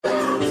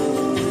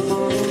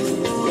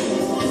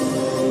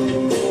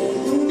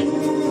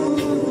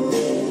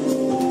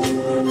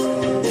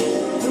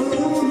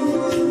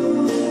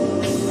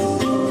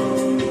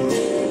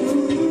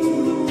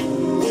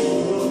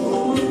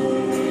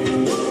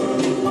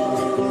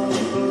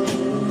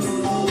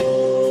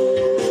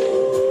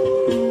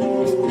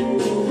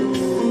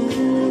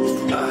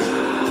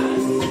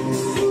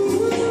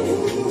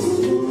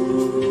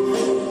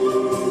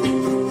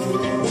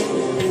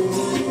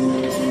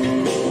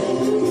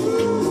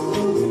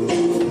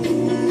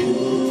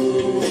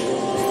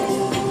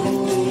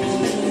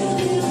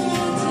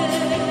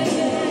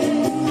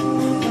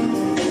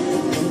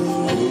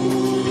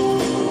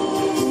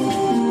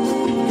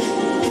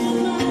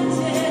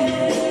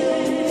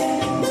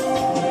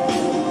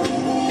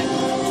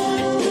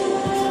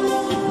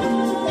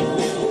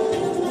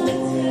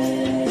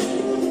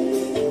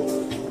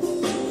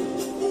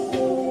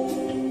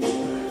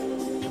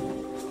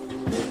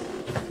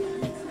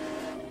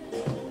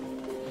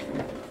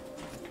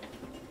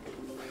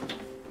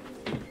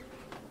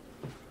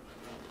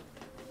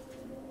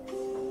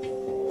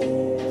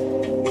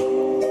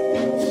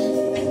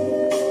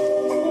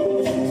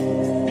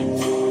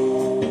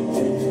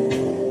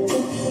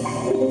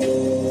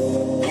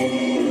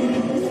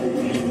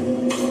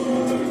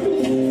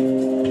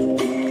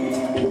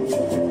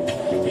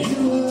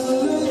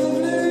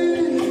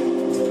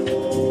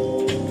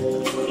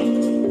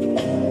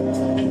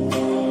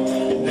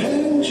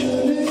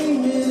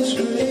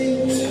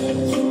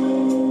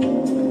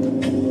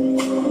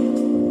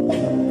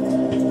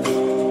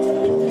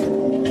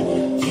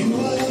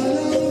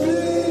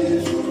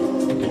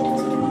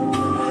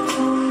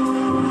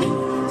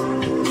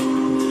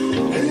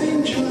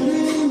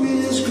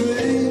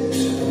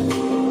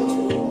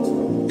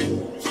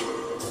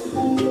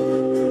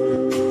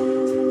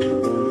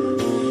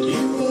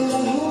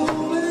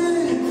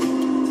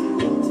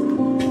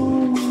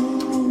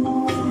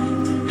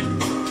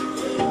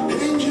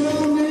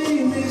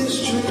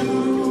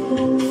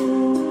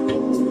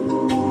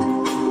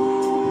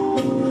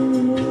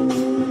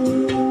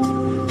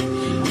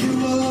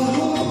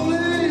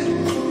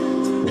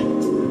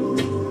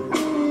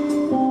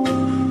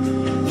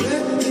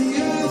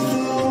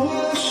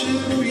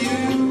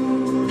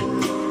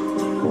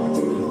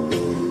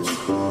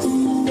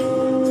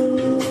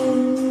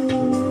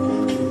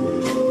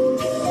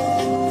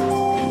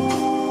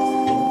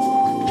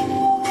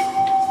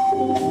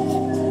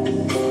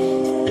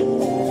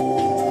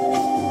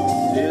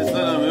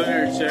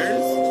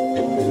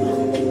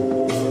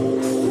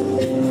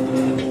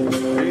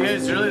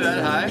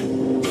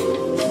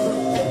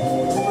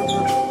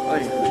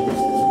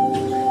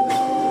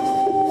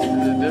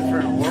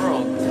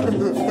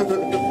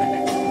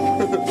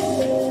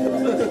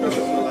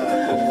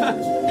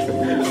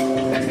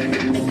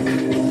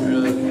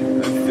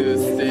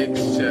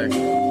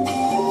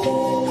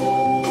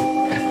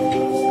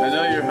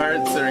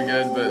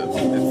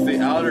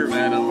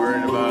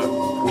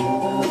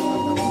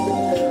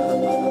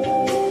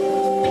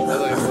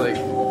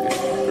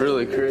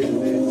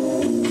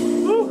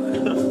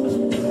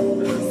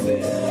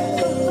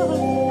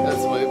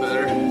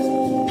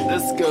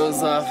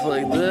goes off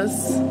like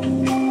this.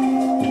 Can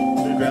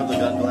you grab the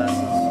gun glasses?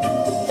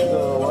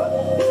 The what?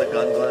 The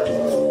gun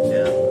glasses?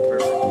 Yeah,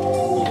 perfect.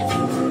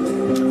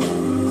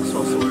 I'm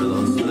supposed to wear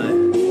those today.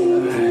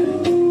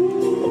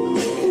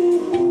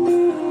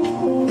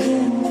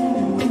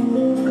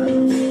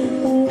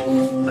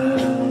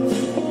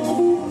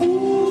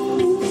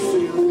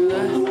 See, look at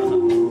that.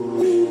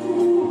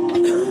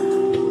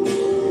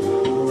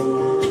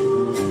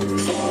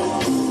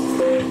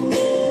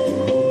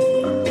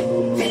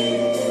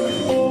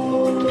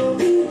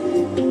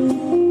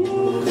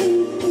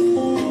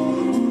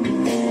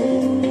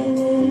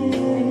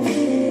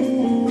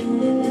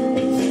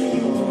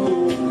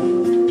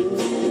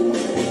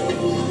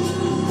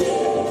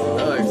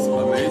 That looks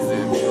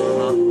amazing.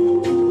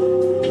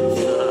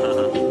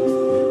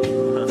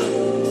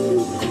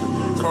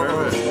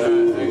 Perfect.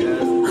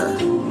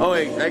 Oh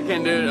wait, I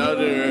can't do it. I'll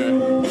do it.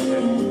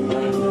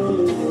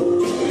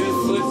 You just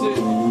switch it.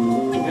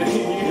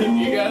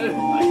 You got it.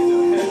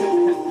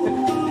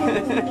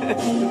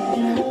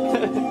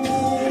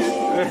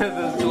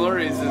 This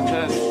glory is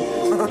intense.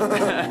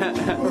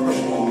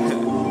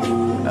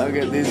 I'll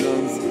get these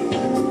ones.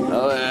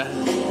 Oh yeah.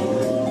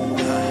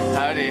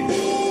 Howdy.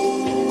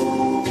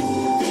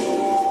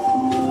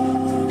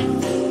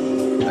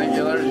 Thank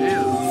you, Lord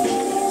Jesus.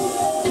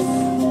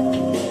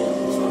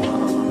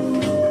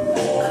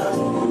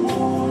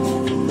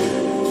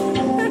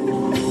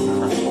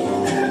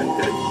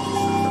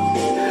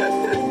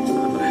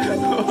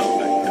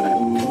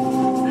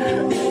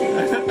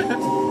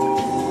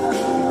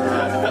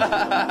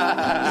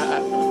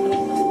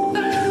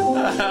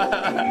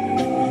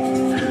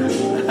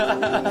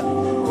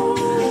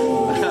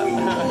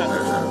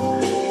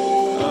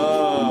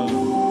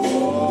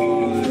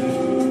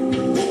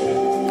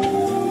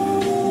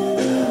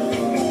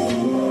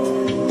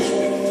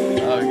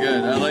 Oh,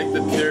 good. I like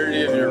the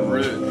purity of your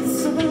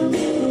roots.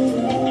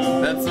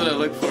 That's what I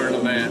look for in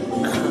a man.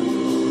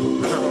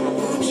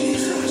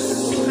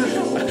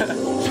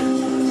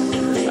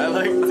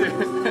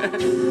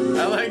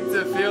 I like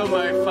to feel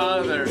my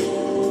Father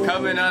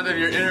coming out of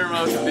your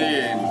innermost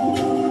being.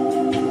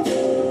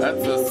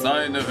 That's a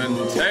sign of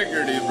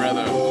integrity,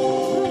 brother.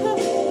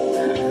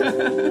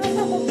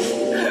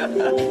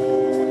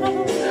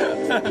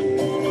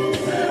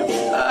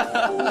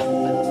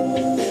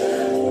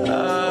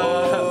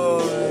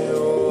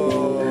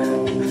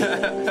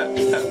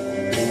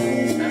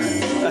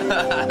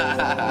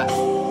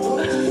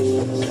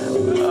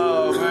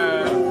 Oh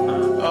man.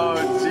 Oh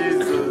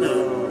Jesus.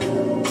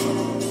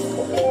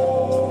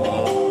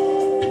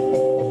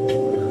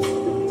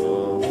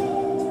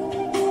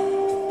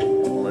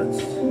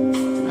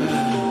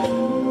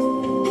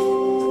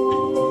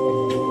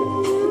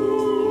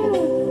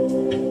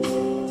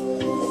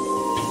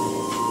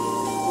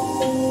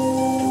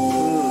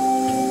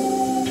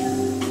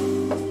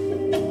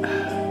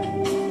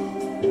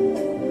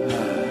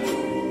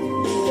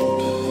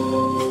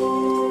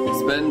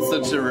 It's been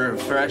such a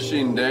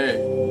refreshing day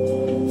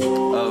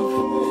of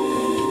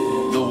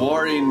the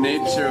warring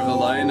nature of the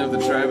Lion of the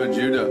tribe of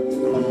Judah.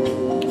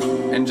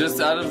 And just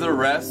out of the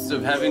rest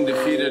of having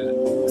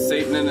defeated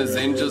Satan and his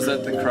angels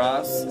at the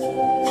cross,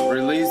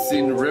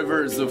 releasing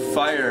rivers of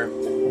fire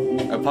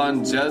upon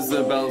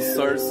Jezebel's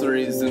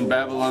sorceries in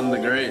Babylon the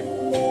Great.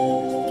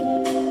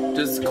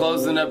 Just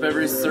closing up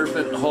every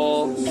serpent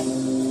hole,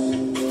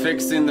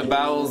 fixing the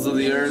bowels of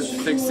the earth,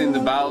 fixing the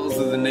bowels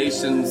of the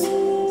nations,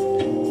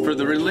 for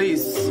the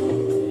release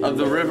of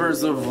the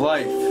rivers of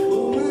life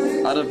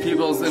out of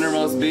people's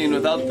innermost being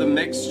without the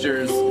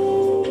mixtures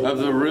of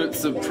the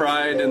roots of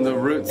pride and the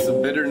roots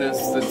of bitterness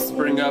that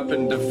spring up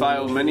and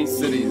defile many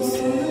cities.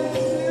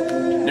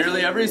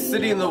 Nearly every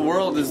city in the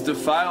world is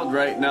defiled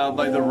right now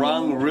by the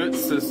wrong root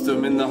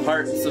system in the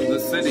hearts of the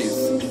cities.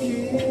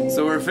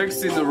 So we're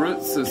fixing the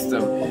root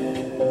system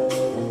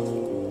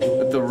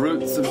with the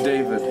roots of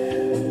David,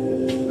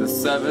 the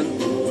 7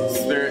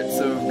 spirits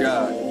of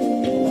God,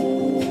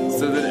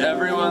 so that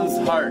everyone's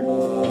heart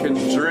can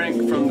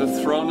drink from the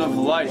throne of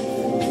life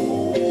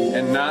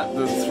and not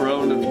the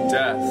throne of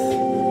death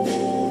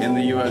in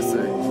the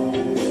USA.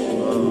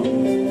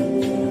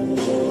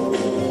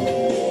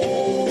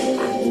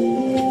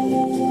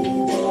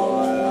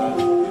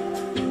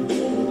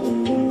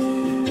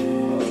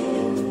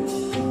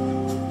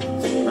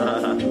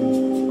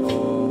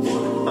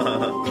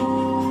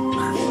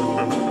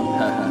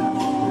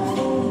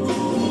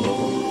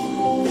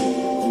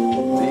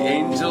 The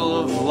angel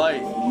of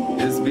light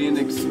is being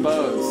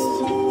exposed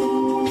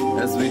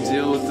as we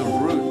deal with the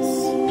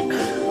roots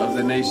of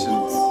the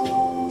nations.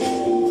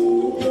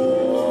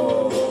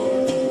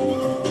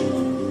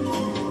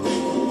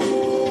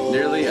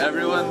 Nearly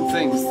everyone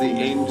thinks the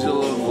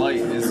angel of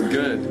light is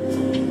good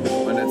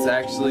when it's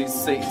actually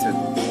Satan.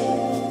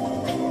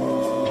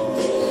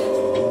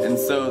 And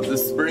so the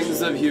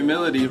springs of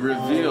humility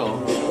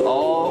reveal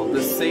all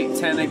the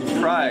satanic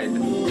pride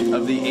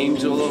of the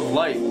angel of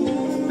light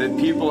that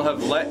people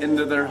have let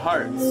into their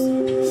hearts,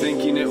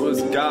 thinking it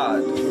was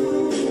God.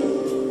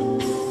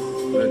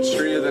 The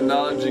tree of the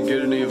knowledge of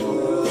good and evil.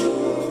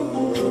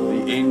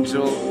 The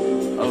angel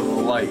of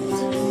light.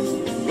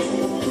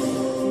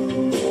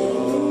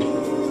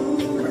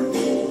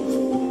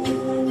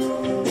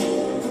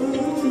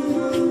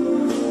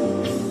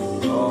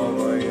 Oh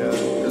my God.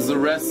 There's a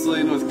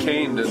wrestling with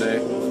Cain today.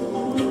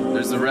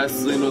 There's a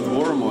wrestling with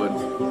Wormwood.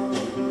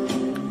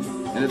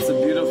 And it's a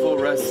beautiful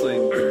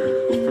wrestling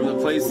from the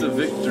place of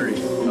victory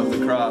of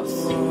the cross.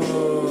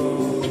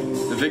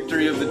 The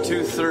victory of the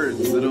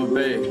 2/3 that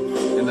obey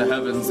in the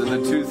heavens and the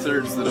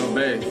 2/3 that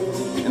obey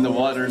in the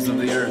waters of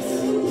the earth.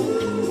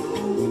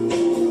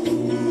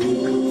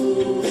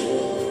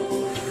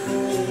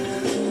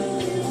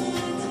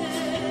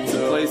 It's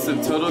a place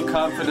of total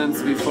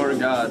confidence before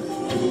God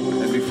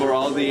and before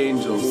all the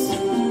angels,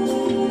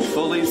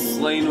 fully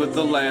slain with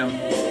the Lamb,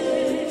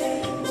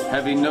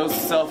 having no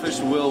selfish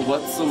will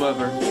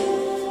whatsoever.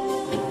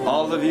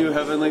 All of you,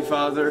 Heavenly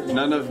Father,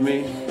 none of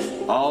me,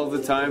 all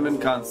the time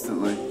and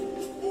constantly,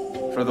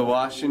 for the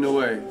washing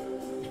away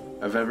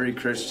of every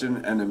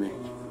Christian enemy.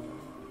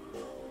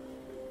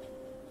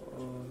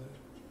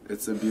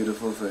 It's a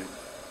beautiful thing.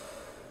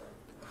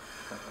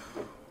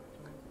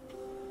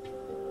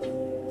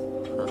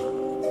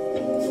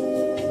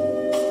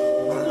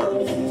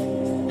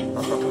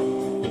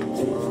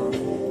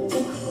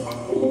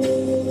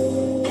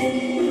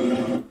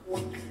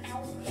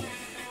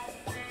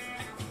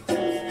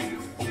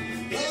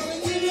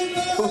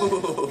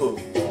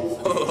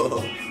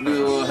 Do a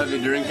little heavy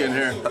drink in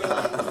here.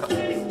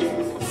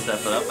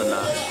 Step it up a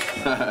notch.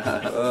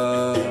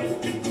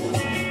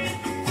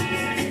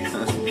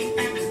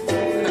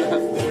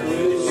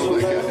 Oh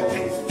my God.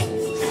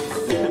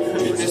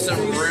 Just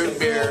some root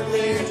beer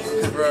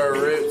for our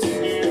roots.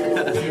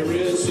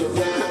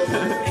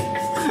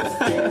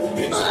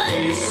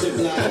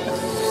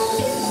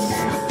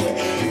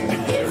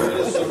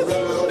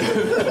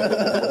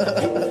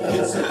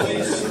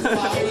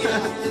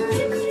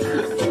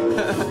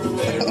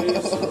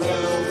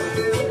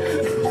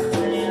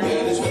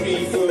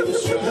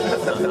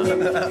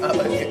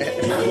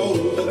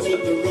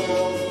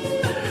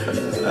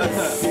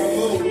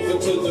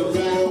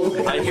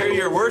 I hear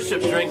your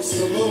worship drinks,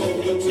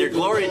 your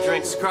glory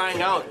drinks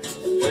crying out.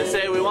 They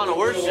say we want to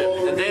worship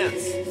and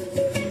dance.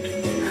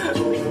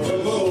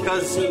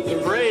 Because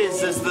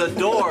praise is the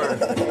door,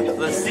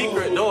 the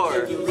secret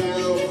door.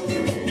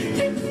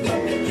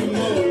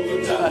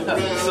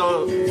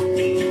 So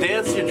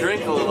dance your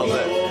drink a little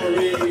bit.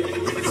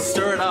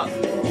 Stir it up.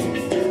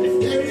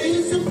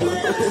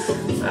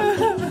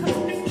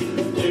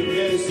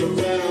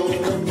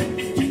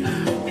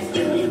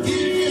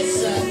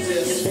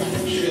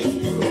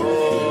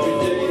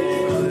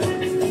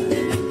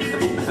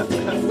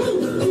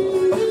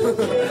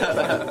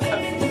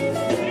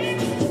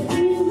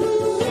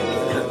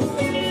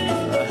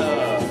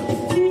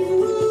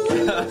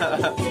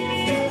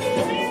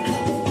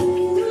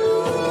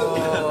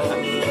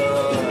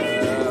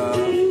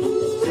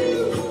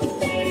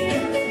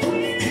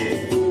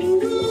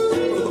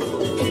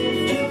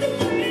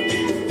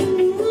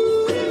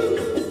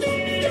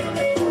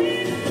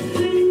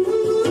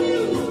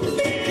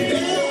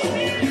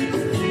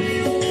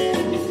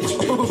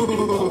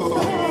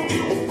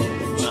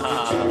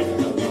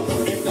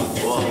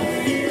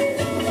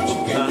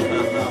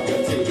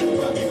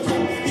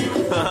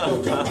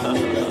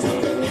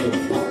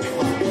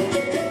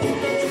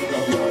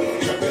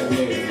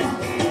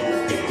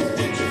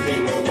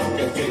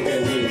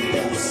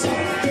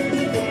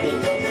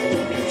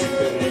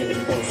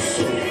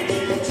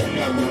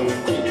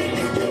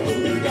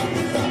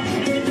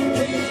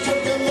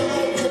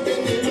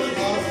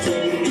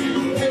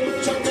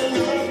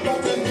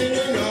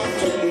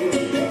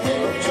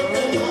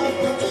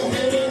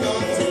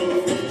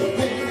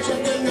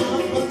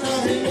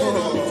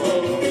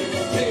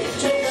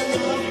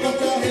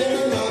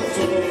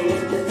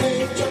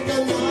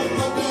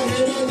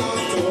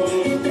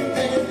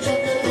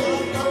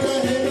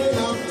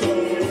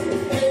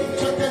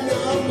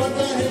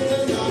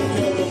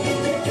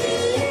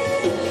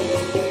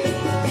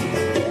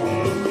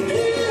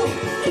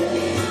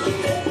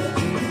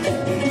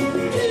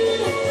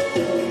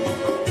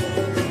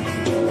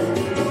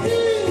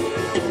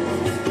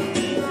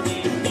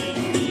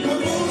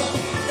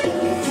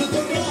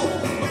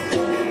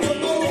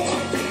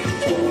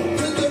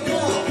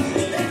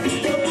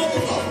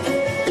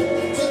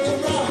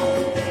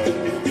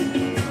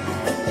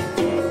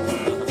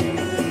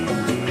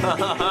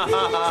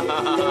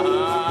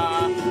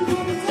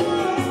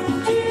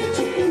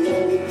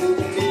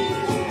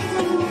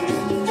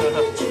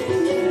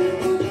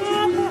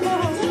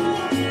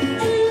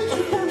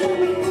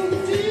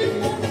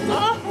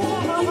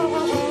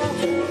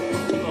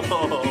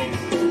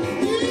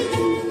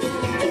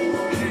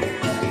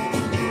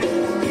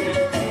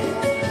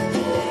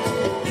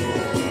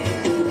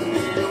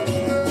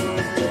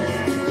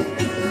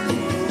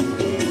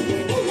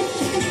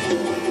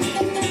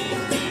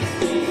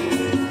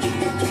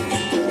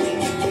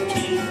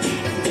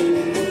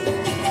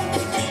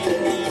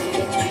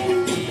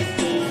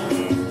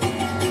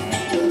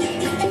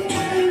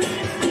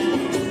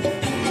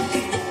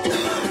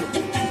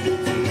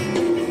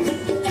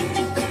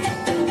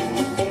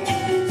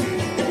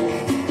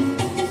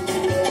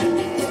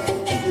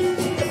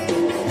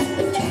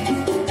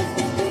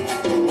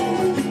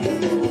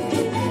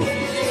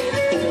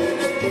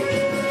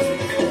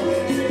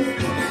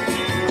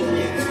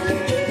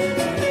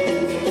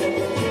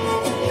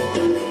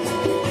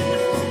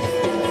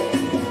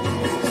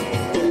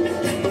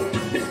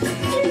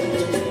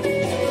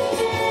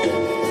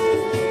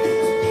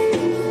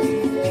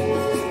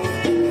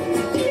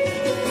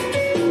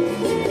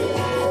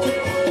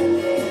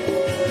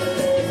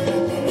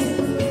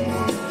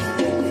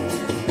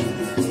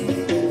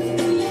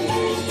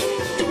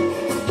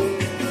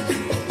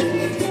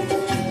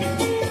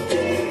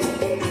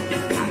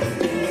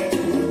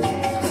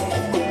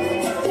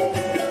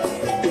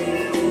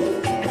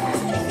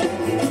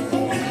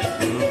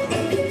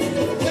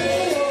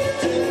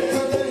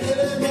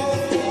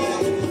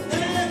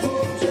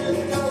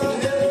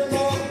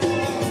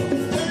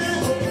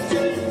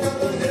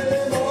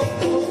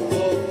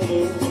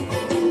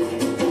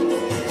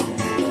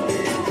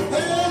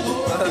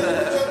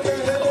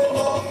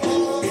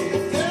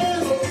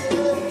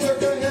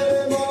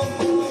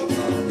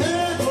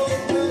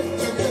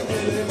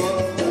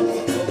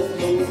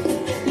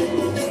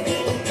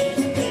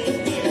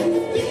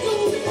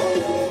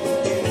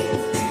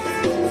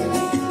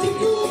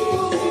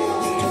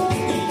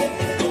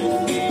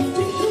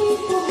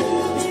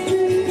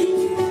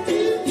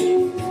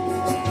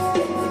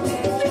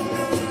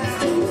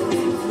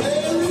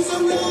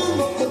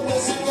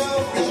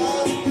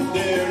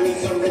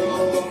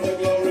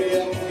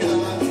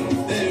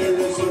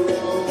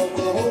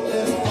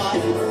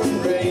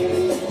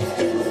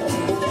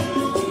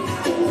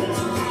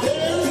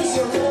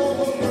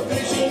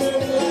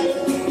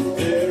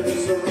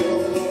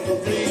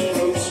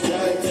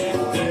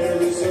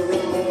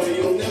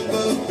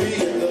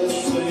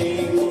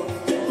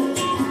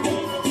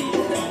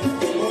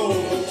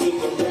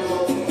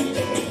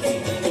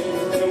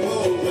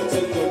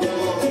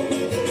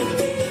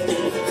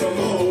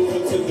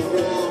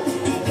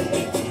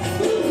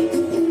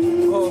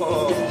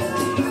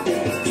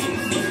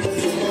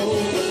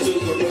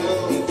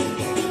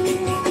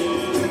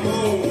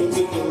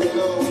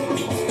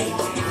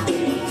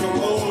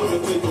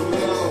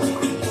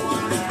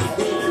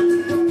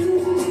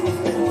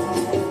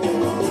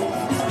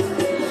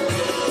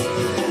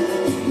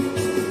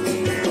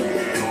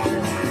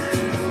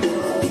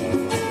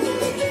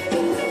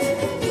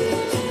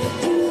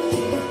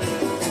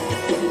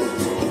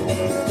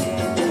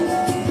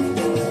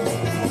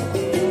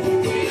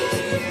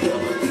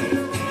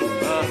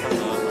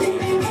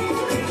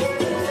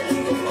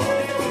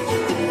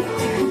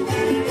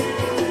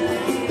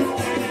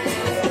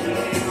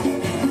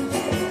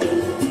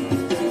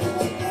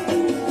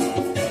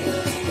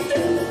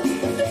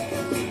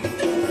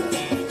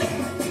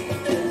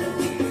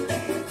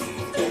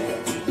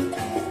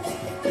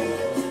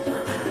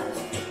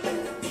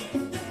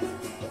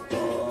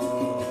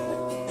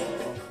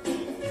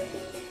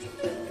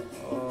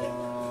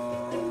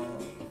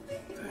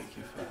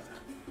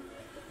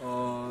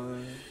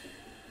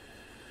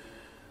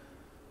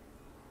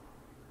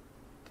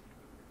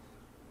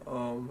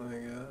 Oh my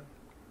God.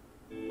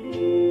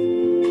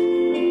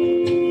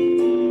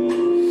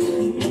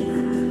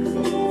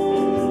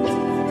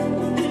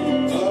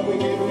 God, we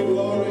give you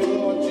glory,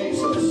 Lord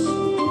Jesus.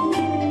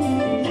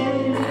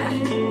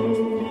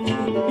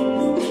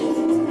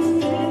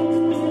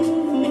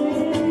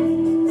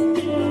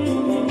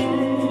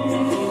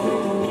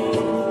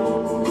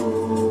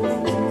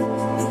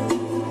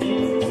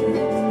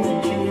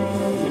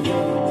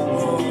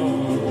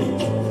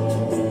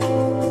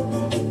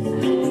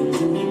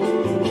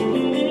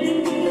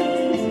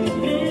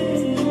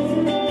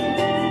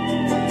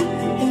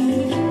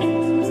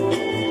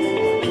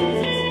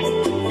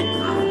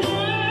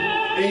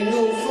 Ain't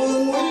no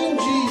fun when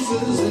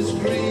Jesus is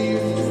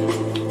grieved.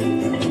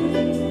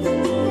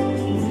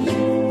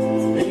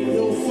 Ain't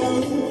no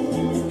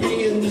fun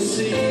being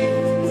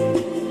deceived.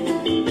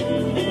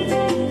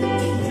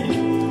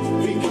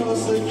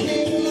 Because the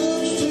King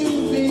loves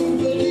to be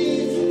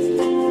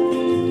believed.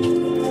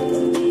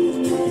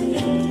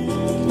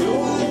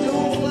 No, I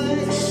don't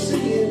like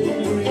seeing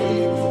him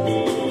grieve.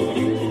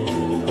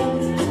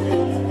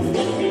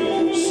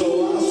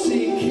 So I'll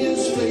seek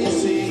his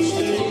face each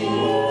day.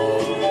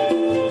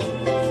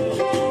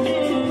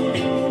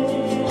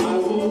 I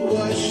will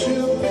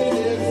worship in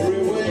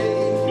every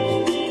way,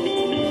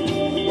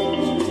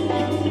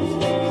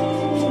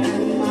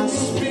 and my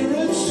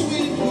spirit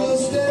sweet will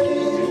stay.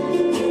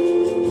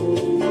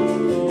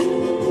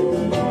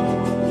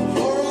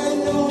 For I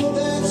know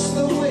that's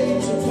the way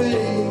to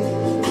pay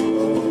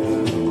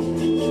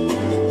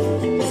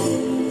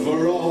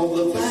for all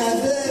the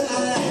bad that I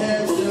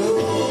have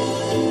done,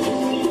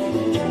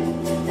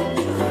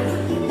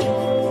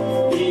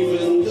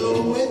 even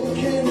though it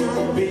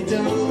cannot be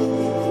done.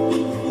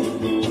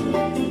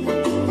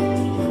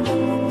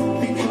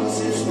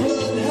 Because his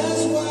blood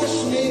has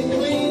washed me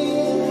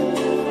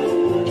clean.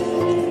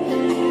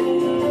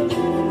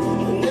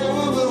 Now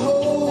I'm a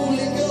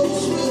Holy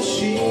Ghost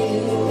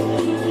machine.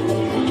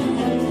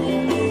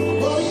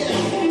 Oh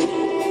yeah.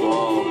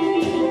 Whoa.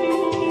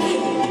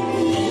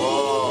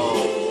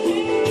 Whoa.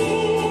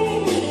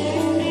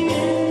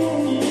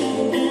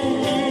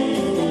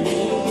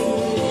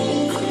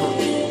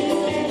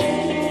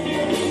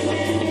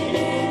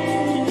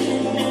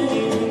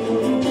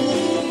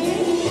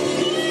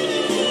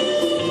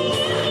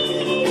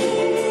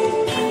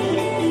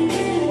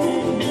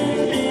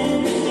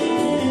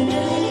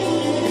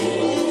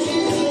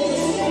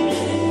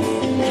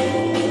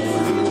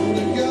 I'm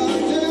the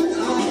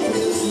garden of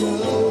his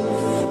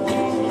love.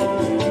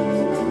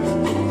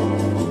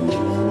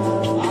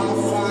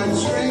 I find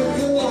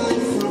strength and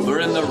life from We're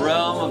in the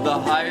realm of the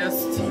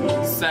highest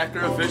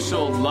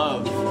sacrificial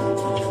love.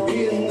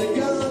 in the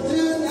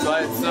garden. That's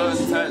why it's so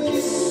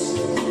intense.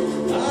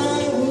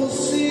 I will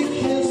seek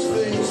his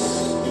face.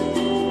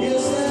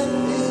 Yes, that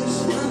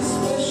is my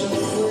special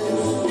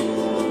place.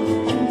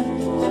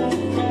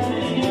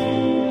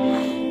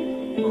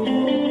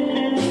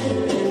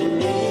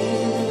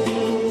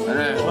 And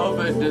I hope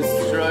it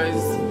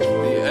destroys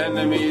the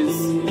enemies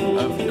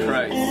of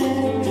Christ.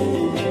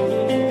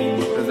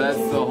 Because that's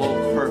the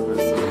whole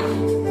purpose of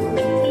it.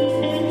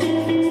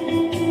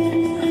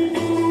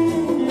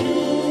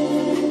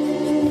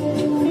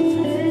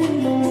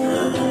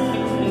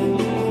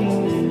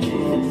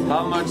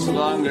 How much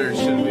longer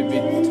should we be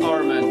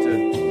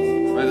tormented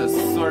by the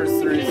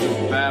sorceries of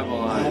I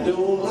Babylon,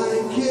 don't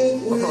like it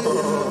when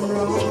I'm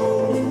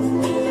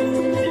wrong.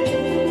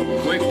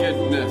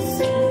 wickedness,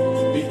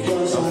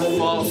 Because I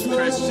false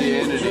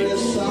Christianity,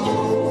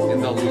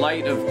 in the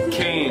light of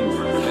Cain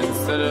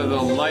instead of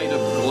the light of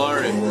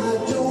glory? I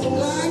don't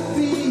like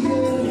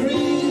being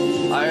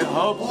grieved. I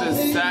hope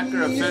this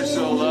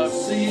sacrificial love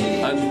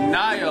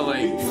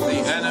annihilates the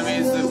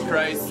enemies of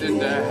Christ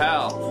into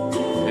hell.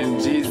 In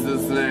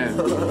Jesus' name.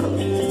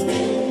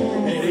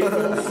 It ain't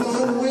no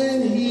fun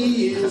when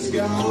he is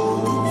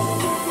gone.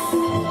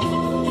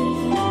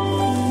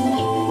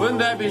 When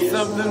that be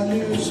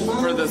something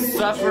for the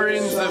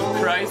sufferings of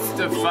Christ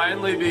to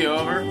finally be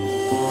over?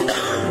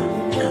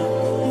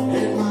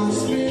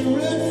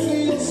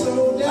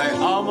 I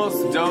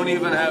almost don't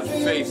even have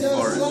faith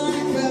for it.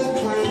 I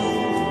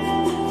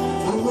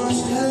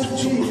must have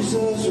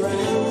Jesus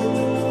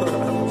round.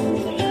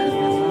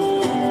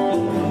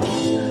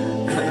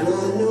 And I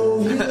know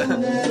he'll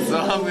never So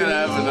I'm gonna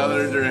have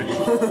another drink.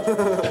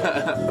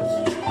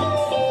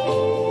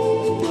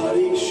 but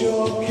he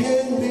sure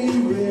can be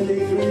really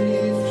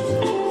grieved.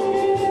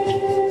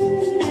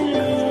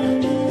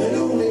 It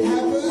only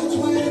happens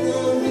when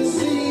I'm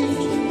deceived,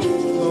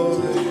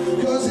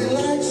 'cause he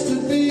likes to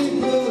be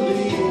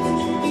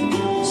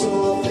believed. So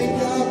I think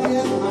I'll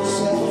get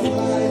myself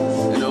right.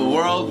 In a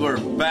world where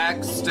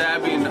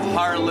backstabbing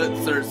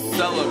harlots are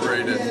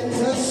celebrated, It's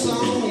a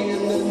song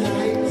in the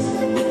night.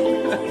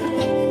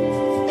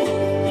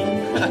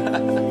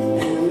 And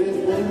it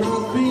will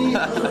not be a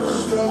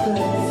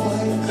struggle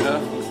fight.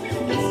 yeah,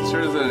 it's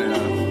truth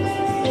anyhow.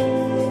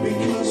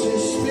 Because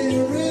his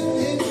spirit,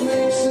 it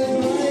makes it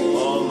right.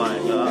 Oh my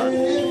God. And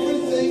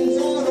everything's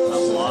out of I'm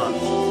sight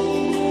lost.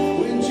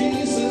 when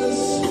Jesus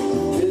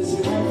is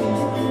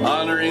happy.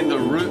 Honoring the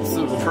roots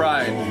of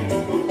pride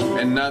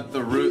and not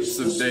the roots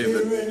of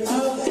David. Spirit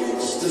of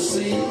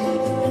ecstasy.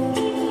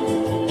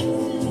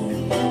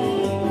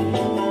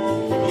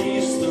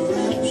 He's the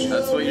rapture.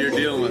 That's what you're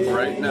dealing with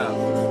right now.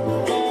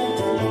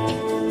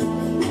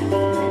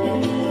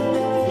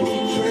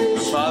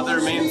 The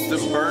Father means to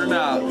burn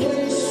out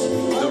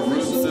the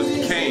roots of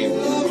Cain,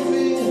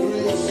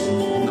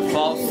 the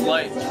false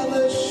light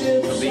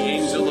of the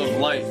angel of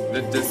light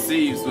that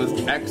deceives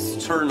with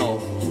external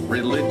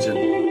religion.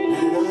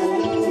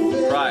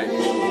 Pride.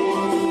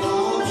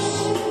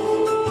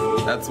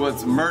 That's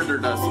what's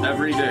murdered us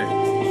every day.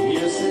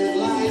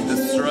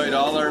 Destroyed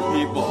all our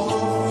people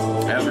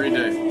every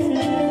day.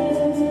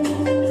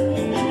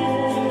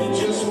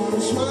 Just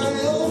one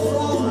smile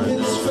from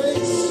his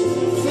face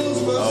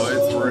fills my Oh,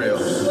 it's real.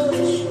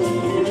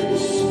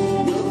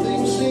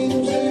 Nothing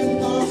seems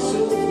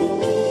impossible.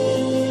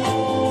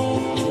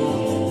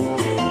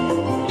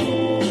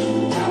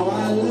 How I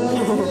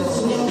love his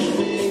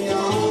loving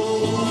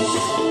arms.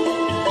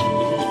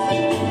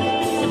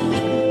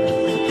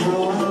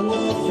 How I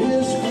love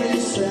his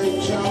grace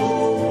and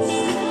charms.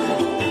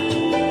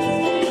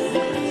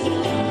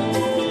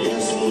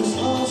 Yes, he's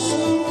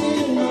awesome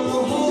in my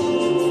heart.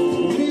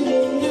 We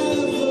will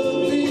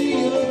never be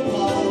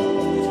apart.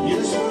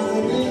 Yes, my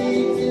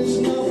name is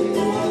nothing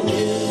but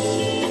his.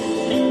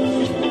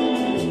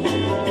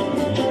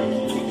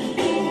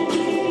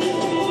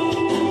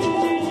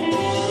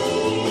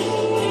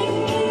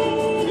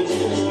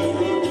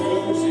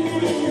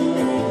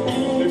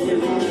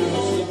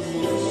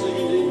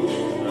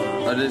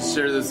 I just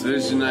share this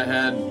vision I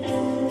had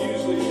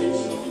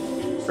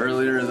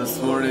earlier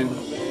this morning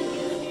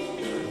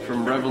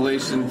from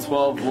Revelation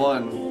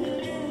 12:1.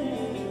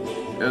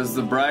 It was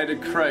the bride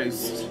of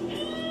Christ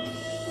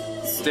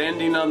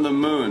standing on the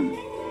moon.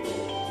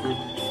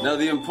 Now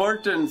the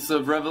importance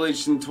of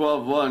Revelation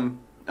 12:1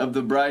 of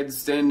the bride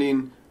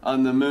standing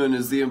on the moon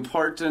is the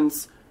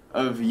importance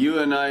of you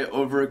and I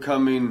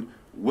overcoming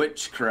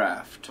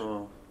witchcraft,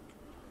 Oh.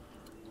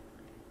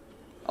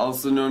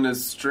 also known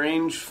as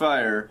strange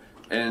fire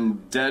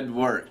and dead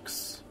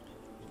works.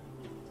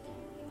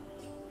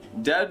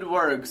 Dead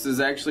works is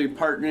actually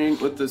partnering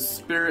with the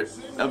spirit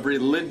of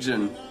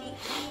religion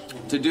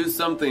to do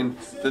something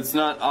that's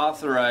not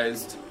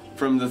authorized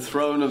from the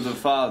throne of the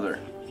Father.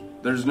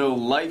 There's no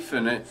life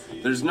in it.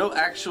 There's no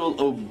actual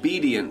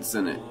obedience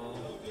in it.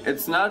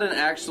 It's not an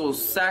actual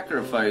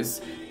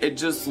sacrifice. It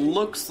just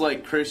looks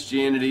like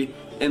Christianity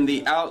in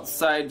the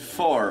outside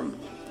form.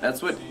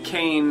 That's what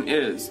Cain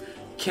is.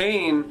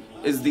 Cain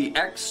is the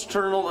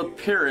external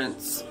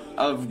appearance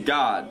of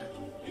God,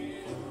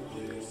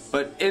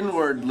 but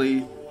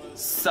inwardly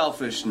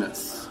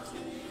selfishness.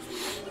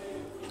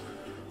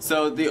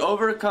 So the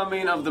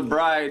overcoming of the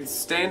bride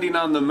standing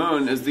on the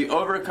moon is the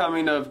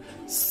overcoming of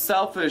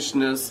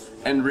selfishness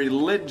and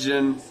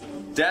religion,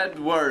 dead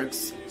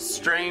works,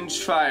 strange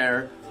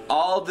fire,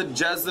 all the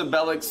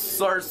Jezebelic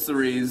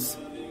sorceries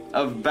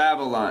of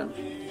Babylon.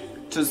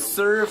 To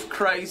serve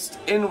Christ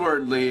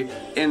inwardly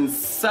in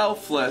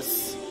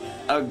selfless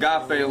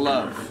agape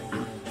love.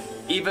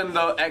 Even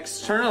though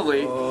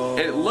externally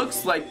it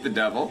looks like the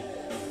devil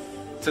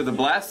to the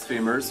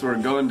blasphemers who are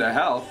going to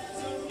hell,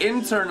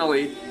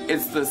 internally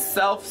it's the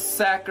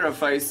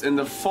self-sacrifice and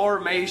the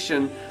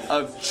formation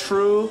of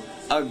true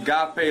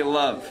agape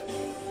love.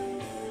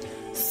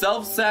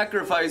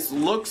 Self-sacrifice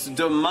looks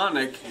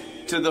demonic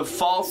to the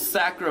false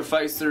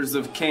sacrificers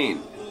of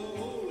Cain.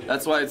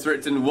 That's why it's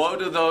written, woe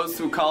to those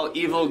who call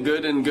evil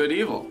good and good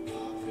evil.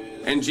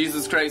 And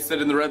Jesus Christ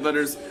said in the red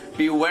letters,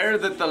 beware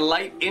that the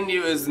light in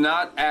you is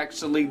not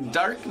actually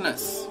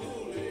darkness.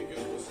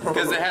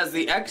 Because it has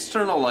the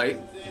external light.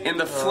 In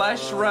the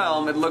flesh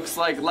realm, it looks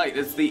like light.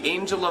 It's the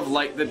angel of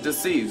light that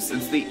deceives.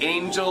 It's the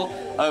angel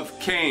of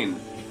Cain.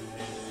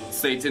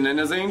 Satan and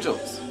his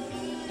angels.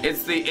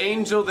 It's the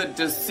angel that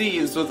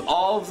deceives with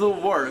all the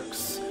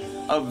works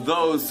of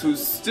those who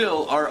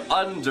still are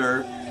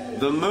under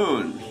the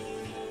moon,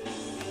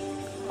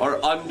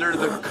 or under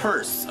the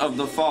curse of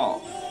the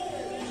fall,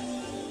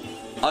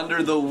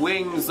 under the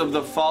wings of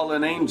the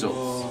fallen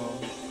angels.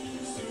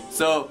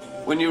 So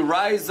when you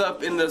rise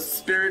up in the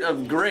spirit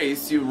of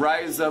grace, you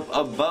rise up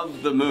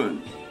above the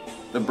moon.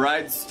 The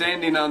bride's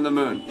standing on the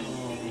moon.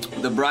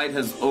 The bride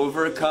has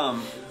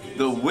overcome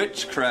the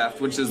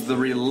witchcraft, which is the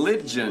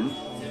religion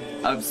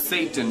of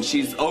Satan.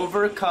 She's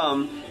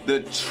overcome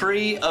the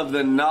tree of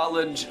the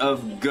knowledge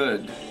of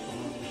good.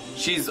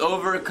 She's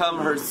overcome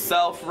her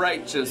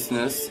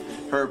self-righteousness,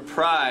 her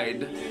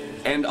pride,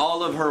 and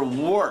all of her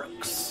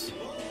works,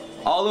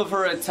 all of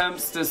her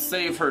attempts to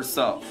save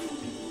herself.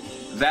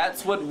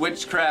 That's what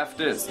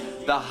witchcraft is.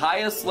 The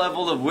highest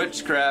level of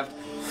witchcraft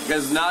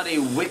is not a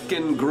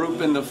Wiccan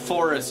group in the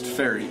forest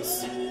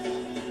fairies.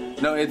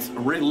 No, it's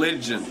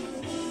religion.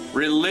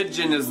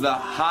 Religion is the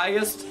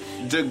highest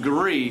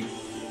degree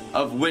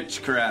of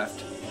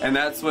witchcraft. And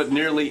that's what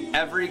nearly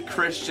every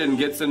Christian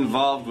gets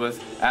involved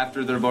with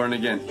after they're born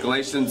again.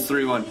 Galatians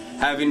 3:1.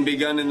 Having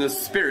begun in the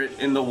spirit,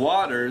 in the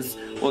waters,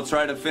 will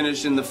try to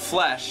finish in the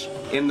flesh,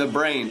 in the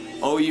brain.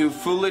 Oh, you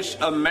foolish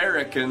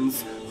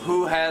Americans,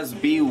 who has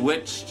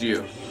bewitched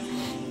you?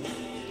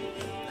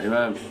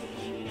 Amen.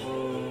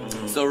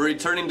 So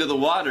returning to the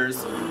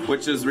waters,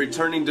 which is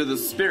returning to the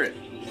spirit,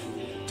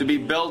 to be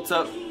built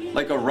up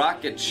like a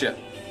rocket ship.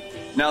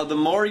 Now, the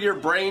more your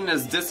brain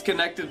is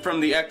disconnected from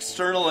the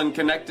external and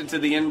connected to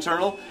the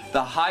internal,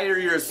 the higher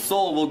your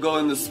soul will go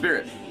in the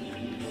spirit.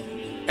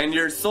 And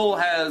your soul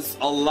has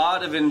a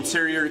lot of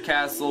interior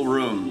castle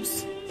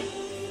rooms.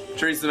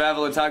 Teresa of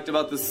Avila talked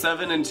about the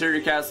 7 interior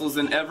castles.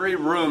 In every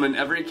room, in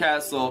every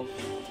castle,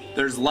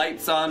 there's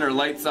lights on or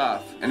lights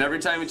off. And every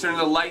time you turn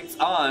the lights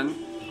on,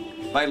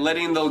 by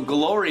letting the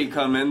glory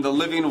come in, the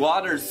living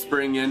waters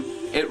spring in,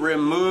 it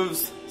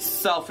removes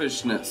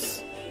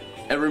selfishness.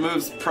 It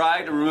removes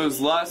pride, it removes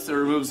lust, it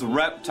removes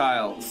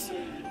reptiles.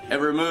 It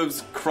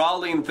removes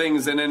crawling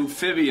things and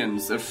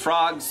amphibians,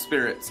 frog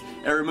spirits.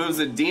 It removes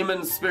a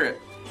demon spirit.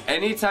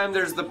 Anytime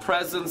there's the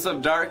presence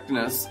of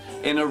darkness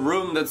in a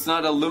room that's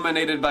not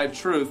illuminated by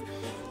truth,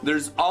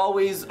 there's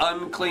always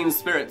unclean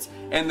spirits.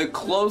 And the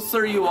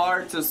closer you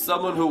are to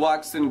someone who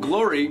walks in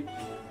glory,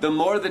 the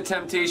more the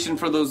temptation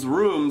for those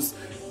rooms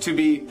to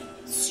be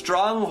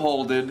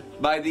strongholded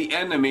by the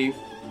enemy.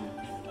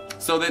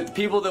 So that the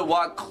people that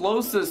walk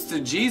closest to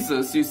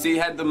Jesus, you see,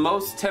 had the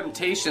most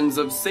temptations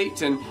of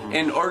Satan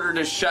in order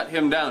to shut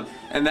him down.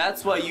 And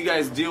that's why you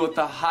guys deal with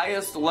the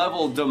highest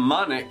level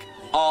demonic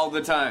all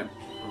the time.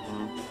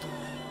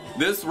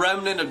 This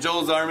remnant of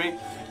Joel's army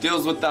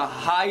deals with the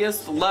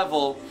highest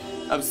level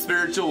of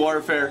spiritual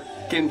warfare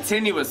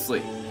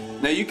continuously.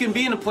 Now you can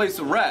be in a place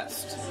of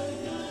rest,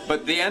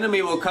 but the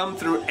enemy will come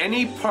through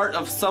any part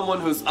of someone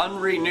who's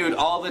unrenewed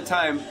all the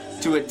time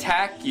to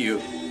attack you,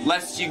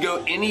 lest you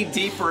go any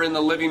deeper in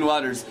the living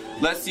waters,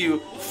 lest you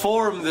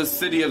form the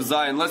city of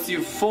Zion, lest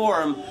you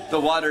form the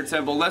water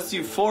temple, lest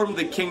you form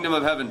the kingdom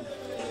of heaven,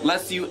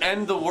 lest you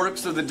end the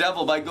works of the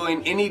devil by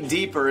going any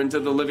deeper into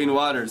the living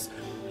waters.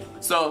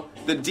 So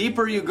the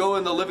deeper you go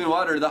in the living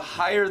water, the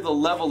higher the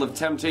level of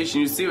temptation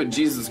you see with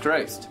Jesus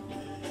Christ.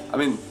 I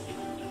mean,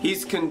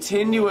 he's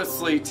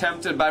continuously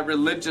tempted by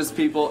religious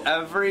people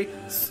every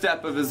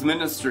step of his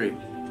ministry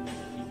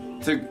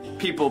to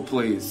people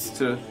please,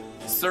 to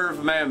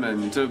serve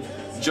mammon, to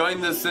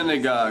join the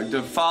synagogue,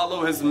 to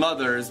follow his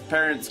mother. His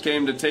parents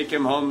came to take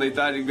him home. They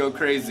thought he'd go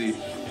crazy.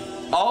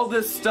 All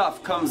this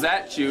stuff comes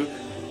at you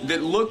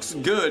that looks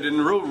good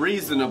and real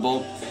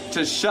reasonable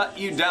to shut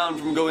you down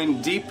from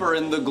going deeper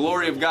in the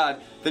glory of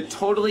God, that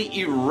totally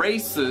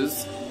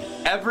erases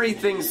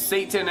everything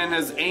Satan and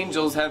his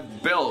angels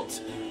have built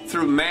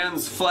through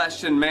man's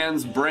flesh and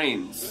man's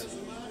brains.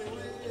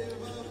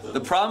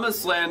 The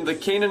promised land, the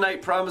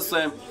Canaanite promised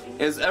land,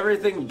 is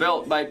everything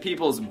built by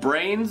people's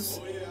brains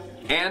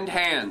and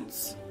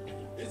hands.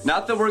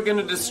 Not that we're going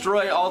to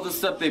destroy all the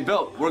stuff they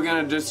built. We're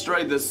going to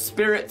destroy the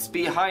spirits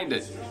behind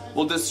it.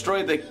 We'll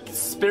destroy the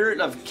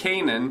spirit of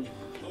Canaan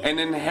and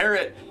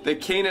inherit the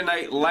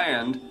Canaanite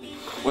land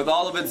with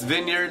all of its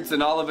vineyards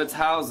and all of its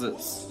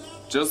houses.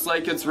 Just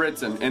like it's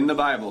written in the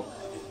Bible.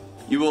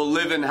 You will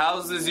live in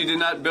houses you did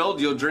not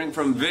build. You'll drink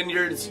from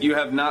vineyards you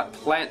have not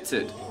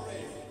planted.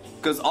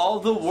 Because all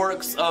the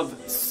works of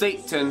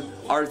Satan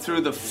are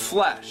through the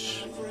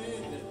flesh,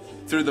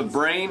 through the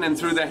brain and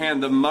through the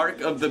hand, the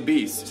mark of the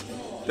beast,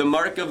 the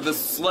mark of the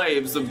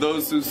slaves of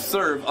those who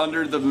serve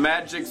under the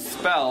magic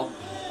spell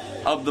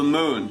of the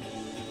moon.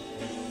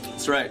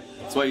 That's right.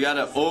 That's why you got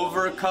to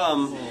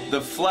overcome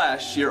the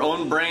flesh, your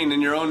own brain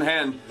and your own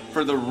hand,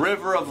 for the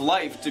river of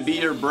life to be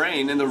your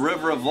brain and the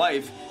river of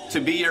life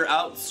to be your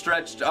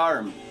outstretched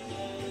arm.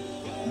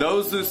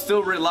 Those who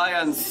still rely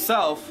on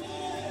self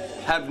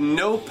have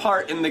no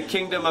part in the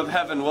kingdom of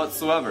heaven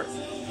whatsoever.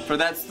 For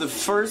that's the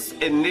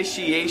first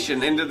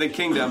initiation into the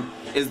kingdom,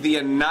 is the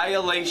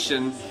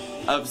annihilation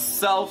of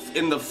self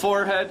in the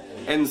forehead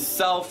and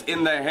self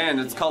in the hand.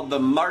 It's called the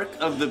mark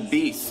of the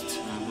beast.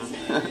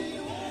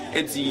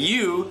 It's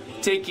you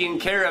taking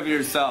care of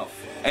yourself.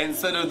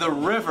 instead of the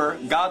river,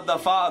 God the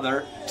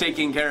Father,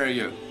 taking care of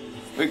you.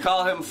 We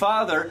call him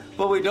Father,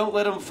 but we don't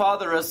let him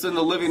father us in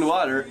the living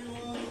water.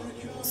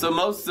 So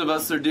most of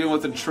us are dealing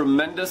with a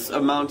tremendous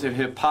amount of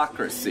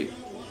hypocrisy,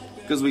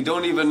 because we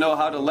don't even know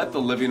how to let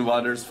the living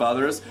waters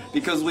father us,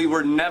 because we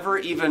were never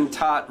even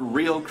taught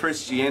real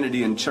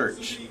Christianity in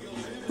church.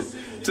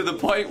 To the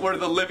point where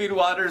the living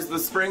waters, the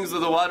springs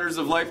of the waters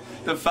of life,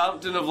 the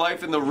fountain of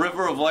life, and the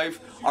river of life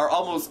are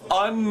almost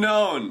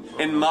unknown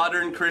in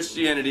modern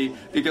Christianity,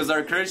 because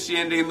our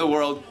Christianity in the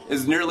world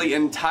is nearly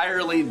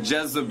entirely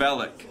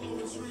Jezebelic.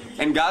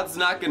 And God's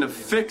not going to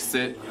fix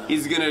it.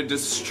 He's going to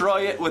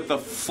destroy it with the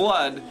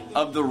flood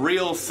of the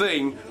real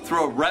thing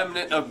through a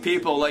remnant of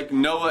people like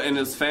Noah and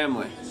his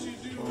family.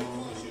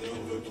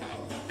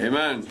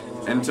 Amen.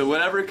 And to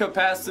whatever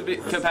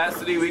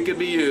capacity we could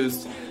be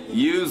used,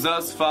 use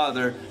us,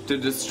 Father, to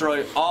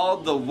destroy all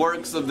the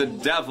works of the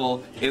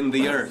devil in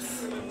the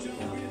earth.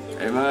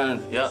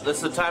 Amen. Yeah, this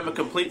is a time of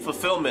complete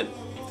fulfillment.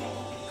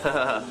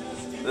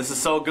 This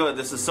is so good.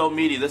 This is so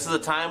meaty. This is a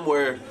time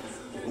where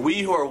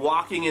we who are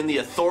walking in the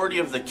authority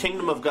of the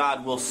kingdom of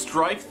God will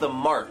strike the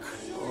mark.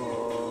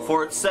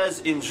 For it says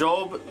in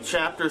Job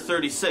chapter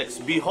 36,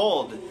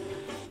 "Behold,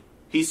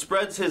 he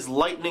spreads his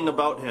lightning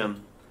about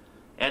him,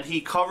 and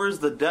he covers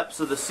the depths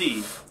of the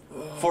sea.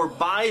 For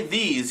by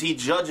these he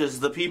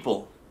judges the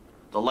people,"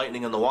 the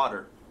lightning and the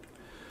water.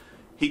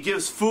 "He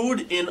gives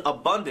food in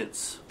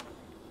abundance.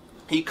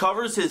 He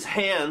covers his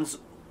hands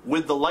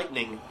with the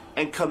lightning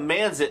and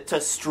commands it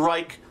to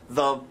strike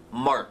the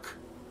mark.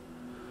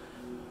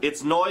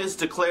 Its noise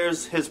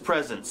declares his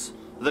presence.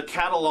 The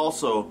cattle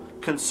also,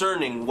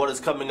 concerning what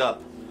is coming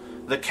up."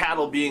 The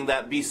cattle being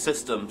that beast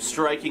system,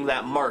 striking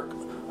that mark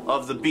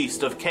of the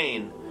beast of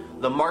Cain.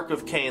 The mark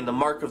of Cain, the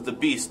mark of the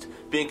beast,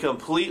 being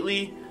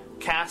completely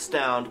cast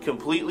down,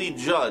 completely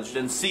judged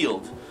and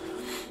sealed.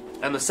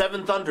 And the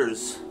seven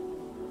thunders,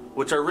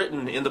 which are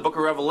written in the book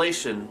of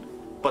Revelation,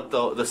 but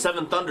the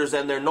seven thunders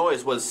and their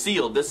noise was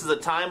sealed. This is a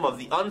time of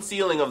the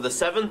unsealing of the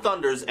seven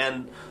thunders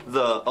and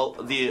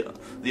the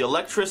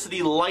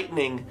electricity,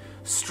 lightning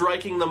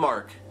striking the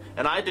mark.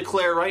 And I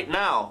declare right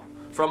now,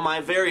 from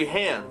my very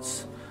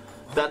hands,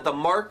 that the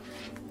mark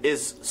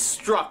is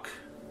struck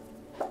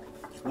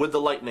with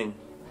the lightning.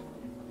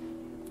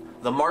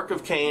 The mark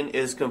of Cain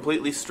is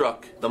completely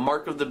struck. The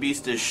mark of the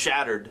beast is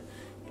shattered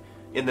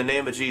in the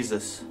name of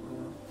Jesus.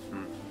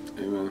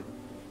 Amen.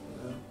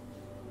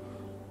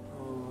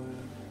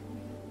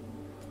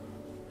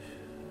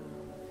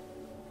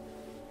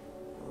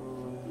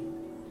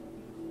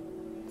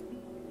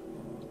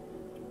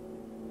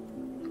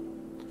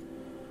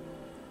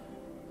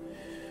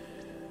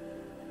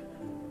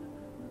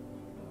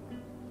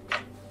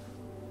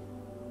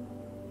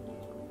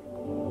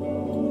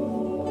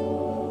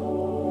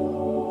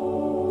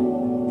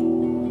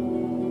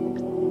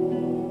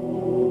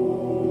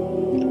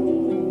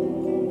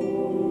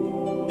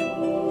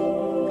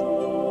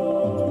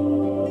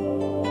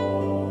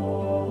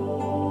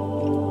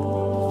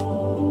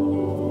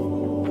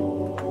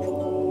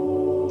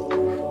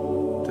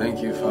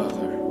 Thank you,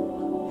 Father.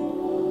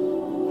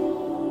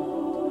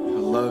 I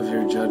love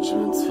your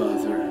judgments,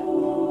 Father.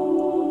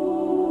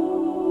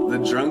 The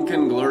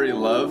drunken glory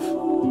love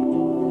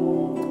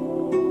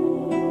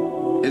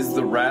is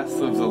the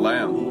wrath of the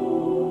Lamb.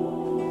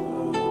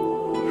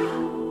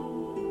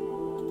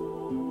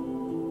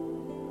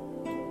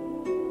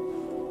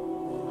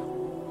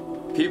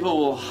 People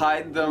will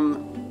hide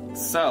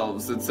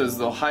themselves. It says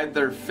they'll hide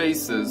their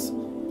faces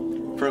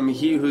from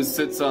he who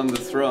sits on the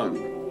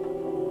throne.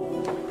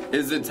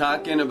 Is it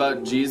talking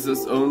about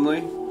Jesus only?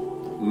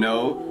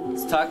 No.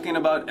 It's talking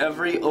about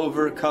every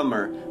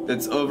overcomer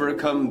that's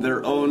overcome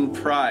their own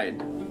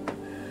pride.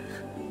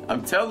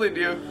 I'm telling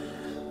you,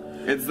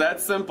 it's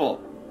that simple.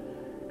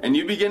 And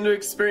you begin to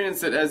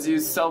experience it as you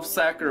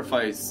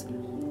self-sacrifice.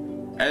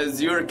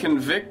 As you're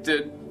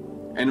convicted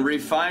and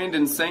refined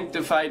and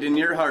sanctified in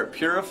your heart,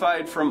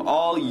 purified from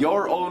all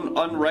your own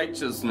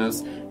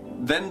unrighteousness,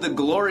 then the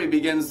glory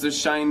begins to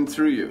shine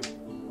through you.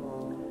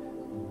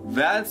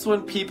 That's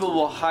when people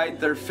will hide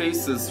their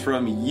faces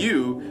from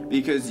you,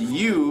 because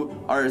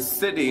you are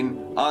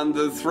sitting on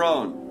the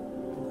throne.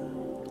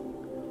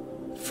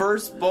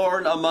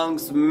 Firstborn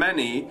amongst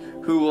many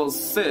who will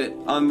sit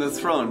on the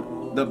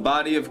throne, the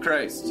body of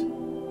Christ.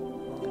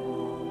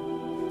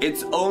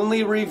 It's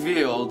only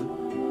revealed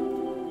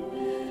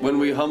when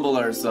we humble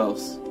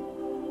ourselves.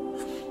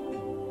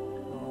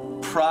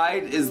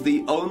 Pride is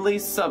the only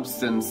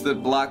substance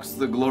that blocks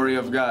the glory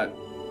of God.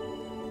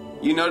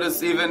 You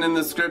notice even in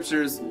the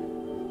scriptures,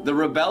 the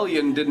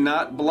rebellion did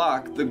not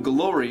block the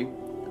glory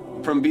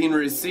from being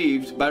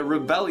received by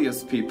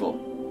rebellious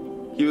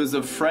people. He was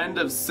a friend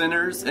of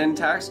sinners and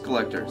tax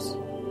collectors.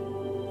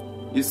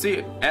 You see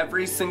it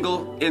every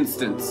single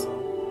instance.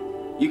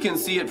 You can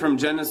see it from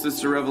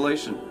Genesis to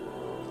Revelation.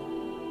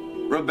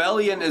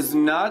 Rebellion is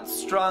not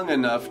strong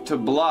enough to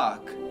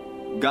block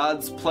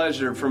God's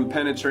pleasure from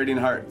penetrating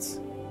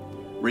hearts.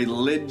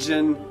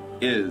 Religion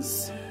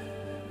is.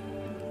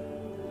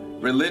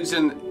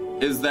 Religion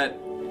is that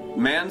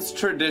man's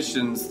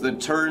traditions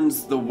that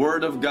turns the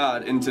Word of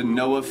God into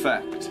no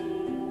effect.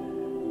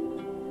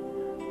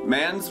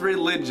 Man's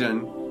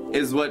religion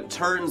is what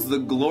turns the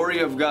glory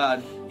of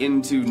God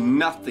into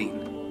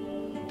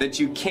nothing, that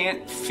you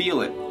can't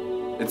feel it.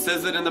 It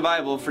says it in the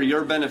Bible for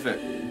your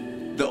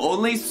benefit. The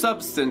only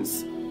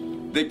substance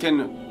that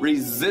can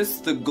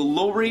resist the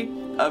glory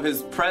of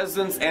His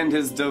presence and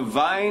His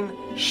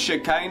divine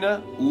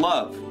Shekinah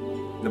love.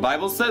 The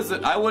Bible says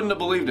it. I wouldn't have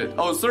believed it.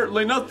 Oh,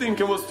 certainly nothing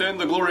can withstand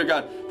the glory of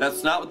God.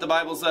 That's not what the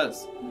Bible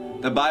says.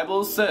 The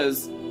Bible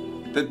says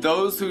that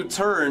those who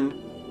turn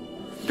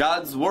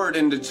God's word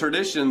into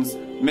traditions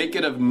make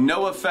it of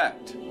no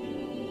effect.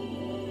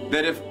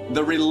 That if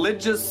the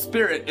religious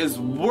spirit is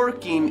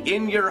working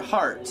in your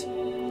heart,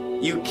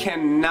 you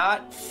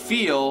cannot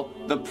feel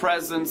the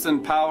presence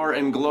and power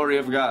and glory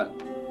of God.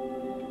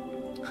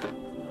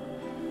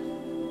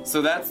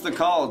 So that's the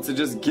call, to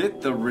just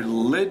get the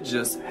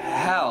religious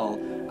hell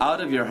out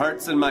of your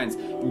hearts and minds.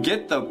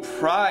 Get the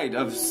pride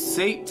of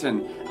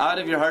Satan out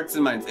of your hearts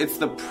and minds. It's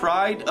the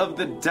pride of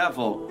the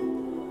devil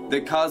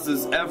that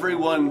causes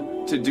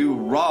everyone to do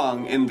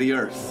wrong in the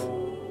earth.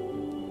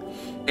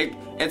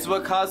 It's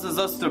what causes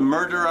us to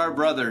murder our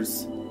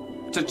brothers,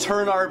 to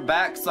turn our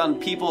backs on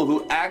people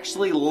who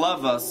actually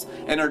love us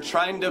and are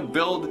trying to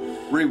build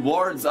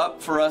rewards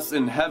up for us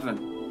in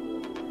heaven.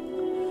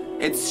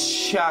 It's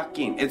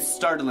shocking. It's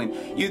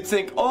startling. You'd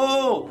think,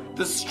 oh,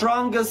 the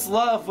strongest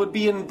love would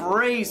be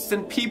embraced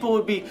and people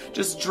would be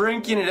just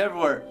drinking it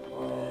everywhere.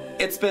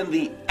 It's been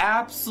the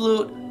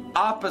absolute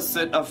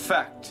opposite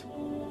effect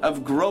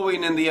of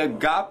growing in the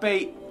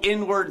agape,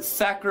 inward,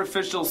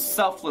 sacrificial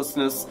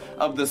selflessness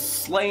of the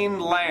slain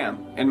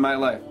lamb in my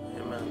life.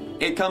 Amen.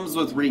 It comes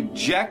with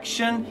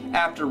rejection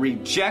after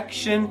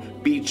rejection,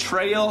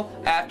 betrayal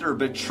after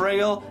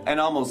betrayal, and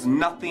almost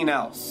nothing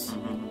else.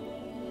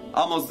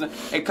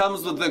 It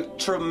comes with a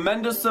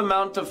tremendous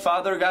amount of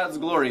Father God's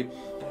glory,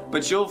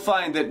 but you'll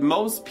find that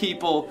most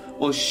people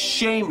will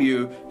shame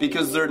you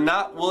because they're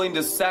not willing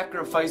to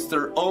sacrifice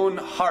their own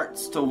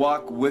hearts to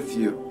walk with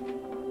you.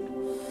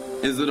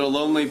 Is it a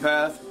lonely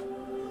path?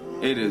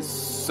 It is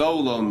so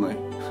lonely.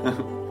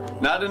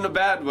 Not in a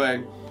bad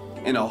way,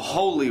 in a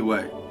holy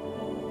way.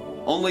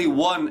 Only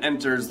one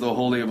enters the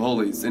Holy of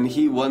Holies, and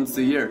He once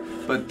a year.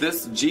 But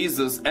this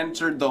Jesus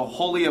entered the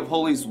Holy of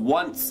Holies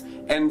once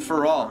and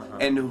for all.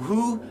 And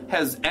who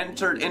has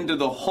entered into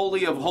the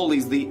Holy of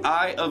Holies, the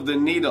eye of the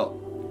needle?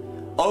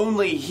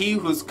 Only he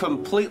who's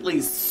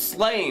completely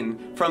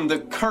slain from the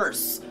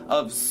curse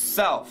of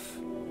self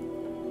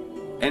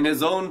and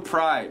his own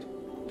pride.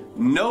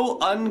 No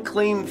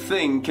unclean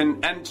thing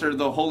can enter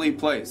the holy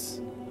place.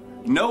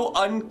 No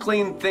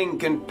unclean thing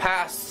can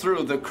pass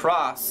through the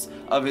cross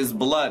of His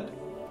blood.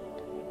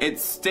 It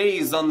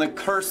stays on the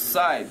cursed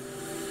side.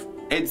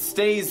 It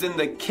stays in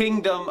the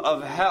kingdom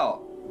of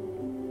hell.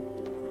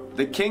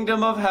 The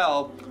kingdom of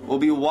hell will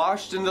be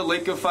washed in the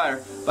lake of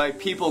fire by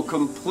people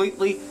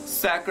completely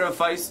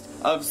sacrificed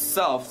of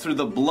self through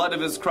the blood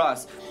of His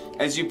cross.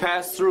 As you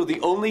pass through,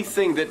 the only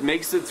thing that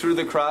makes it through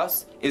the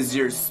cross is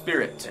your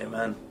spirit.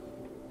 Amen.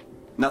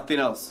 Nothing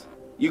else.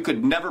 You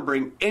could never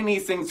bring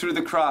anything through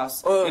the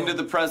cross into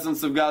the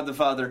presence of God the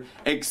Father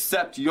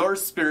except your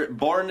spirit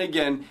born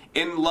again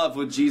in love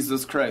with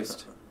Jesus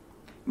Christ.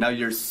 Now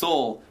your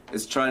soul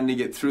is trying to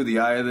get through the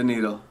eye of the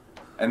needle.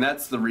 And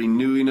that's the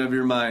renewing of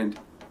your mind.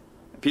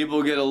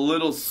 People get a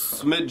little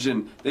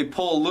smidgen. They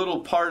pull a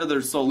little part of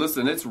their soul.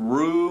 Listen, it's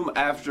room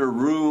after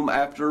room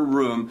after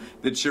room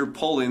that you're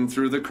pulling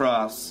through the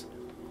cross.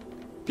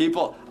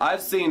 People,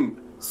 I've seen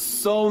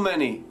so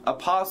many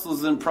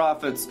apostles and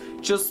prophets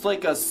just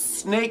like a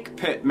snake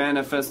pit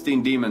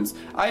manifesting demons.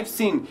 I've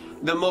seen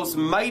the most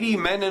mighty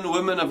men and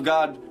women of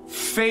God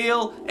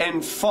fail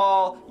and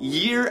fall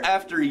year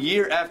after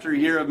year after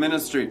year of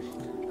ministry.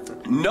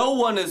 No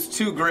one is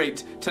too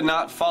great to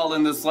not fall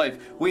in this life.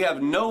 We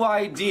have no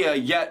idea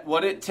yet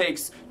what it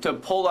takes to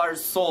pull our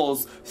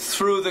souls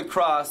through the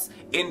cross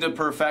into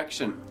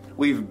perfection.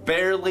 We've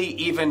barely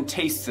even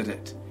tasted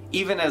it,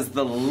 even as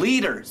the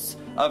leaders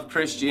of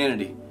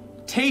Christianity.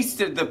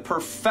 Tasted the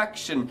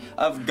perfection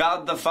of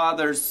God the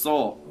Father's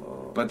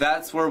soul. But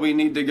that's where we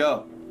need to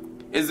go.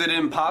 Is it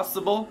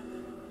impossible?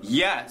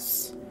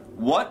 Yes.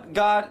 What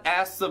God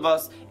asks of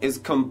us is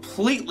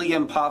completely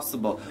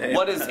impossible. Amen.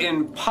 What is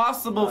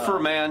impossible for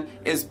man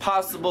is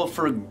possible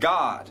for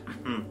God.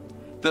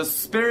 The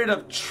Spirit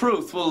of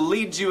truth will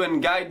lead you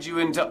and guide you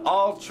into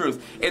all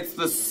truth. It's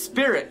the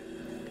Spirit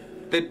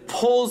that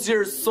pulls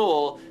your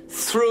soul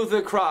through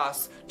the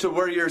cross to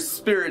where your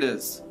spirit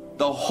is.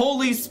 The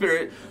Holy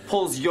Spirit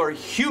pulls your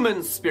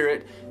human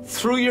spirit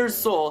through your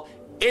soul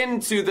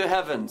into the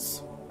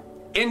heavens,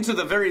 into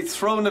the very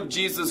throne of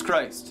Jesus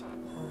Christ.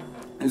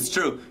 It's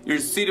true. You're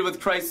seated with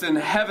Christ in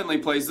heavenly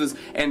places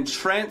and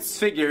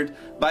transfigured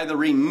by the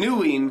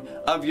renewing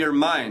of your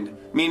mind.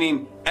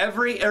 Meaning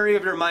every area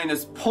of your mind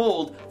is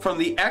pulled from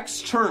the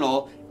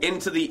external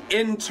into the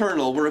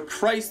internal, where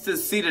Christ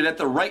is seated at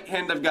the right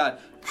hand of God.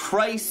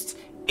 Christ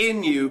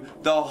in you,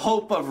 the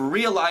hope of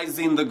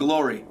realizing the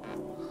glory.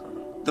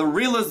 The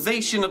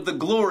realization of the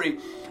glory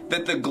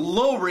that the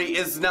glory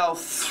is now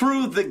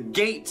through the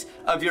gate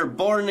of your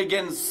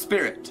born-again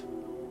spirit.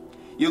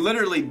 You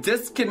literally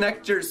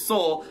disconnect your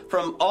soul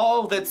from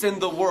all that's in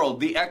the world,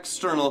 the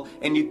external,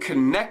 and you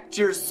connect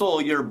your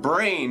soul, your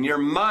brain, your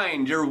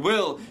mind, your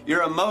will,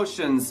 your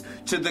emotions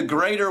to the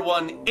greater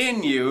one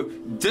in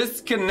you,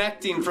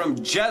 disconnecting from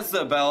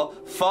Jezebel,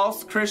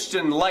 false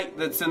Christian light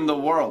that's in the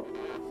world.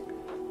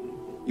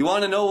 You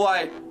want to know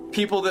why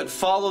people that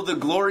follow the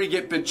glory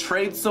get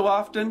betrayed so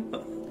often?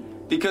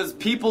 Because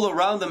people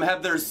around them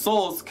have their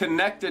souls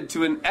connected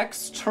to an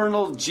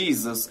external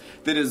Jesus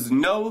that is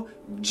no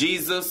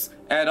Jesus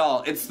at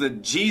all. It's the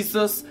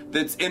Jesus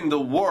that's in the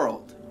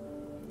world.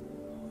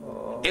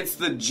 It's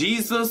the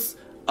Jesus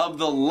of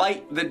the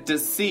light that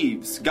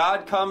deceives.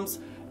 God comes,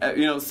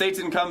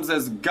 Satan comes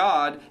as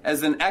God,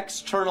 as an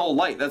external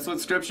light. That's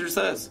what Scripture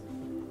says.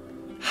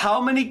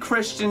 How many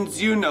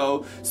Christians you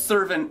know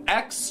serve an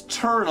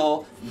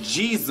external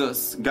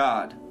Jesus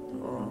God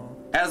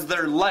as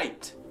their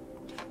light?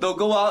 They'll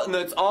go out and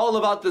it's all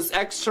about this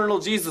external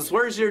Jesus.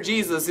 Where's your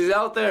Jesus? He's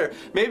out there.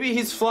 Maybe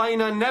he's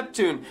flying on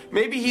Neptune.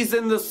 Maybe he's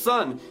in the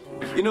sun.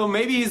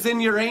 Maybe he's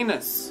in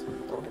Uranus.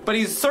 But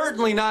he's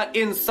certainly not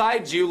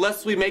inside you,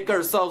 lest we make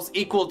ourselves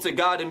equal to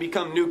God and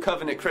become new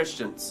covenant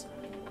Christians.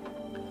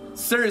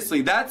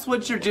 Seriously, that's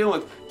what you're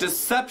dealing with.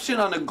 Deception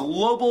on a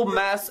global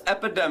mass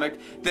epidemic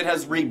that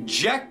has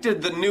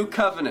rejected the new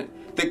covenant.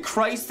 That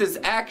Christ is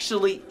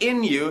actually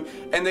in you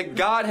and that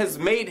God has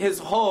made his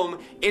home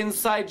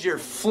inside your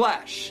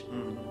flesh.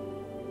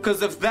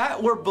 Because if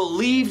that were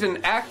believed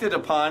and acted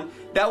upon,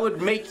 that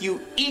would make you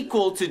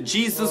equal to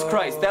Jesus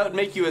Christ. That would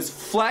make you his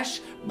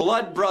flesh,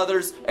 blood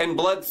brothers, and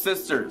blood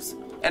sisters.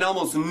 And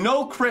almost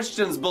no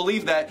Christians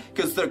believe that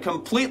because they're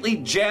completely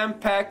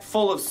jam-packed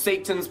full of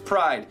Satan's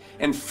pride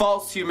and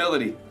false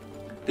humility.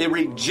 They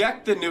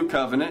reject the new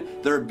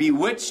covenant. They're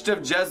bewitched of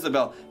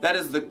Jezebel. That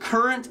is the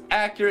current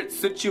accurate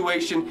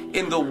situation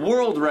in the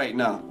world right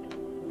now.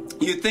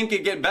 You think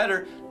it'd get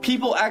better.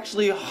 People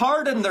actually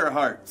harden their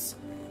hearts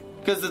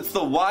because it's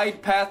the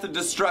wide path of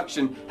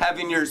destruction,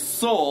 having your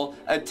soul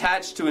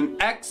attached to an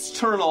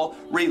external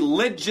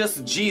religious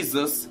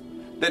Jesus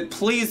that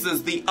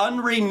pleases the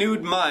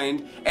unrenewed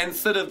mind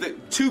instead of the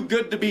too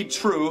good to be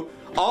true,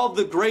 all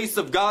the grace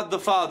of God the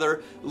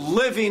Father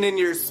living in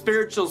your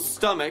spiritual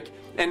stomach.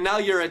 And now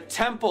you're a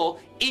temple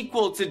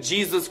equal to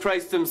Jesus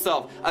Christ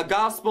himself. A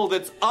gospel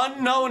that's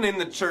unknown in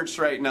the church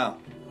right now.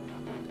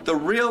 The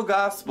real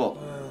gospel.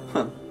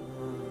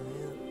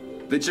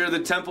 That you're the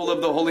temple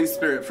of the Holy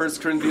Spirit.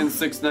 1 Corinthians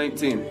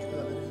 6:19.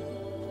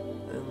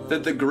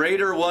 That the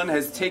greater one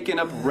has taken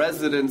up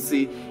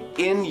residency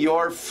in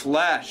your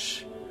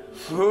flesh.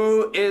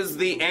 Who is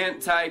the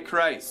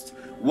Antichrist?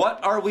 What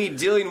are we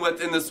dealing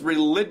with in this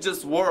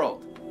religious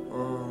world?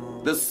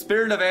 The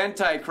spirit of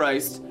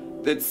Antichrist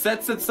that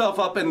sets itself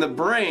up in the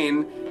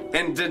brain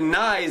and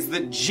denies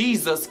that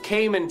Jesus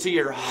came into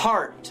your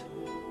heart.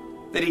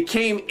 That he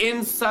came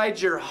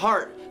inside your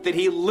heart. That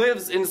he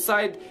lives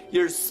inside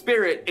your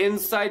spirit,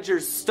 inside your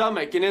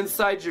stomach, and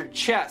inside your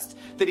chest.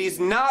 That he's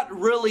not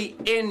really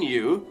in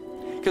you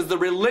because the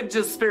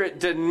religious spirit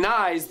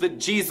denies that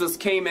Jesus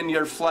came in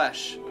your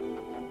flesh.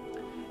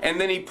 And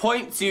then he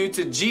points you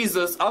to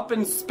Jesus up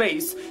in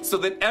space so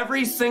that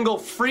every single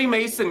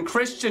Freemason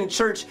Christian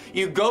church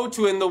you go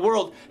to in the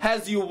world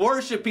has you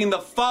worshiping the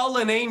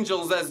fallen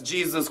angels as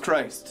Jesus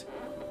Christ.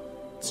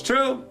 It's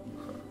true.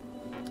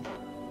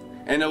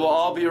 And it will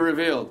all be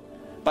revealed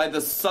by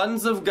the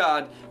sons of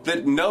God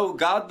that know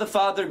God the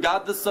Father,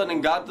 God the Son,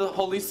 and God the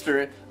Holy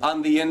Spirit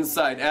on the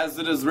inside, as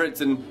it is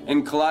written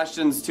in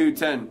Colossians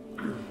 2:10.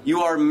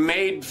 You are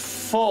made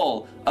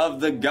full of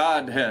the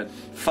Godhead,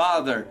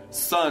 Father,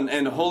 Son,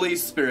 and Holy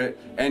Spirit,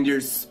 and your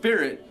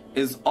spirit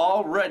is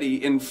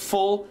already in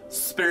full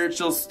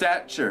spiritual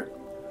stature.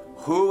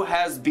 Who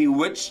has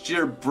bewitched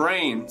your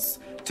brains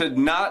to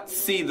not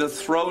see the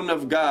throne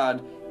of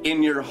God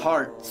in your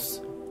hearts?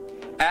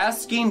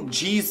 Asking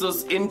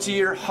Jesus into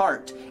your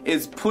heart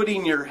is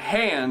putting your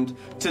hand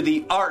to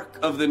the ark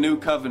of the new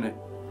covenant.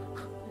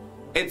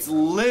 It's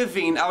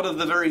living out of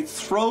the very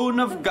throne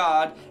of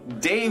God,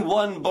 day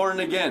one born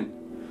again.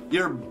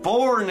 You're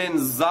born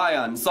in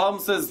Zion. Psalm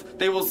says,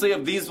 they will say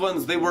of these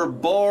ones, they were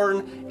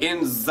born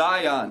in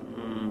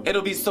Zion.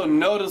 It'll be so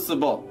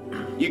noticeable.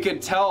 You can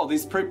tell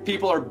these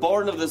people are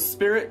born of the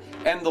Spirit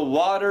and the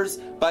waters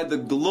by the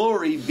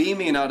glory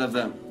beaming out of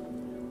them.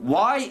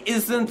 Why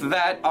isn't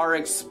that our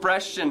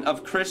expression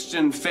of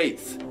Christian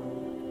faith?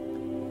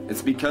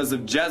 It's because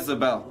of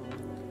Jezebel.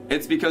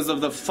 It's because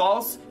of the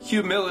false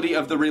humility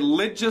of the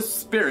religious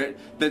spirit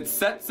that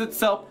sets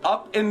itself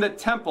up in the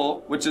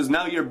temple, which is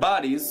now your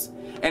bodies,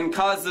 and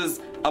causes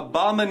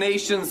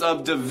abominations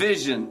of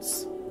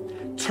divisions,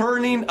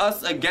 turning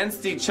us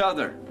against each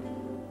other.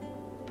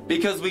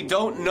 Because we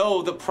don't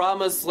know the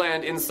promised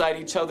land inside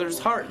each other's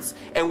hearts,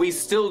 and we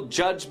still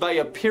judge by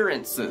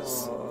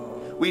appearances.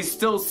 We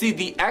still see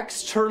the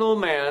external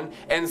man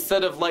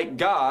instead of like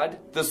God,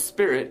 the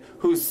Spirit,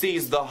 who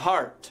sees the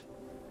heart.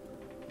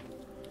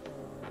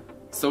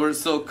 So we're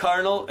so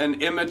carnal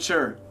and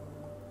immature.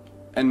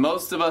 And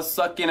most of us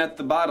suck in at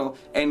the bottle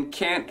and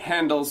can't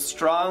handle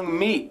strong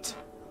meat.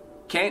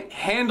 Can't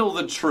handle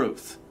the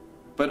truth.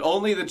 But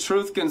only the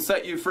truth can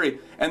set you free.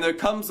 And there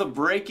comes a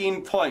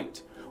breaking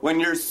point when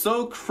you're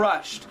so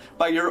crushed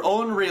by your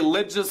own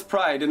religious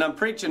pride. And I'm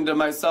preaching to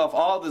myself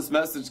all this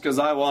message because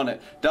I want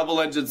it.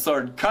 Double-edged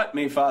sword. Cut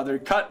me, Father.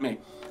 Cut me.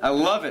 I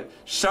love it.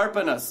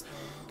 Sharpen us.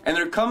 And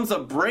there comes a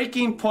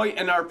breaking point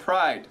in our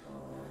pride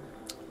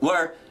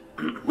where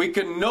we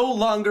can no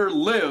longer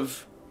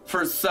live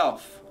for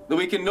self. That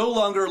we can no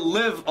longer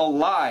live a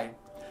lie.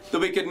 That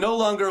we can no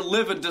longer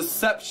live a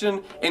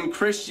deception in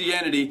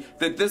Christianity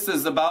that this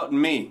is about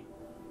me.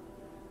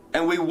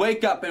 And we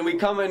wake up and we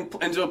come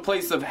into a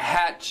place of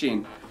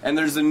hatching. And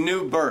there's a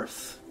new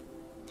birth.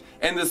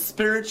 And the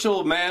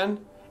spiritual man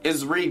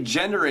is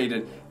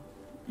regenerated.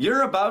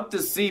 You're about to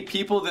see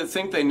people that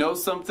think they know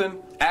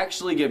something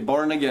actually get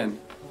born again.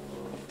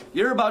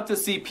 You're about to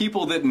see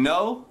people that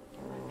know,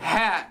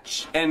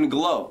 hatch, and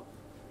glow.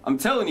 I'm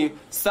telling you,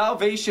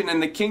 salvation in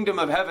the kingdom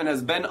of heaven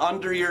has been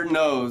under your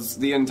nose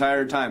the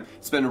entire time.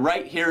 It's been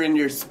right here in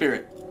your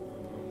spirit.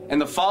 And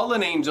the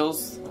fallen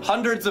angels,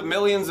 hundreds of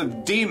millions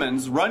of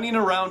demons running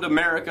around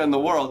America and the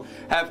world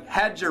have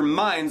had your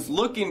minds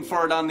looking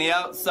for it on the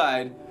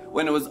outside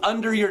when it was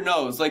under your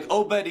nose, like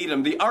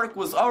Obed-Edom. The ark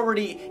was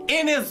already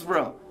in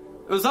Israel.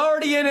 It was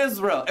already in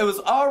Israel. It was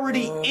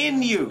already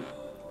in you.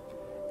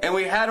 And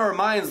we had our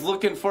minds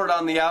looking for it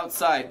on the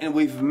outside. And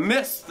we've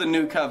missed the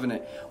new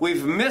covenant.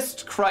 We've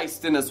missed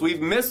Christ in us.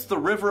 We've missed the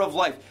river of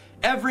life.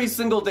 Every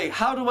single day.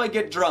 How do I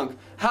get drunk?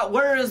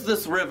 Where is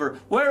this river?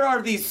 Where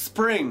are these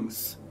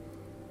springs?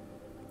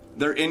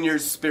 They're in your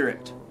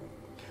spirit.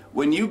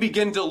 When you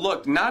begin to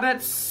look, not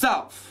at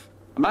self.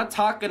 I'm not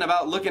talking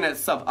about looking at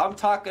self. I'm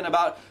talking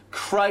about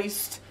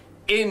Christ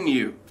in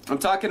you. I'm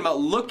talking about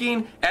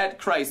looking at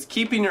Christ.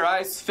 Keeping your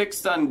eyes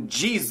fixed on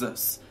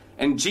Jesus.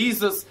 And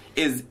Jesus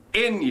is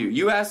in you.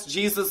 You ask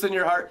Jesus in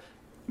your heart,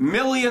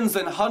 millions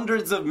and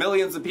hundreds of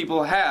millions of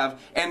people have,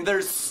 and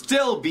they're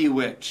still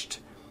bewitched.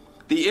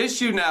 The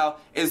issue now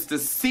is to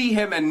see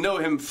him and know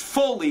him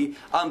fully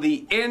on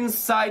the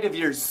inside of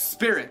your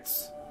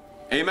spirits.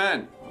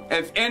 Amen.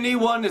 If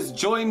anyone is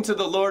joined to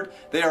the Lord,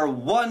 they are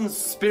one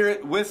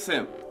spirit with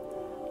him.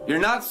 You're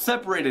not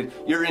separated.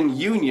 You're in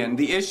union.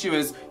 The issue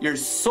is your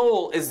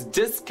soul is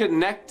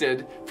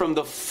disconnected from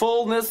the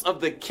fullness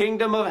of the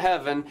kingdom of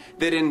heaven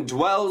that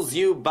indwells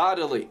you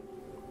bodily.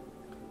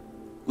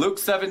 Luke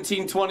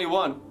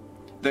 17:21.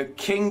 The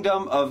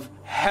kingdom of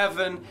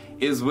heaven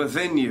is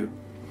within you.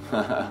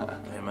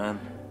 Amen.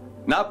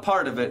 Not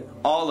part of it,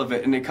 all of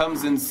it. And it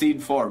comes in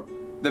seed form.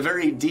 The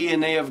very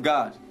DNA of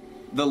God.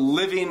 The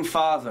living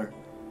Father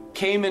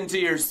came into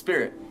your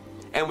spirit.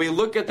 And we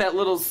look at that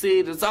little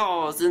seed,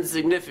 it's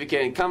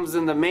insignificant. It comes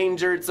in the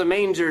manger, it's a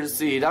manger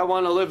seed. I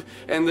want to live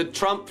in the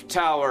Trump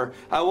Tower.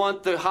 I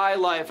want the high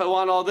life. I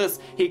want all this.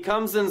 He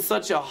comes in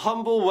such a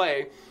humble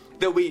way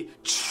that we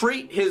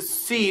treat his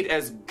seed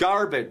as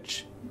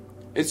garbage.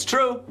 It's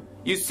true.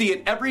 You see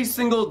it every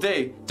single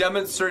day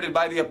demonstrated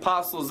by the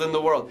apostles in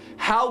the world.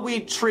 How we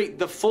treat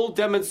the full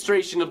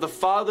demonstration of the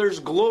Father's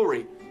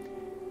glory.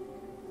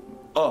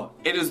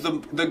 It is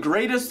the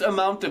greatest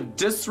amount of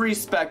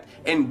disrespect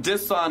and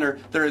dishonor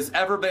there has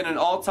ever been in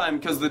all time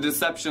because the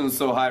deception is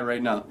so high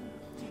right now.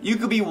 You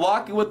could be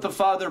walking with the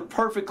Father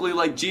perfectly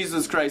like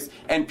Jesus Christ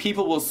and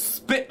people will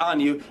spit on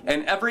you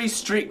in every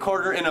street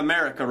corner in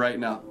America right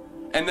now.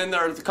 And then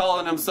they're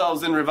calling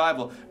themselves in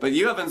revival. But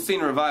you haven't seen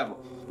revival.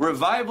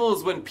 Revival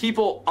is when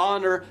people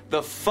honor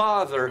the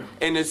Father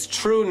in his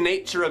true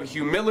nature of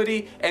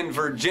humility and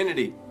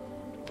virginity.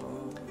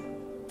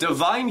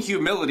 Divine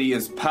humility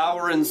is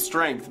power and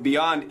strength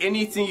beyond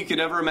anything you could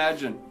ever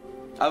imagine.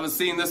 I was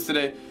seeing this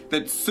today,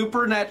 that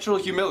supernatural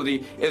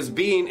humility is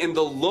being in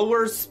the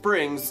lower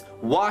springs,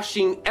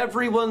 washing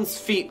everyone's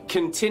feet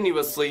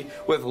continuously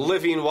with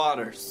living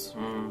waters.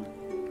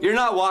 You're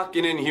not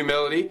walking in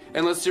humility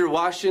unless you're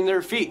washing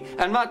their feet.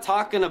 I'm not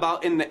talking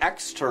about in the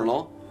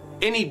external.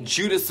 Any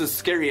Judas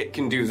Iscariot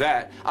can do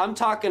that. I'm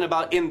talking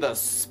about in the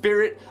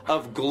spirit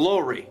of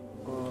glory.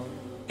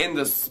 In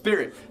the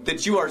spirit,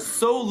 that you are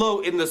so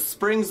low in the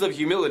springs of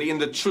humility, in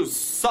the true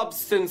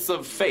substance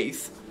of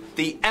faith,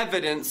 the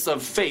evidence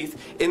of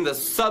faith, in the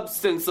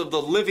substance of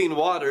the living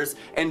waters,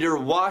 and you're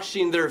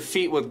washing their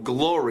feet with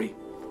glory.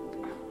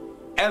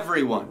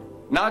 Everyone,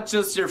 not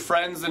just your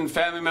friends and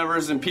family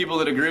members and people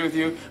that agree with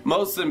you,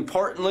 most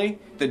importantly,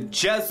 the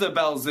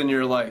Jezebels in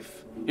your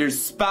life, your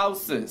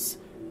spouses,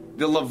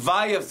 the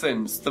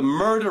Leviathans, the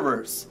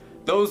murderers,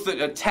 those that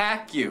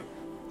attack you,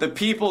 the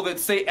people that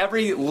say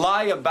every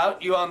lie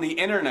about you on the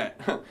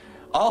internet.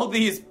 All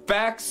these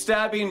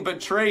backstabbing,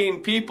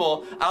 betraying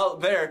people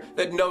out there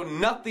that know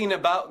nothing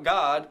about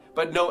God,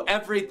 but know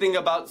everything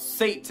about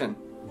Satan.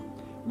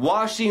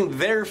 Washing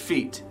their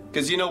feet.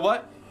 Because you know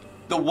what?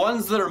 The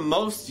ones that are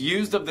most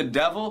used of the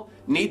devil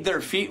need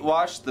their feet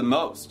washed the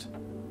most.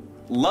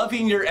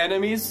 Loving your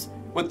enemies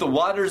with the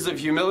waters of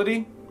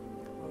humility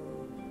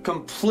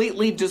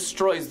completely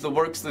destroys the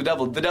works of the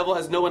devil. The devil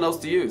has no one else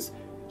to use.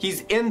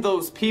 He's in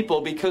those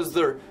people because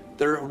they're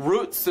Their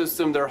root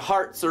system, their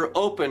hearts are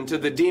open to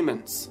the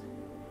demons.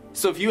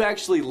 So if you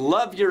actually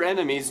love your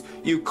enemies,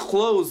 you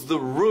close the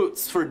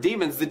roots for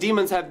demons. The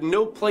demons have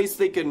no place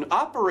they can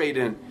operate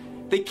in.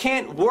 They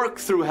can't work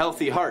through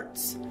healthy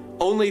hearts,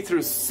 only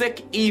through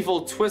sick,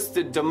 evil,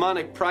 twisted,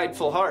 demonic,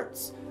 prideful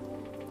hearts.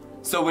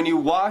 So when you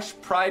wash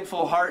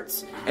prideful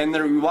hearts and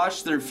you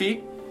wash their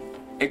feet,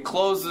 it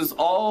closes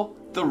all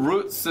the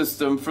root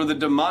system for the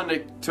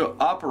demonic to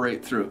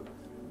operate through.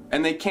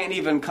 And they can't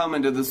even come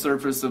into the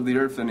surface of the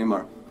earth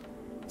anymore.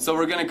 So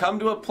we're going to come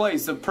to a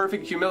place of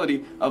perfect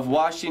humility of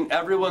washing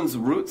everyone's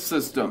root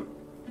system.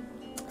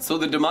 So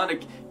the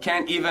demonic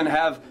can't even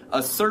have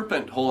a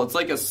serpent hole. It's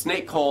like a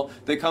snake hole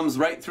that comes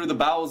right through the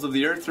bowels of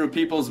the earth, through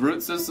people's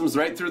root systems,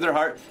 right through their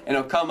heart, and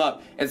it'll come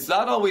up. It's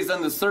not always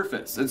on the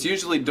surface. It's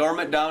usually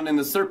dormant down in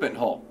the serpent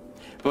hole.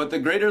 But the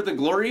greater the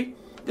glory,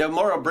 the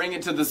more will bring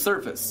it to the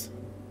surface,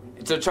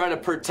 to try to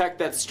protect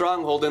that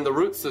stronghold in the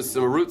root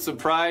system. Roots of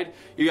pride.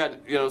 You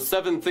got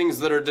 7 things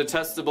that are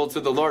detestable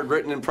to the Lord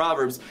written in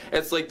Proverbs.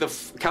 It's like the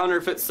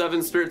counterfeit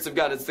 7 spirits of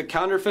God. It's the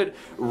counterfeit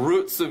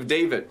roots of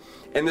David.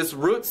 And this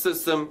root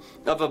system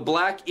of a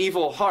black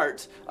evil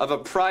heart, of a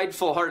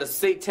prideful heart, a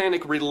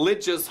satanic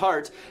religious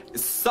heart,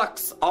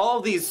 sucks all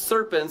these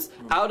serpents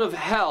out of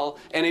hell,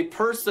 and a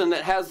person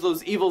that has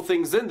those evil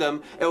things in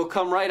them, it will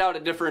come right out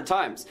at different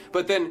times.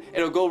 But then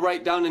it'll go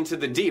right down into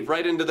the deep,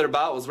 right into their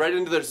bowels, right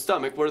into their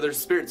stomach, where their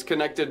spirit's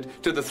connected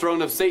to the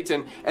throne of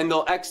Satan, and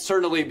they'll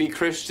externally be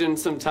Christian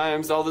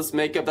sometimes, all this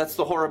makeup. That's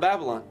the whore of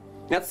Babylon.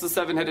 That's the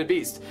 7-headed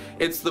beast.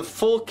 It's the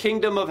full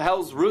kingdom of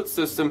hell's root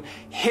system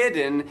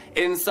hidden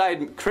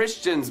inside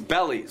Christians'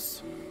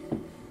 bellies.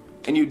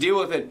 And you deal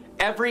with it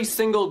every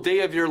single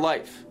day of your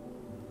life.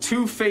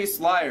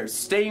 Two-faced liars,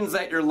 stains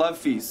at your love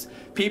feast,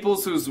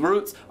 peoples whose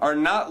roots are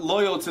not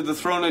loyal to the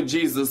throne of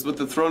Jesus but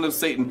the throne of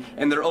Satan,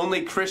 and they're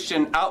only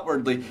Christian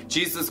outwardly.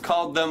 Jesus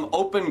called them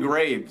open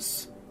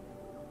graves.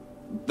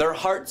 Their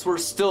hearts were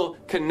still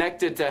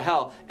connected to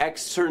hell.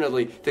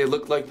 Externally, they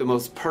looked like the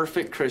most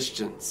perfect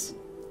Christians.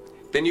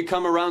 Then you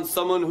come around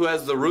someone who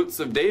has the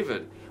roots of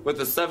David, with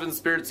the 7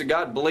 spirits of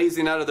God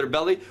blazing out of their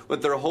belly,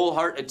 with their whole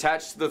heart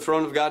attached to the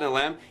throne of God and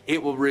Lamb.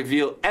 It will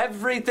reveal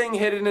everything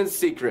hidden in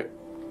secret.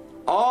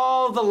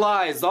 All the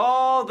lies,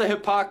 all the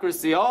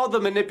hypocrisy, all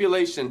the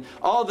manipulation,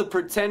 all the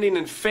pretending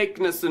and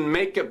fakeness and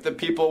makeup that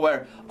people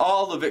wear,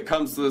 all of it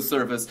comes to the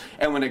surface.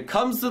 And when it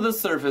comes to the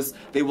surface,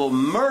 they will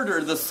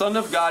murder the Son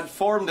of God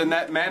formed in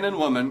that man and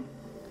woman,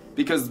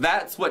 because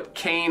that's what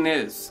Cain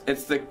is.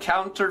 It's the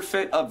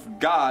counterfeit of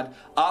God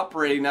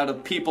operating out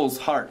of people's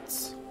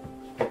hearts.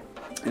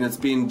 And it's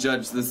being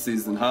judged this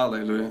season.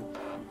 Hallelujah.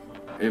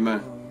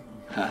 Amen.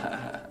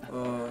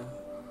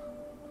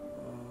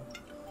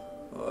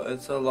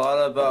 It's a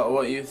lot about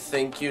what you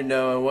think you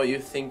know, and what you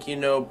think you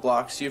know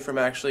blocks you from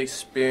actually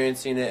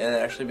experiencing it and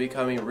actually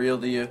becoming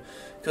real to you.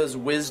 Because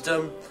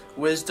wisdom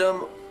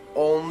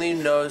only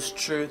knows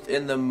truth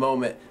in the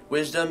moment.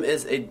 Wisdom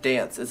is a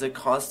dance. It's a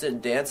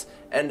constant dance.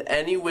 And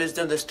any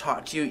wisdom that's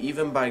taught to you,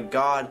 even by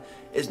God,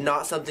 is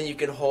not something you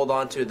can hold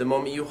on to. The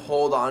moment you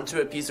hold on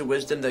to a piece of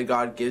wisdom that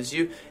God gives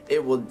you,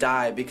 it will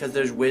die, because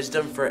there's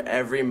wisdom for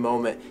every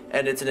moment.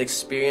 And it's an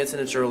experience,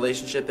 and it's a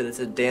relationship, and it's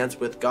a dance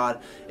with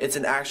God. It's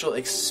an actual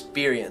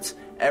experience.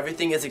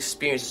 Everything is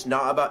experience. It's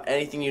not about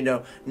anything you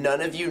know.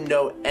 None of you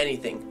know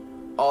anything.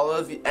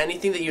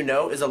 Anything that you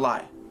know is a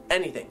lie.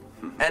 Anything.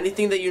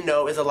 Anything that you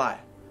know is a lie.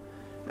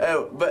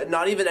 Oh, but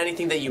not even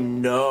anything that you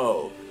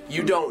know.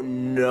 You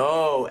don't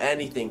know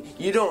anything.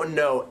 You don't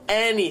know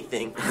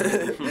anything.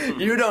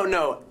 You don't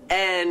know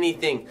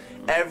anything.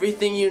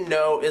 Everything you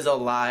know is a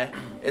lie.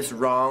 It's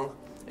wrong.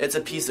 It's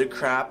a piece of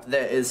crap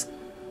that is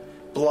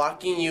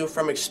blocking you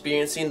from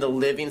experiencing the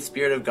living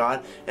Spirit of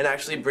God and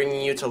actually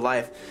bringing you to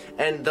life.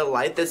 And the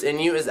light that's in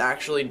you is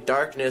actually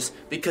darkness,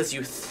 because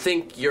you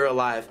think you're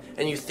alive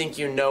and you think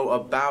you know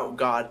about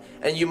God,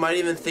 and you might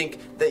even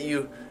think that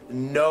you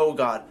know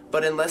God.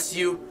 But unless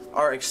you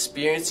are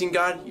experiencing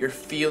God, you're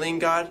feeling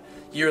God,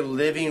 you're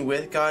living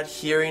with God,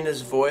 hearing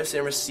His voice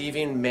and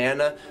receiving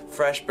manna,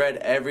 fresh bread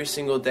every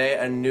single day,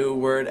 a new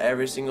word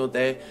every single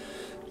day,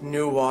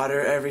 new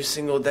water every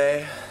single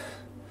day.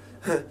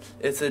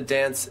 It's a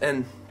dance,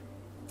 and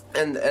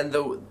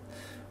the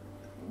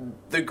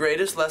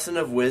greatest lesson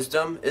of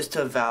wisdom is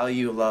to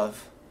value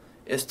love.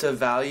 Is to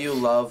value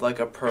love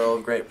like a pearl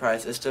of great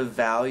price. Is to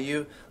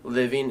value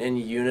living in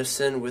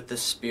unison with the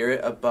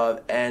Spirit above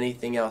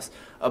anything else,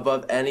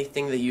 above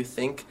anything that you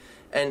think.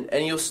 And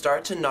you'll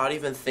start to not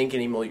even think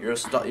anymore. You'll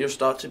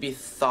start to be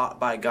thought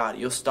by God.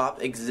 You'll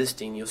stop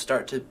existing. You'll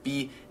start to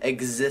be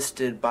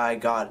existed by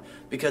God,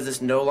 because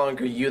it's no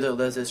longer you that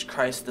lives, it's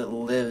Christ that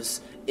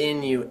lives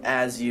in you,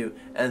 as you,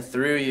 and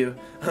through you.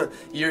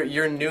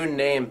 Your new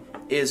name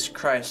is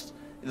Christ.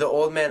 The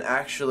old man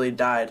actually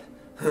died.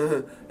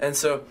 And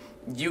so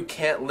you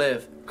can't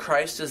live.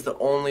 Christ is the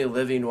only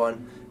living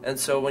one. And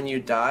so when you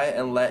die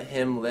and let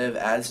Him live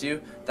as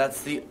you,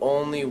 that's the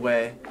only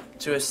way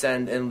to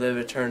ascend and live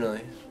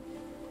eternally.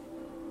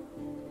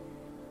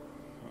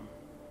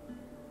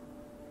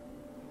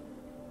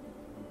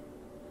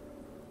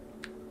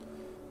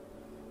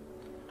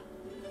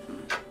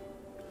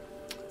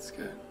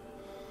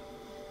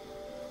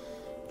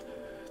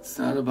 It's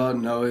not about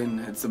knowing,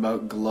 it's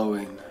about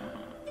glowing.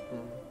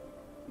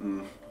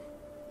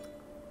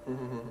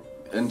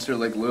 Enter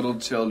like little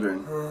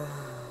children.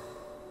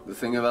 The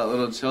thing about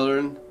little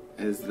children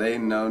is they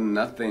know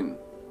nothing.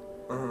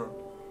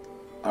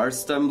 Our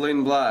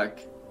stumbling block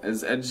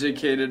as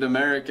educated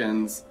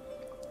Americans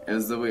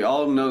is that we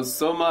all know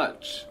so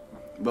much,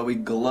 but we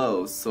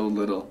glow so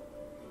little.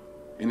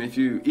 And if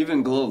you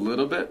even glow a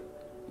little bit,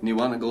 and you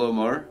want to glow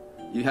more,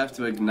 you have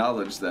to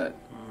acknowledge that.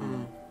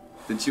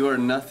 That you are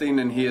nothing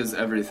and He is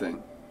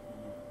everything.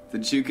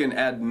 That you can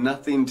add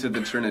nothing to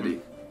the Trinity.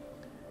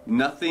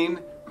 Nothing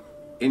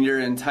in your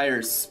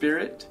entire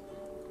spirit,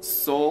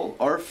 soul,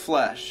 or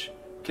flesh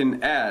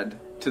can add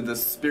to the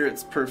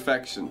Spirit's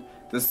perfection.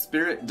 The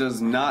Spirit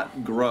does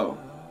not grow.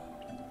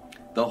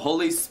 The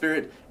Holy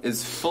Spirit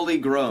is fully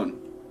grown.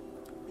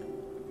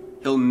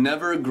 He'll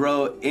never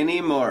grow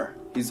anymore.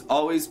 He's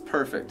always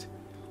perfect.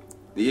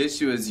 The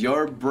issue is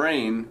your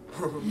brain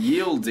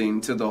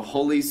yielding to the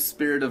Holy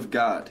Spirit of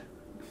God.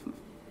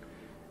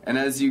 And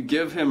as you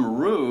give Him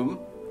room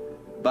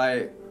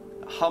by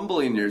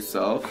humbling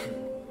yourself,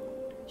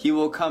 He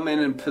will come in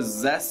and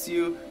possess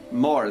you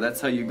more. That's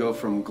how you go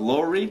from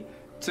glory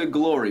to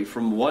glory,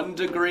 from one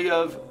degree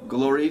of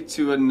glory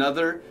to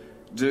another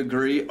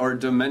degree or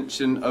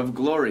dimension of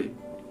glory.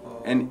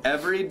 And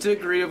every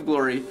degree of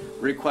glory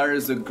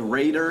requires a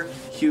greater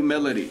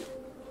humility.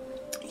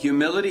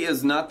 Humility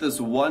is not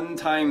this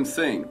one-time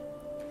thing.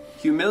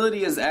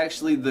 Humility is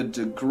actually the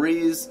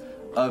degrees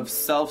of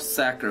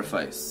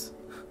self-sacrifice.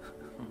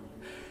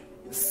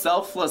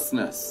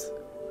 Selflessness.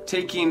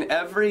 Taking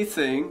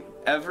everything,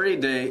 every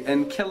day,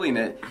 and killing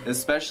it,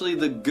 especially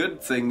the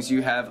good things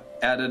you have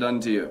added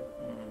unto you.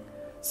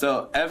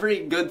 So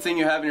every good thing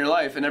you have in your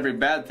life and every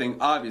bad thing,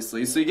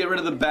 obviously. So you get rid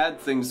of the bad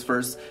things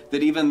first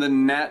that even the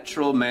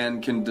natural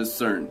man can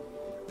discern.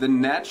 The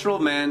natural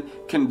man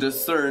can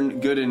discern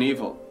good and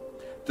evil.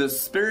 The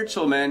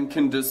spiritual man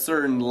can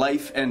discern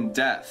life and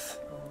death.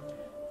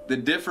 The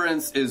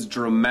difference is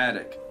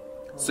dramatic.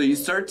 So you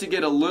start to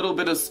get a little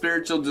bit of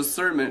spiritual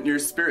discernment in your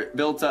spirit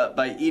built up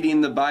by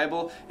eating the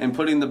Bible and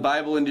putting the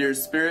Bible into your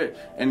spirit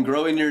and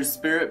growing your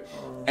spirit.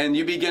 And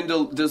you begin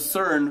to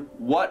discern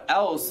what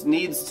else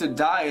needs to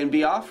die and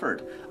be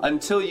offered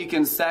until you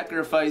can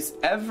sacrifice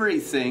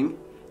everything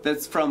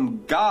that's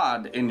from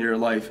God in your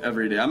life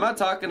every day. I'm not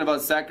talking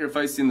about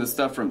sacrificing the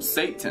stuff from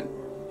Satan.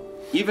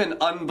 Even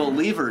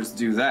unbelievers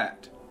do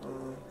that.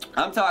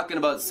 I'm talking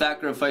about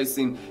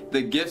sacrificing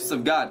the gifts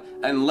of God.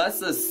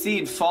 Unless a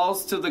seed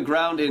falls to the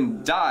ground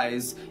and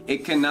dies,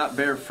 it cannot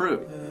bear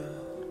fruit.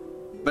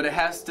 But it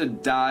has to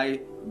die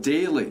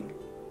daily.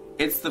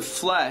 It's the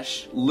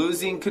flesh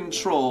losing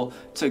control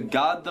to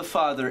God the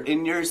Father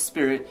in your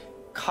spirit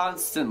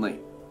constantly.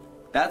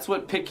 That's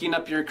what picking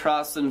up your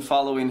cross and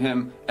following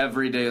Him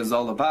every day is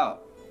all about.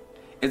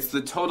 It's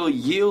the total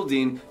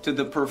yielding to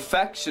the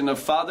perfection of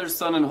Father,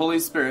 Son, and Holy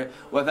Spirit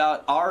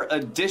without our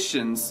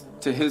additions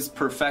to His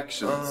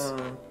perfections.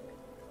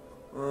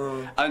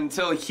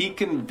 Until He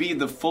can be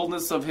the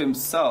fullness of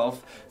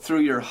Himself through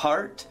your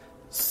heart,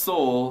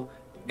 soul,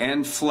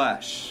 and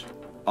flesh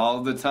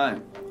all the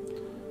time.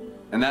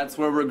 And that's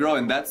where we're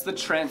growing. That's the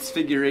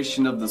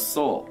transfiguration of the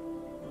soul.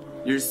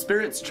 Your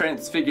spirit's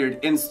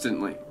transfigured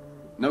instantly.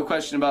 No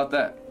question about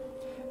that.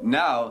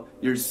 Now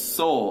your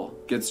soul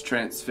gets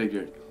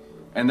transfigured.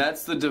 And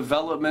that's the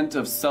development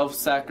of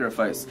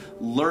self-sacrifice,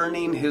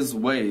 learning His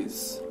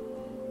ways.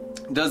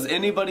 Does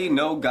anybody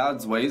know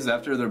God's ways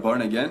after they're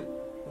born again?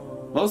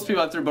 Most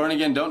people after born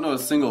again don't know a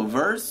single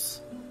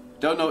verse,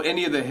 don't know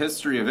any of the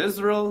history of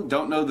Israel,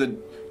 don't know the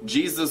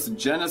Jesus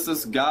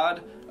Genesis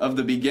God of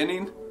the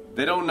beginning.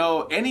 They don't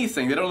know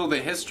anything. They don't know the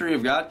history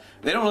of God.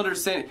 They don't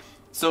understand.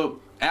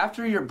 So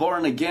after you're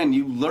born again,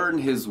 you learn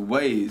His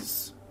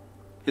ways.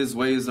 His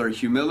ways are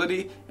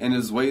humility, and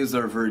His ways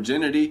are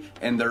virginity,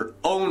 and they're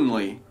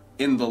only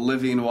in the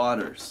living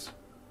waters.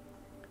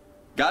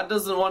 God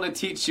doesn't want to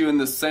teach you in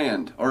the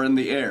sand or in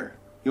the air.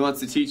 He wants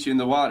to teach you in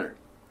the water.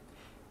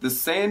 The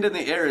sand and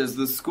the air is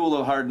the school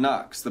of hard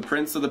knocks. The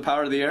prince of the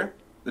power of the air,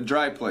 the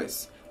dry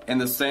place. And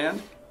the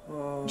sand,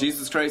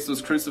 Jesus Christ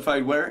was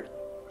crucified where?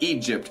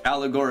 Egypt.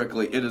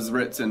 Allegorically, it is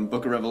written,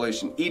 Book of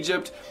Revelation.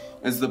 Egypt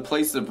is the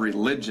place of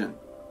religion.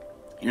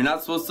 You're not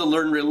supposed to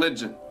learn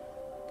religion.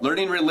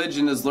 Learning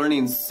religion is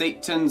learning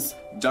Satan's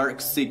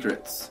dark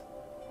secrets.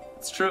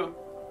 It's true.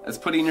 It's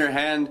putting your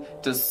hand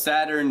to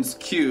Saturn's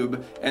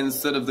cube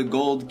instead of the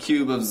gold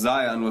cube of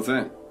Zion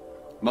within.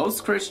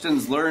 Most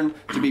Christians learn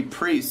to be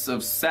priests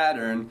of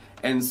Saturn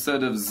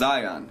instead of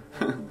Zion.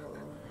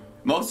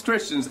 Most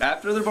Christians,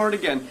 after they're born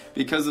again,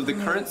 because of the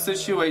current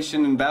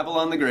situation in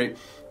Babylon the Great,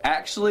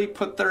 actually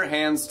put their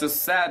hands to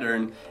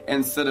Saturn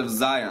instead of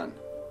Zion.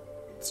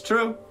 It's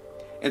true.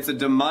 It's a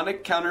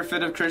demonic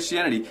counterfeit of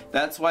Christianity.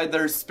 That's why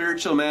their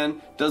spiritual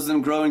man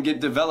doesn't grow and get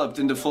developed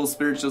into full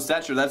spiritual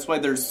stature. That's why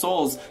their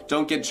souls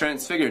don't get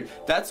transfigured.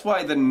 That's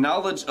why the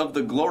knowledge of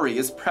the glory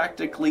is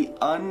practically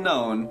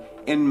unknown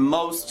in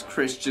most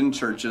Christian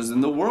churches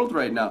in the world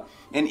right now.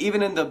 And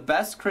even in the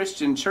best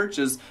Christian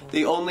churches,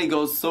 they only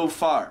go so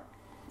far.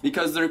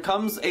 Because there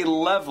comes a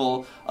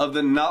level of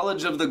the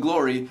knowledge of the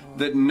glory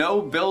that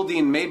no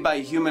building made by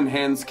human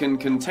hands can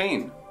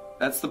contain.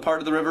 That's the part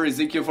of the river,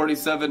 Ezekiel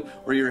 47,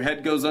 where your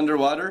head goes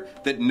underwater,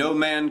 that no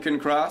man can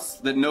cross,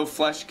 that no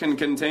flesh can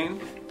contain.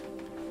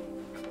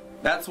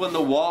 That's when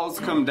the walls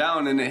come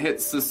down and it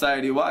hits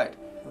society-wide.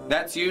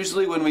 That's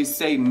usually when we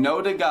say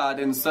no to God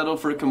and settle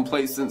for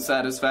complacent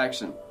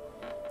satisfaction.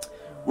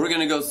 We're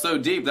going to go so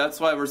deep. That's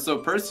why we're so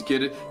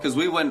persecuted, because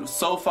we went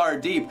so far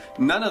deep.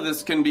 None of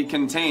this can be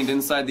contained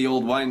inside the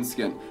old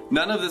wineskin.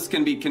 None of this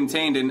can be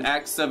contained in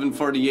Acts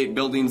 7:48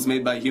 buildings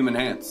made by human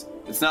hands.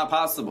 It's not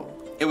possible.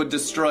 It would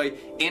destroy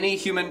any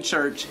human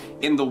church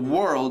in the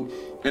world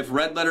if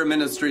Red Letter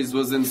Ministries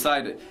was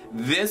inside it.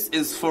 This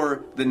is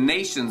for the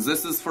nations.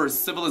 This is for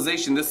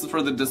civilization. This is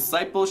for the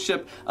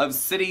discipleship of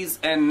cities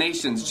and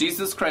nations.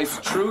 Jesus Christ's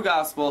true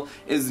gospel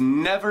is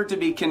never to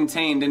be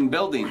contained in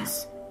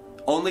buildings.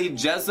 Only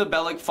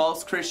Jezebelic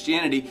false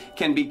Christianity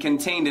can be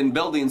contained in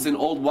buildings, in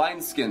old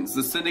wineskins.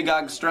 The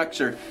synagogue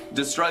structure,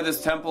 destroy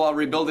this temple, I'll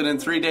rebuild it in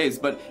 3 days.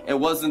 But it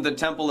wasn't the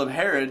temple of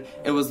Herod,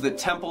 it was the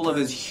temple of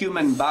his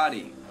human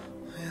body.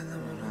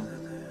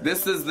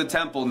 This is the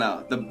temple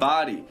now, the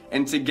body.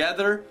 And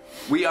together,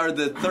 we are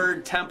the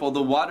third temple,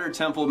 the water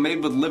temple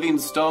made with living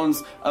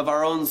stones of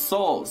our own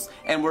souls.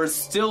 And we're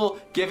still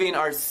giving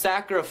our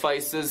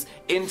sacrifices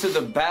into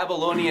the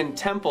Babylonian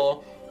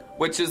temple,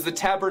 which is the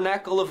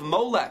tabernacle of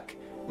Molech.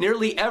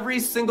 Nearly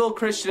every single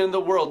Christian in the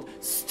world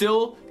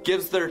still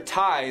gives their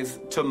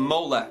tithe to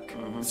Molech.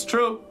 It's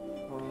true.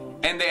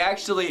 And they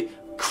actually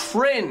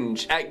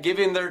cringe at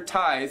giving their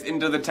tithe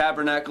into the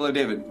tabernacle of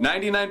David.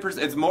 99%,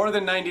 it's more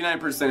than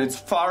 99%, it's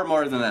far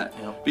more than that.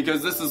 Yep.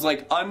 Because this is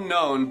like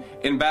unknown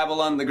in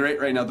Babylon the Great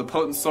right now. The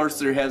potent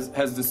sorcerer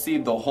has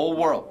deceived the whole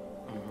world.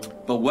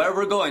 But where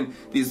we're going,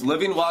 these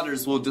living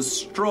waters will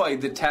destroy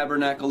the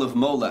tabernacle of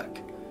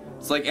Molech.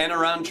 It's like Anna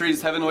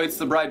Roundtree's Heaven Waits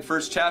the Bride,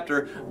 first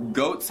chapter,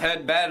 goat's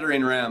head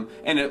battering ram.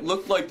 And it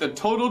looked like the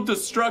total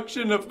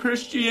destruction of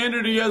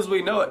Christianity as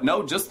we know it.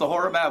 No, just the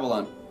whore of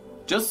Babylon.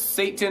 Just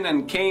Satan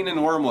and Cain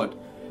and Wormwood.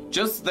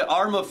 Just the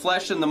arm of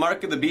flesh and the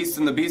mark of the beast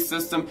and the beast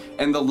system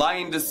and the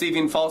lying,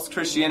 deceiving, false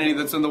Christianity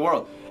that's in the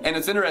world. And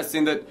it's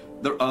interesting that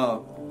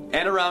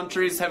Anna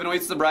Roundtree's Heaven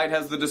Waits the Bride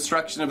has the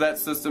destruction of that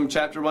system,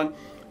 chapter 1.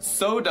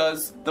 So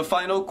does the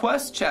Final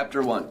Quest,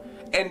 chapter 1.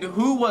 And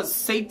who was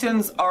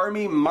Satan's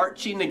army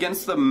marching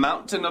against the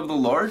mountain of the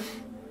Lord?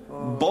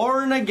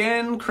 Born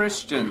again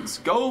Christians.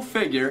 Go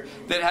figure,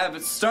 that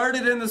have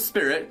started in the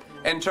spirit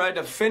and tried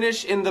to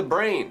finish in the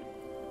brain.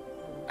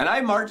 And I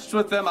marched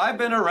with them. I've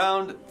been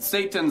around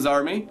Satan's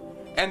army,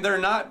 and they're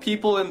not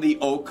people in the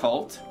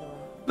occult.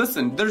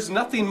 Listen, there's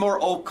nothing more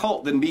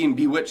occult than being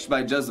bewitched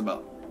by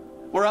Jezebel.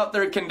 We're out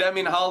there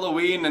condemning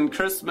Halloween and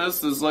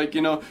Christmas as like,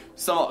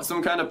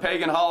 some kind of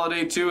pagan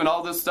holiday too, and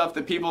all this stuff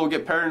that people will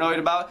get paranoid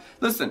about.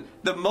 Listen,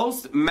 the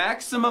most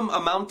maximum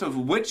amount of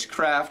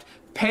witchcraft,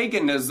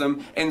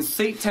 paganism, and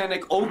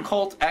satanic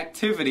occult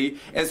activity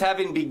is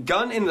having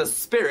begun in the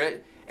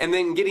spirit and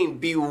then getting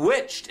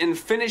bewitched and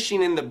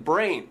finishing in the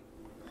brain.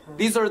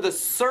 These are the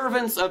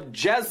servants of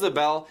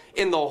Jezebel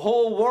in the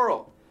whole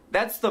world.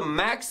 That's the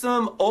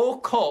maximum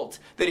occult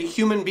that a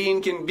human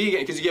being can be,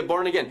 because you get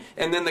born again.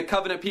 And then the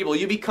covenant people,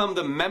 you become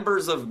the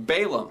members of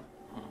Balaam.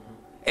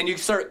 And you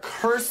start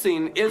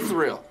cursing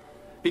Israel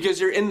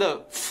because you're in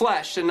the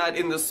flesh and not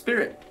in the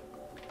spirit.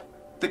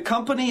 The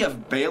company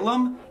of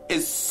Balaam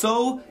is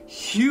so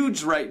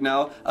huge right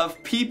now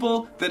of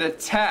people that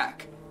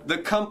attack the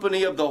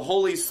company of the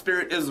Holy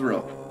Spirit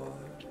Israel.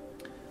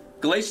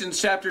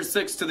 Galatians chapter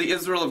 6, to the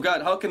Israel of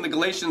God. How can the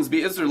Galatians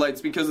be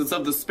Israelites? Because it's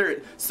of the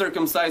Spirit,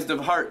 circumcised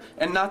of heart,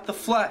 and not the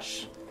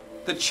flesh.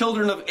 The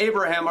children of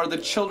Abraham are the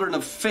children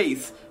of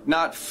faith,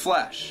 not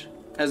flesh.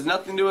 It has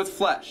nothing to do with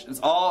flesh. It's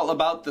all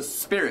about the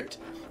Spirit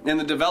and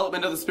the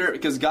development of the Spirit,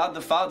 because God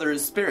the Father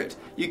is Spirit.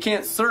 You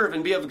can't serve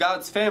and be of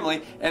God's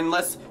family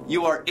unless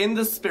you are in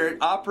the Spirit,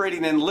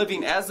 operating and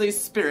living as a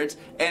Spirit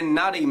and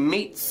not a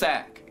meat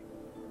sack.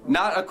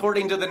 Not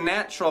according to the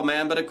natural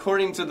man, but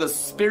according to the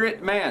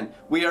spirit man.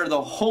 We are the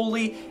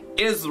holy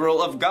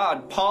Israel of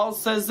God. Paul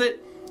says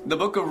it. The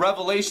book of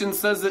Revelation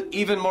says it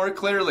even more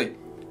clearly.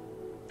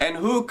 And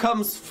who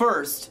comes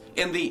first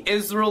in the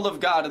Israel of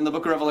God in the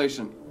book of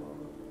Revelation?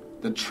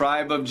 The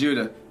tribe of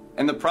Judah.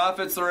 And the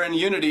prophets are in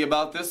unity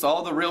about this,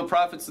 all the real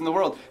prophets in the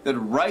world, that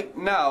right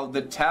now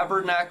the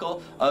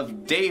tabernacle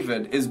of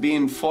David is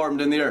being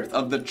formed in the earth.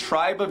 Of the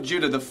tribe of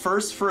Judah, the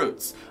first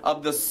fruits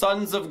of the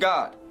sons of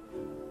God.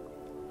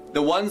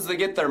 The ones that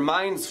get their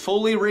minds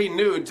fully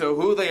renewed to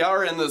who they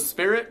are in the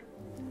Spirit.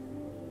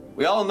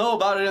 We all know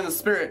about it in the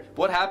Spirit.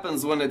 What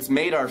happens when it's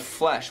made our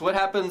flesh? What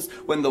happens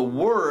when the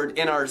Word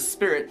in our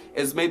spirit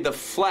is made the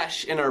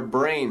flesh in our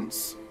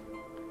brains?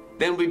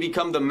 Then we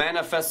become the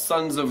manifest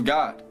sons of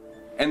God.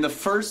 And the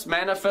first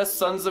manifest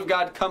sons of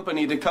God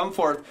company to come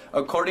forth,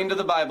 according to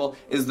the Bible,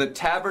 is the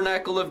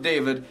tabernacle of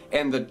David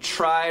and the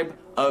tribe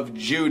of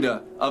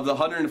Judah, of the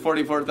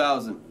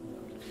 144,000.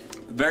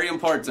 Very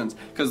important,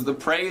 because the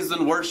praise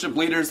and worship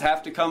leaders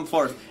have to come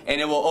forth,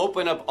 and it will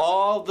open up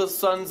all the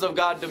sons of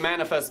God to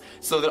manifest,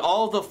 so that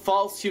all the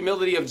false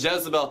humility of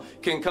Jezebel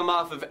can come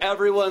off of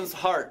everyone's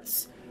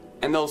hearts,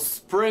 and they'll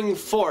spring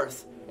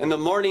forth, and the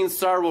morning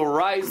star will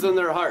rise in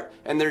their heart,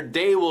 and their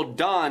day will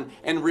dawn,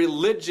 and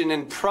religion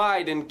and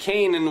pride and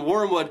Cain and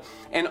wormwood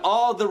and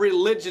all the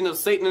religion of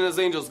Satan and his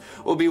angels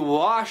will be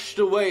washed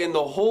away in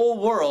the whole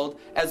world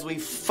as we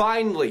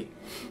finally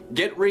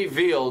get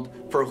revealed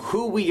for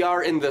who we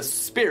are in the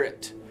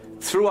Spirit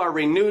through our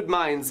renewed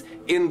minds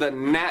in the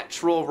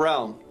natural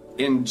realm.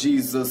 In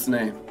Jesus'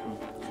 name.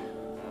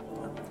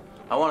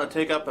 I want to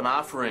take up an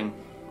offering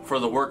for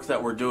the work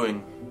that we're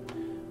doing,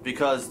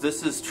 because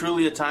this is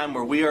truly a time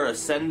where we are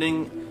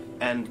ascending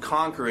and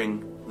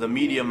conquering the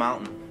media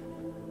mountain.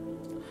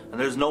 And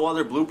there's no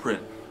other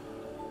blueprint.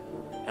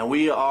 And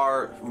we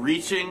are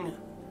reaching,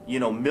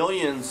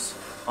 millions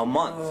a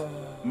month.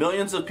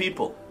 Millions of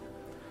people.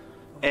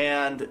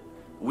 And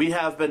we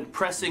have been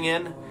pressing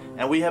in,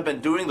 and we have been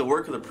doing the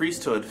work of the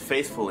priesthood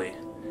faithfully.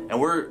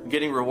 And we're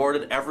getting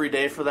rewarded every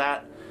day for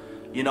that.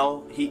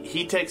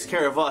 He takes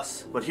care of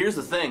us. But here's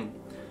the thing.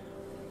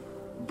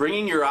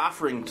 Bringing your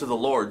offering to the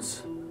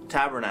Lord's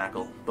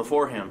tabernacle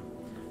before Him,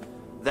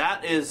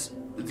 that is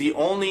the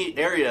only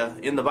area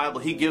in the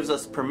Bible He gives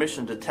us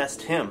permission to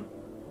test Him.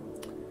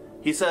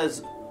 He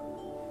says,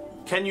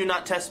 "Can you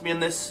not test me in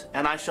this,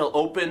 and I shall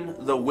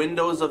open the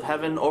windows of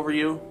heaven over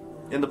you,"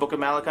 in the book of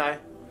Malachi?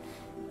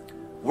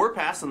 We're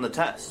passing the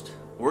test.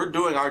 We're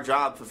doing our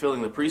job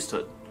fulfilling the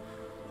priesthood.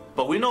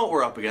 But we know what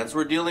we're up against.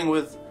 We're dealing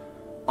with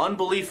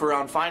unbelief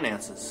around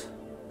finances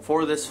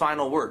for this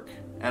final work.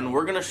 And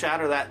we're going to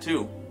shatter that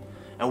too.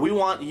 And we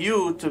want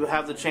you to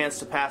have the chance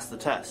to pass the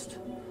test.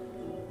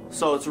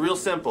 So it's real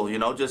simple,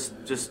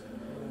 just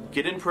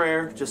get in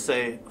prayer. Just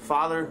say,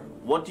 "Father,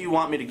 what do you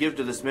want me to give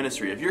to this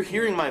ministry?" If you're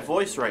hearing my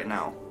voice right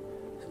now,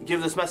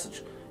 give this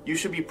message. You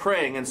should be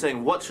praying and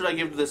saying, "What should I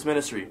give to this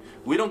ministry?"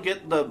 We don't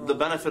get the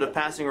benefit of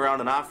passing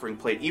around an offering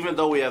plate, even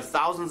though we have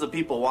thousands of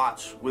people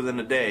watch within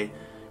a day.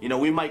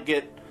 We might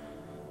get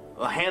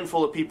a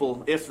handful of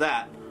people, if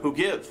that, who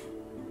give.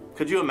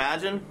 Could you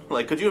imagine?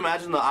 Could you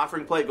imagine the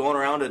offering plate going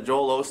around at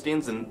Joel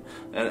Osteen's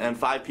and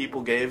 5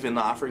 people gave in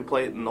the offering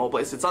plate in the whole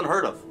place? It's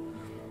unheard of.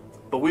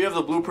 But we have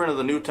the blueprint of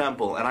the new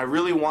temple, and I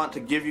really want to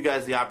give you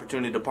guys the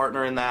opportunity to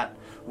partner in that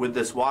with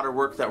this water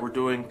work that we're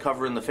doing,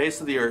 covering the face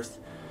of the earth,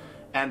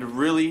 and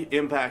really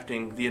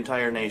impacting the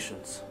entire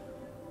nations.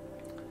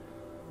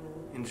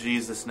 In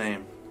Jesus'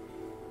 name.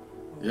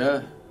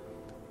 Yeah.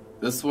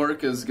 This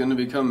work is going to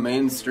become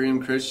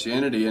mainstream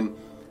Christianity, and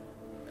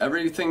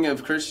everything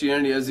of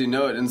Christianity as you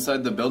know it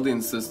inside the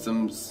building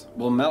systems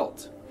will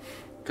melt.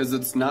 Because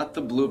it's not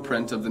the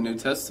blueprint of the New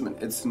Testament.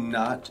 It's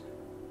not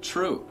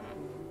true.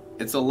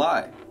 It's a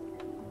lie.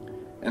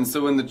 And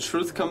so when the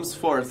truth comes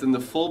forth in the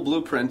full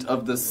blueprint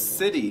of the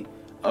city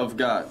of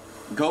God,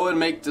 go and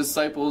make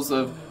disciples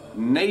of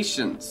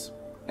nations,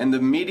 and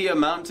the media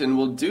mountain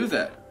will do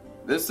that.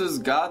 This is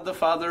God the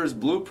Father's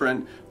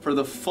blueprint for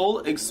the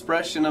full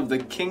expression of the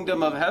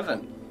kingdom of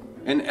heaven.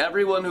 And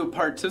everyone who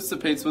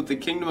participates with the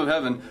kingdom of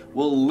heaven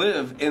will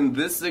live in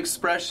this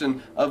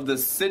expression of the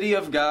city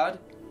of God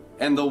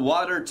and the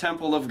water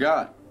temple of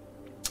God.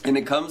 And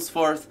it comes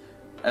forth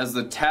as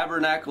the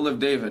tabernacle of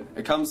David.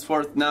 It comes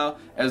forth now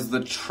as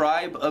the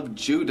tribe of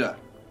Judah.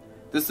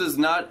 This is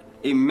not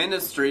a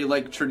ministry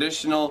like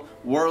traditional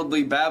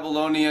worldly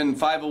Babylonian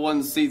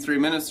 501c3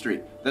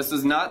 ministry. This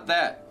is not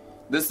that.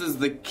 This is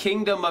the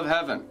kingdom of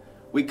heaven.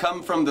 We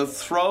come from the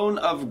throne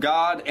of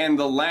God and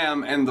the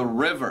Lamb and the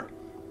river.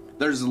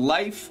 There's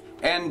life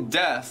and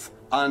death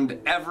on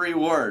every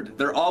word.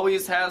 There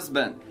always has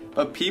been.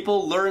 But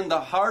people learn the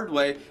hard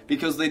way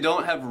because they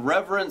don't have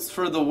reverence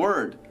for the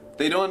word.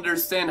 They don't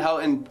understand how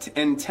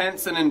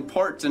intense and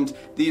important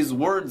these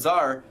words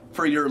are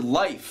for your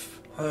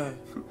life.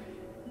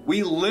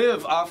 We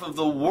live off of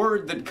the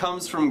word that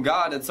comes from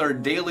God. It's our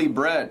daily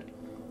bread.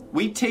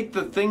 We take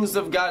the things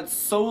of God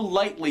so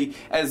lightly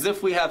as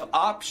if we have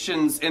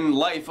options in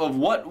life of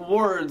what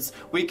words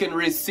we can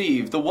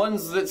receive, the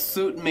ones that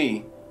suit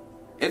me.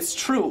 It's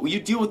true. You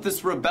deal with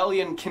this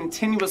rebellion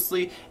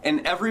continuously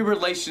in every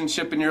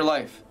relationship in your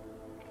life.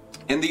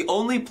 And the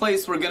only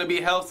place we're going to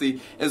be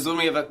healthy is when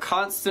we have a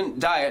constant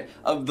diet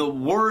of the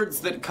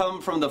words that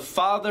come from the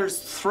Father's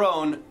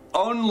throne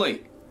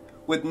only,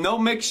 with no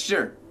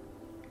mixture.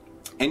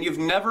 And you've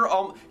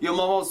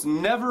almost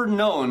never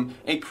known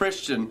a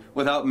Christian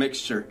without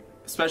mixture,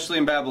 especially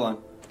in Babylon.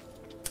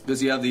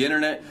 Because you have the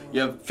internet,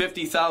 you have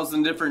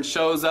 50,000 different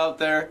shows out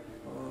there,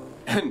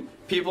 and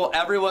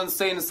everyone's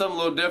saying something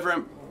a little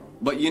different.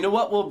 But you know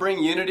what will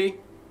bring unity?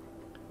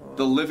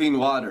 The living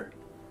water.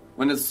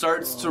 When it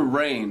starts to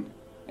rain,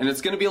 and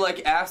it's going to be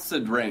like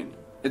acid rain.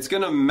 It's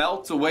going to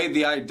melt away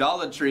the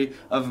idolatry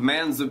of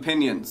man's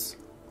opinions.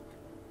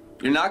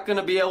 You're not going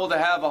to be able to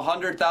have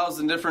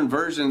 100,000 different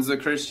versions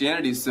of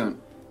Christianity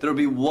soon. There will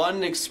be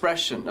one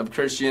expression of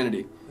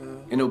Christianity,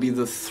 and it will be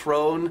the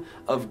throne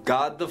of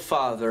God the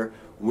Father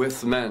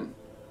with men.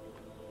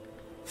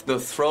 The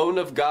throne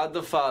of God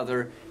the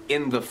Father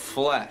in the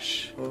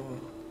flesh.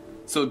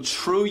 So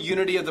true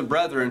unity of the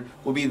brethren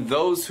will be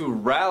those who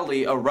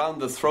rally around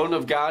the throne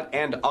of God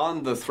and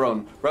on the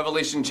throne.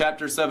 Revelation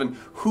chapter 7,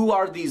 who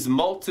are these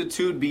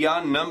multitude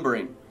beyond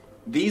numbering?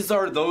 These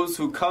are those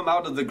who come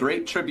out of the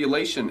great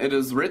tribulation. It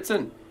is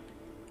written.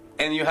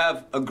 And you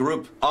have a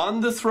group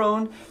on the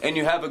throne, and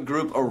you have a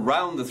group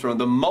around the throne.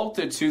 The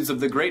multitudes of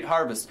the great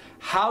harvest.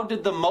 How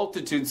did the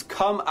multitudes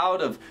come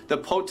out of the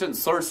potent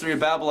sorcery of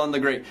Babylon the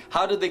Great?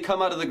 How did they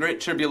come out of the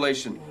great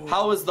tribulation?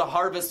 How is the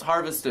harvest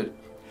harvested?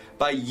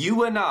 By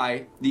you and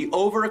I, the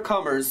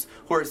overcomers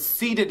who are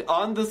seated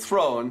on the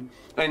throne,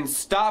 and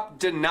stop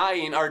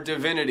denying our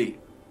divinity.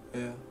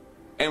 Yeah.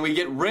 And we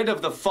get rid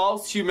of the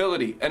false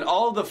humility and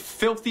all the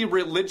filthy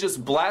religious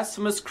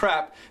blasphemous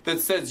crap that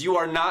says you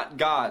are not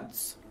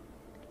gods.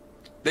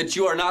 That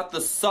you are not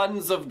the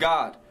sons of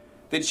God.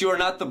 That you are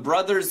not the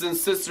brothers and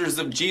sisters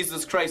of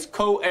Jesus Christ,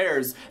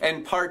 co-heirs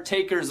and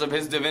partakers of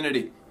His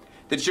divinity.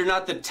 That you're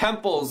not the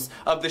temples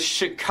of the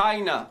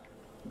Shekinah,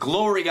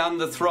 glory on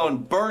the throne,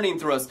 burning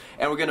through us.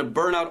 And we're going to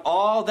burn out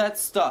all that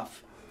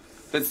stuff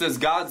that says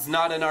God's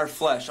not in our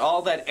flesh.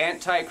 All that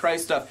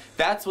antichrist stuff.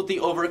 That's what the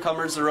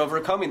overcomers are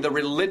overcoming. The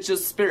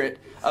religious spirit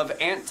of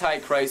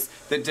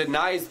antichrist that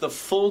denies the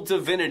full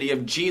divinity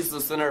of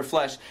Jesus in our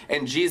flesh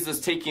and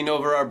Jesus taking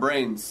over our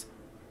brains.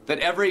 That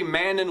every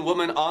man and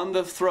woman on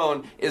the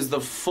throne is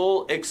the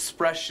full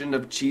expression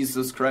of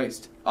Jesus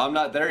Christ. I'm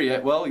not there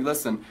yet. Well,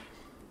 listen,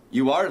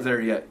 you are there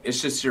yet.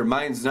 It's just your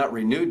mind's not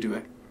renewed to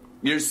it.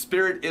 Your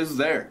spirit is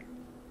there.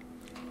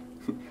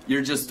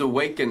 You're just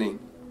awakening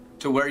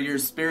to where your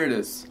spirit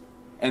is.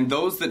 And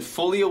those that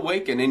fully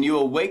awaken, and you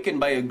awaken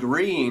by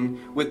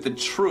agreeing with the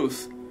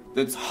truth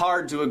that's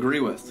hard to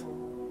agree with.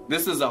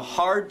 This is a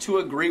hard to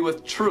agree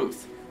with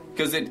truth.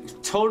 Because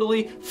it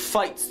totally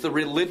fights the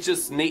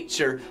religious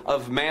nature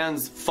of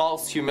man's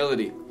false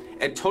humility.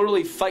 It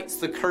totally fights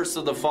the curse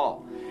of the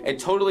fall. It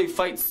totally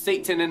fights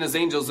Satan and his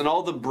angels and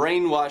all the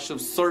brainwash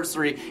of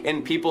sorcery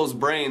in people's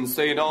brains,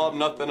 saying, oh, I'm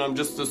nothing, I'm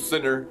just a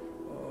sinner.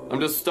 I'm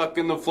just stuck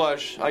in the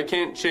flesh. I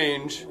can't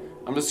change.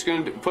 I'm just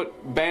going to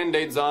put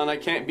band-aids on. I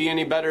can't be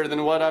any better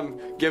than what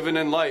I'm given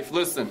in life.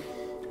 Listen.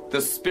 The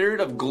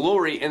spirit of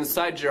glory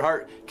inside your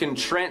heart can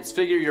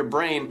transfigure your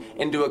brain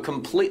into a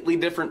completely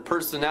different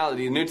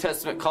personality. The New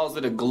Testament calls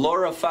it a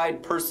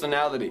glorified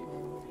personality.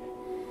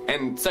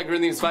 And 2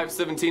 Corinthians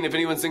 5:17, if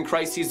anyone's in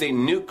Christ, he's a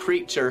new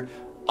creature.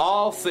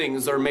 All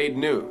things are made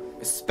new,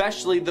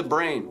 especially the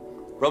brain.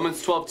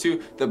 Romans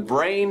 12:2, the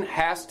brain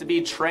has to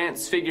be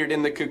transfigured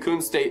in the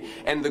cocoon state.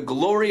 And the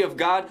glory of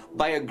God,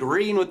 by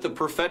agreeing with the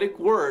prophetic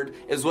word,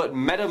 is what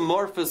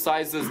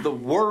metamorphosizes the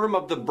worm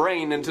of the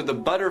brain into the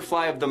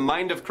butterfly of the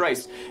mind of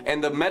Christ.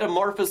 And the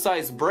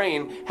metamorphosized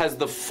brain has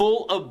the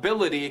full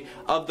ability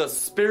of the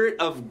Spirit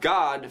of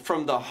God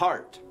from the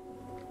heart.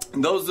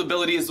 And those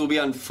abilities will be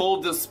on full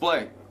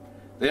display.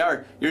 They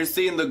are. You're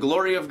seeing the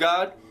glory of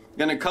God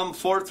going to come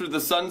forth through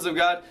the sons of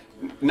God,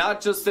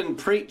 not just in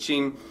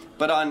preaching,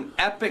 but on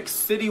epic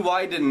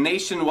citywide and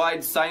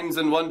nationwide signs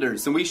and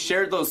wonders. And we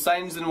shared those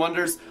signs and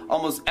wonders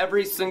almost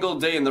every single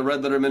day in the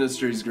Red Letter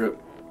Ministries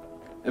group.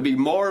 There'll be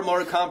more and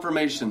more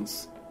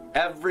confirmations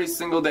every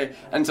single day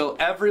until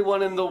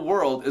everyone in the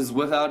world is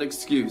without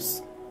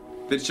excuse.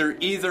 That you're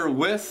either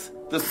with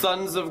the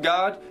sons of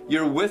God,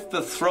 you're with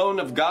the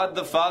throne of God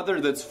the Father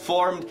that's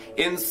formed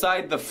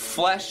inside the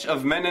flesh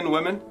of men and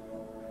women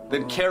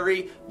that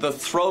carry the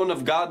throne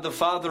of God the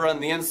Father on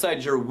the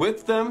inside. You're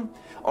with them,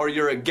 or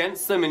you're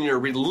against them and you're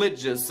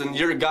religious and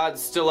your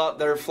God's still out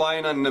there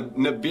flying on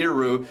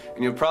Nibiru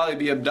and you'll probably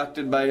be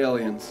abducted by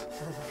aliens.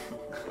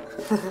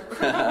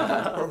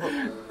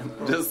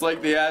 Just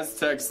like the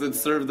Aztecs that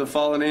served the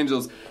fallen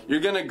angels. You're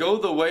going to go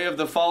the way of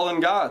the fallen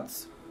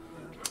gods.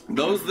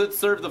 Those that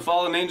serve the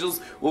fallen angels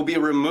will be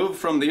removed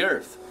from the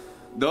earth.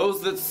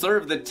 Those that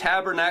serve the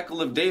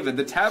tabernacle of David.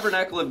 The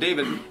tabernacle of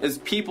David is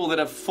people that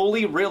have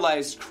fully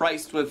realized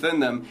Christ within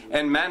them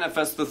and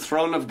manifest the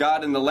throne of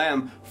God and the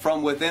Lamb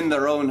from within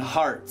their own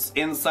hearts,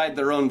 inside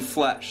their own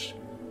flesh.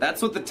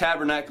 That's what the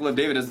tabernacle of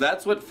David is.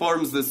 That's what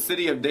forms the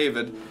city of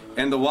David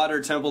and the water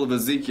temple of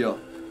Ezekiel.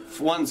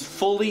 One's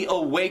fully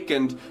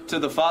awakened to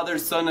the Father,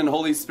 Son, and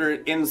Holy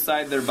Spirit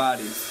inside their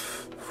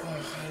bodies.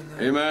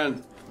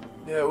 Amen.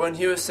 Yeah, when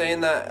he was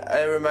saying that,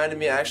 it reminded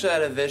me, I actually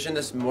had a vision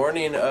this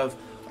morning of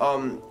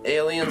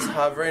aliens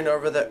hovering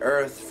over the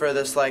earth for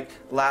this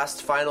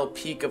last final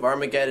peak of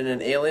Armageddon,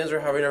 and aliens were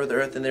hovering over the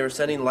earth and they were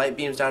sending light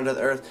beams down to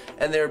the earth,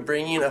 and they were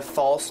bringing a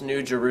false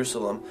New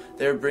Jerusalem.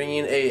 They were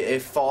bringing a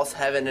false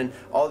heaven, and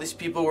all these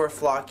people were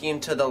flocking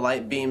to the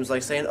light beams,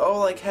 saying,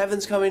 oh,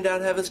 heaven's coming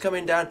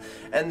down,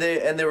 and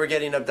they were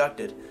getting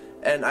abducted.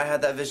 And I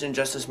had that vision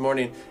just this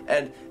morning.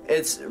 And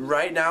it's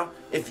right now,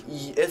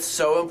 it's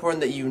so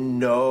important that you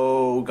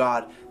know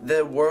God.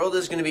 The world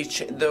is going to be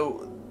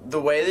the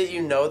way that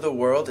you know the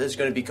world is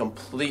going to be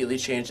completely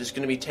changed. It's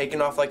going to be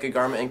taken off like a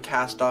garment and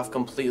cast off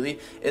completely.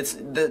 It's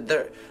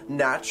the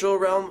natural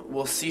realm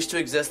will cease to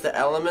exist. The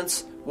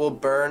elements will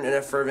burn in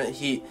a fervent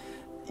heat.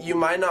 You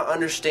might not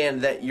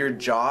understand that your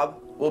job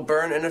will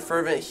burn in a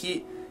fervent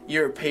heat.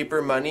 Your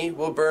paper money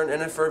will burn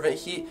in a fervent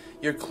heat.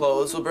 Your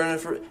clothes will burn in a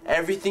fervent.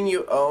 Everything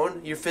you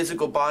own, your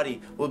physical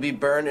body, will be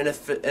burned in a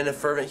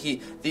fervent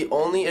heat. The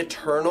only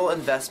eternal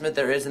investment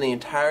there is in the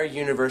entire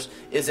universe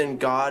is in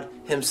God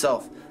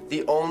Himself.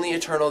 The only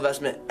eternal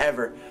investment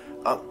ever.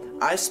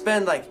 I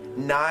spend like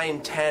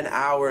 9-10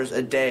 hours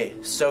a day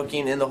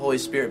soaking in the Holy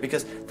Spirit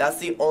because that's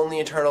the only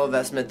eternal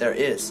investment there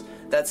is.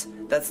 That's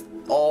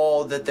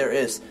all that there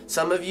is.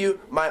 Some of you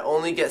might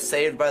only get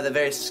saved by the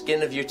very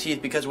skin of your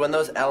teeth, because when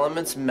those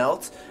elements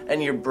melt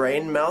and your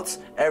brain melts,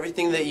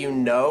 everything that you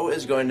know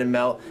is going to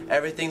melt.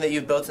 Everything that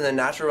you've built in the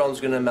natural realm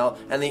is going to melt,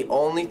 and the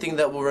only thing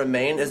that will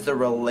remain is the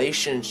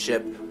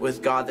relationship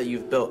with God that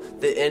you've built,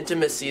 the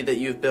intimacy that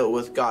you've built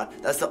with God.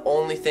 That's the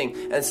only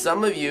thing. And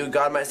some of you,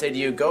 God might say to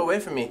you, go away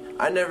from me.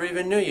 I never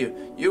even knew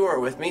you. You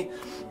weren't with me.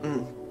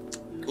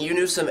 You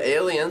knew some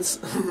aliens.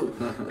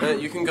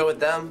 You can go with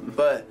them,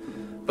 but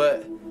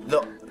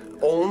the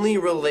only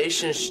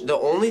relationship, the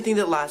only thing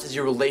that lasts is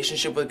your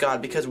relationship with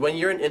God. Because when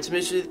you're in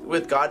intimacy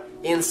with God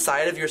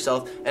inside of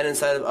yourself and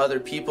inside of other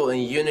people in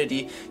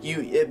unity,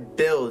 it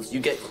builds. You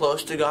get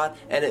close to God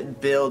and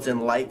it builds,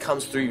 and light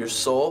comes through your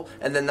soul,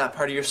 and then that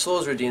part of your soul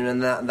is redeemed,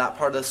 and that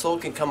part of the soul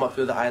can come up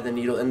through the eye of the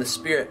needle in the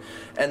Spirit.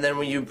 And then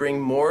when you bring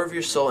more of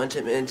your soul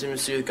into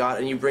intimacy with God,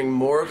 and you bring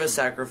more of a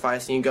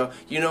sacrifice, and you go,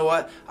 you know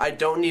what, I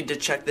don't need to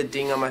check the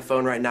ding on my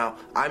phone right now.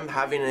 I'm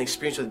having an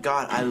experience with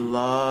God. I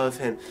love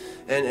Him.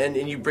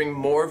 And you bring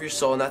more of your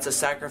soul, and that's a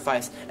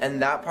sacrifice,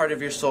 and that part of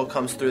your soul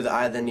comes through the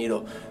eye of the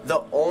needle.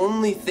 The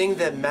only thing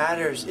that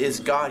matters is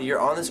God. You're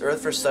on this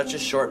earth for such a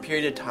short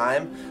period of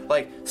time,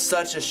 like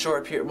such a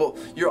short period. Well,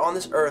 you're on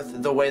this earth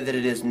the way that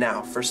it is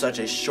now for such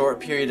a short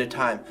period of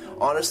time.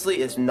 Honestly,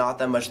 it's not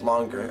that much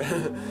longer.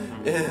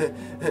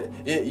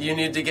 You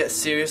need to get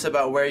serious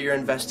about where you're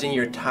investing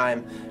your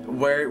time,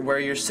 where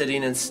you're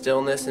sitting in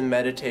stillness and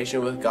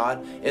meditation with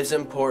God. It's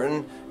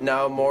important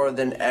now more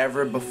than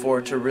ever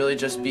before to really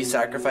just be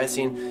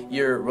sacrificing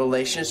your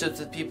relationships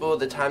with people,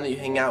 the time that you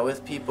hang out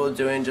with people,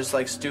 doing just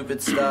like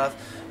stupid stuff,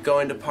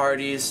 going to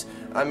parties.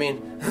 I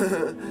mean,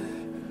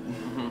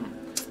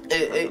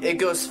 it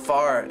goes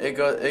far. It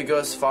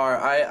goes far.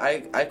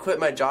 I quit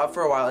my job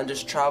for a while and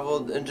just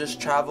traveled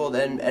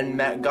and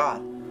met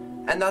God.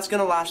 And that's going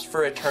to last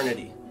for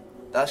eternity.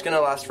 That's going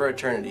to last for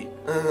eternity.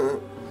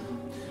 And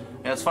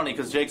it's funny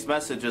because Jake's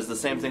message is the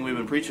same thing we've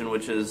been preaching,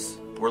 which is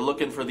we're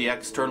looking for the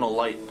external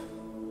light.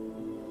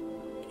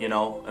 You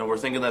know, and we're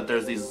thinking that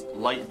there's these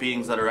light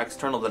beings that are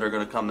external that are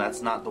going to come.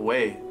 That's not the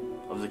way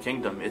of the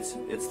kingdom. It's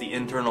the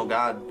internal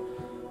God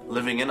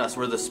living in us.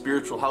 We're the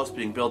spiritual house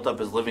being built up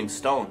as living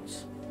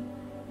stones.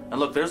 And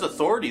look, there's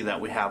authority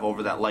that we have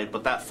over that light,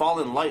 but that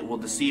fallen light will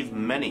deceive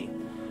many.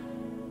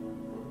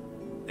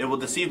 It will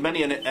deceive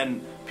many,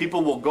 and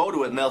people will go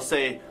to it and they'll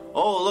say,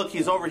 oh, look,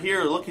 he's over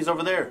here, look, he's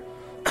over there.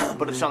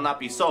 But it shall not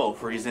be so,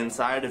 for he's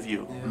inside of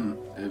you.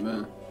 Yeah.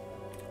 Amen.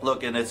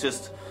 Look, and it's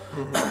just,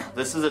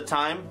 this is a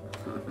time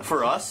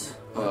for us.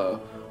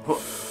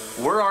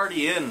 We're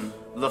already in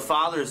the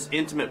Father's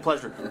intimate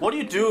pleasure. What do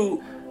you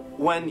do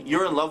when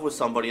you're in love with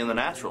somebody in the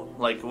natural?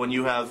 Like when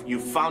you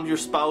found your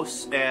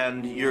spouse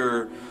and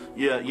you're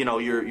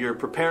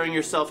preparing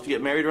yourself to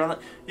get married around it.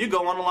 You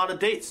go on a lot of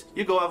dates.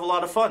 You go have a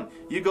lot of fun.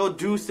 You go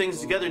do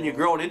things together and you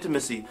grow in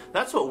intimacy.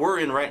 That's what we're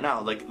in right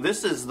now. Like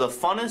this is the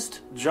funnest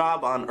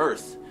job on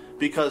earth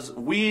because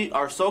we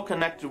are so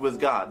connected with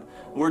God.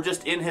 We're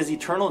just in His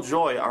eternal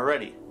joy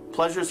already.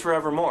 Pleasures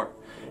forevermore.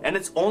 And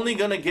it's only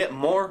going to get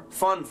more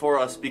fun for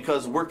us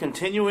because we're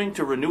continuing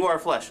to renew our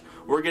flesh.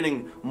 We're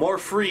getting more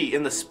free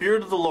in the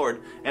Spirit of the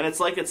Lord. And it's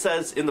like it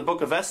says in the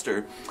book of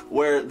Esther,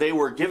 where they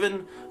were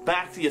given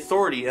back the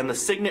authority and the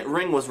signet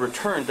ring was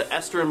returned to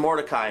Esther and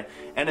Mordecai.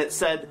 And it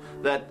said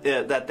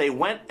that they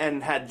went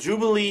and had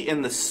jubilee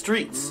in the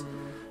streets.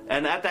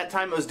 And at that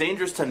time it was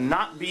dangerous to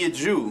not be a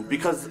Jew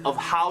because of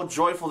how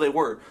joyful they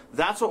were.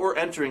 That's what we're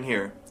entering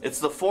here. It's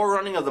the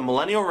forerunning of the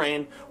millennial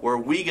reign where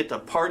we get to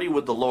party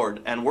with the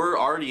Lord. And we're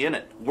already in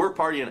it. We're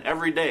partying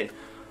every day.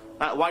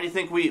 Why do you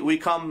think we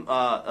come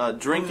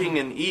drinking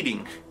and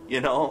eating,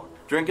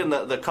 drinking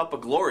the cup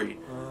of glory?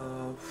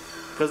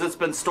 Because it's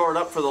been stored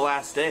up for the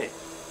last day.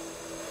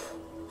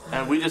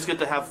 And we just get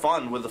to have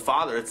fun with the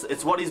Father.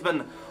 It's what He's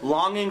been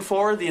longing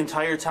for the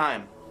entire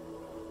time.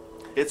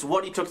 It's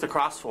what He took the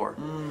cross for.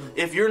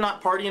 If you're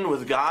not partying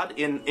with God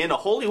in a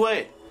holy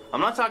way, I'm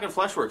not talking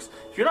flesh works.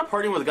 If you're not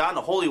partying with God in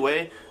a holy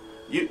way,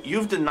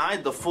 you've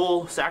denied the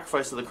full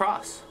sacrifice of the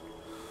cross.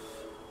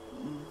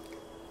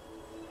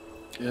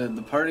 Yeah,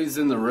 the party's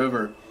in the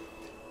river.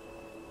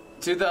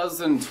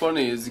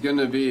 2020 is going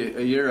to be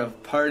a year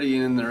of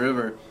partying in the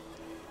river.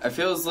 It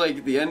feels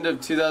like the end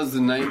of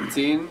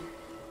 2019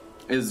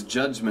 is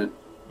judgment.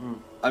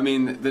 I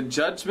mean, the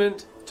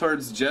judgment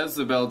towards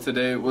Jezebel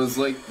today was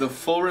like the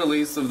full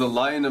release of the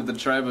Lion of the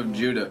tribe of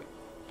Judah.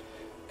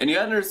 And you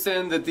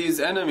understand that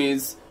these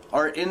enemies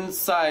are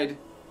inside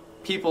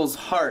people's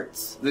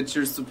hearts that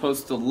you're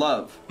supposed to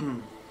love.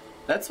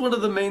 That's one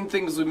of the main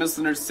things we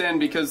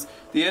misunderstand, because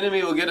the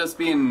enemy will get us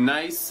being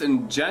nice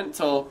and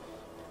gentle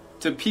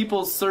to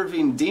people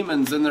serving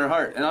demons in their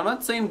heart. And I'm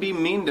not saying be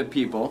mean to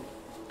people.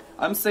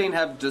 I'm saying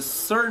have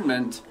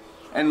discernment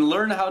and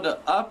learn how to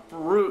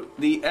uproot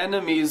the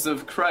enemies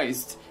of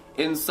Christ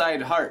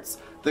inside hearts.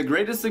 The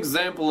greatest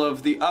example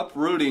of the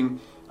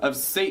uprooting of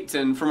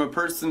Satan from a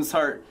person's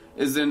heart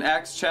is in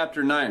Acts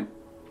chapter 9.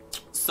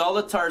 Saul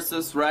of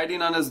Tarsus,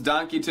 riding on his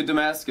donkey to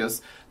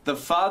Damascus, the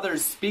Father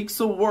speaks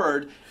a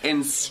word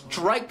and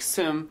strikes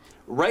him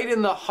right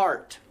in the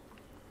heart.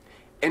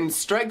 And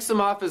strikes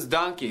him off his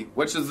donkey,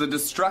 which is the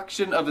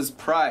destruction of his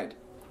pride.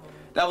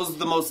 That was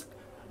the most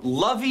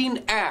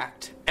loving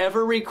act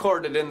ever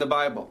recorded in the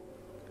Bible.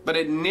 But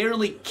it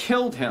nearly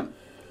killed him.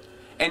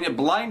 And it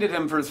blinded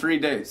him for 3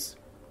 days.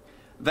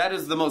 That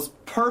is the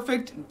most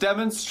perfect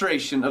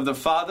demonstration of the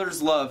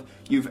Father's love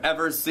you've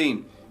ever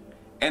seen.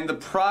 And the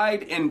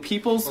pride in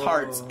people's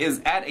hearts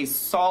is at a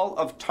Saul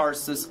of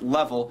Tarsus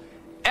level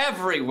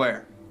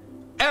everywhere.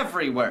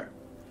 Everywhere.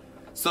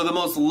 So the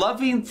most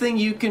loving thing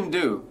you can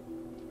do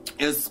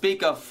is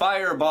speak a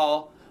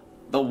fireball,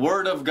 the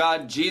Word of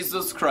God,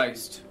 Jesus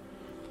Christ,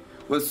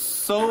 with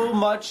so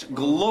much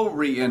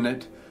glory in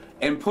it,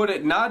 and put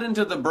it not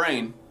into the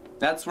brain.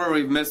 That's where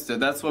we've missed it.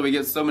 That's why we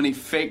get so many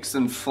fakes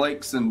and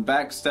flakes and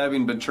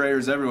backstabbing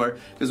betrayers everywhere,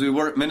 because we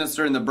work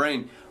minister in the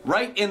brain.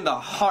 Right in the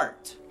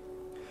heart.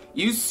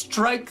 You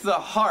strike the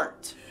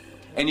heart,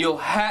 and you'll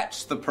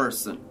hatch the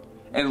person.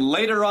 And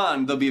later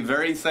on, they'll be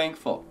very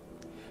thankful,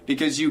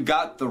 because you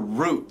got the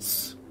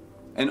roots.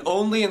 And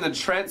only in the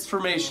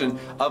transformation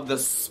of the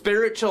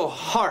spiritual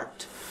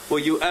heart will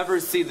you ever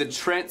see the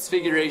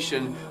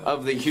transfiguration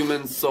of the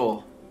human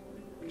soul.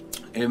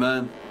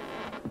 Amen.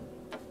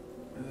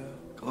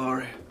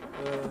 Glory.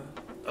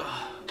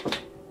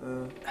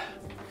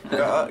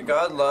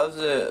 God loves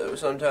it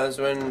sometimes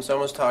when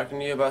someone's talking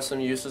to you about some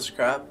useless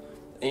crap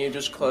and you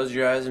just close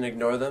your eyes and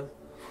ignore them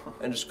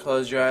and just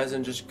close your eyes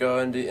and just go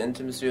into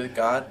intimacy with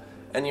God,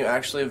 and you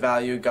actually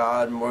value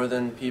God more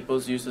than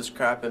people's useless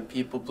crap and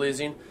people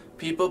pleasing.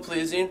 People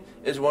pleasing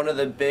is one of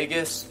the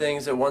biggest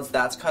things that once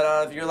that's cut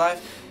out of your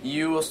life,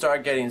 you will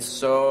start getting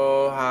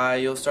so high.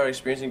 You'll start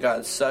experiencing God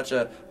in such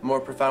a more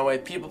profound way.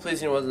 People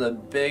pleasing was one of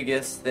the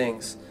biggest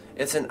things.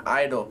 It's an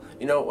idol.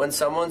 You know, when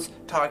someone's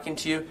talking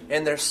to you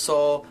in their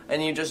soul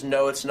and you just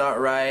know it's not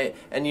right,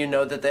 and you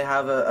know that they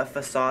have a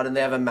facade and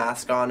they have a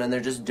mask on and they're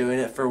just doing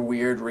it for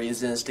weird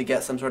reasons to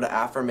get some sort of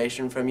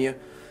affirmation from you.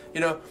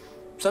 You know,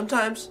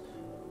 sometimes,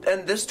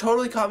 and this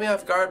totally caught me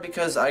off guard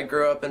because I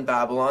grew up in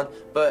Babylon,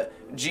 but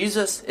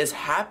Jesus is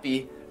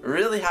happy,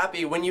 really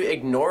happy, when you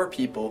ignore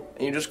people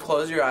and you just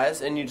close your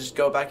eyes and you just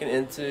go back in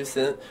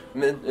intimacy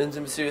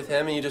with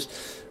Him, and you just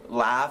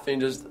laugh and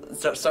just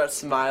start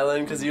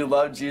smiling because you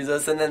love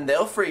Jesus, and then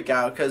they'll freak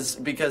out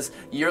because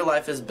your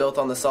life is built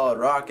on the solid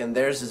rock and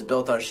theirs is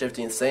built on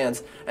shifting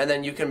sands, and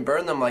then you can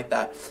burn them like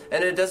that.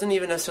 And it doesn't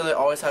even necessarily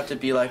always have to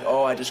be like,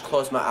 oh, I just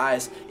close my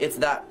eyes. It's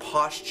that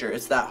posture,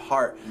 it's that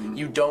heart.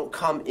 You don't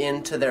come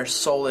into their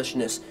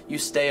soulishness. You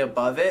stay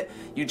above it.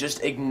 You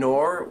just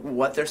ignore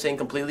what they're saying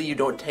completely. You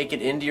don't take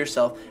it into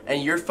yourself,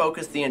 and you're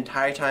focused the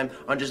entire time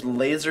on just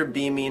laser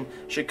beaming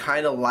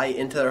Shekinah light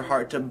into their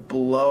heart to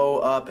blow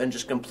up and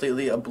just completely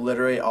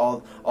obliterate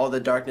all the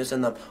darkness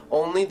in them.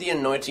 Only the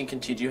anointing can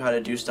teach you how to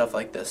do stuff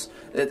like this.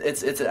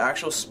 It's an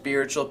actual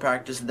spiritual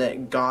practice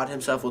that God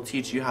Himself will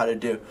teach you how to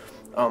do.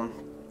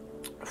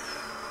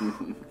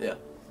 Yeah.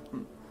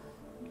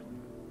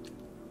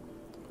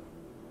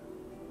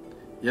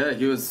 Yeah,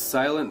 He was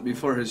silent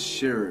before His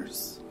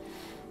shearers.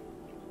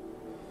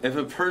 If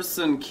a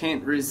person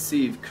can't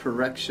receive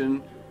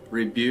correction,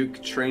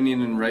 rebuke,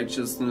 training in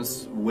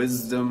righteousness,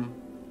 wisdom,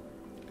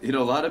 you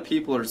know, a lot of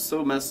people are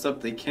so messed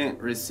up they can't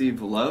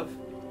receive love.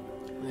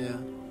 Yeah.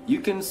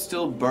 You can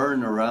still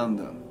burn around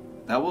them.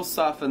 That will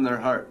soften their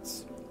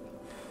hearts.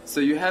 So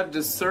you have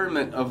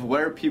discernment of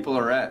where people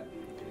are at.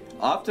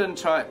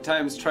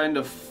 Oftentimes trying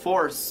to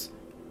force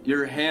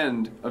your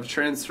hand of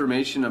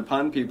transformation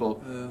upon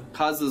people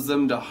causes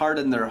them to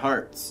harden their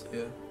hearts.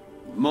 Yeah.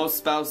 Most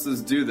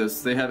spouses do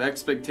this. They have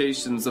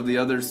expectations of the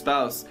other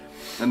spouse,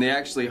 and they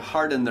actually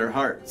harden their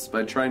hearts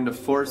by trying to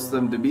force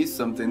them to be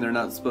something they're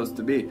not supposed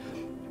to be.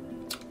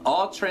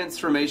 All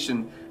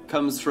transformation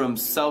comes from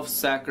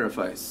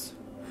self-sacrifice.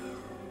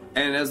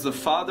 And as the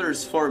Father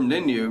is formed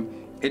in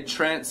you, it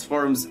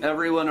transforms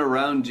everyone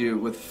around you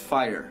with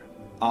fire,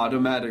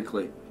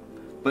 automatically.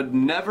 But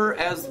never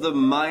as the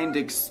mind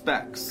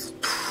expects.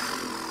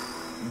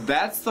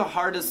 That's the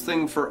hardest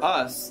thing for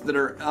us that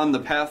are on the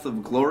path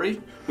of glory,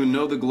 who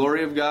know the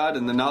glory of God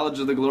and the knowledge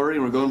of the glory,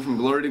 and we're going from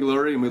glory to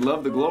glory, and we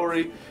love the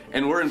glory,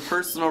 and we're in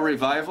personal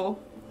revival,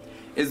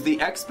 is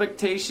the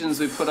expectations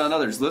we put on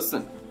others.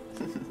 Listen.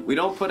 We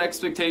don't put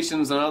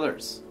expectations on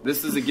others.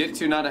 This is a get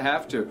to, not a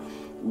have to.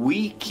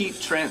 We keep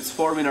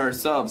transforming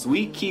ourselves.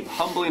 We keep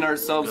humbling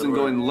ourselves and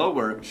going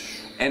lower.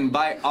 And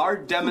by our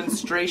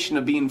demonstration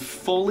of being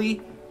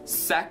fully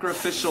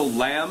sacrificial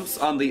lambs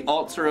on the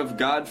altar of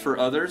God for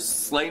others,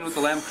 slain with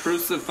the Lamb,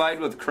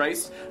 crucified with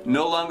Christ,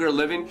 no longer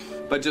living,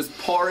 but just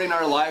pouring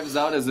our lives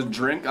out as a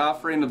drink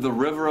offering of the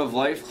river of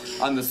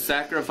life on the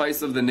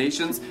sacrifice of the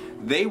nations,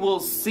 they will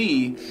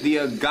see the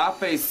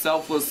agape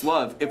selfless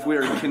love if we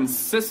are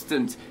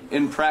consistent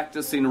in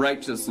practicing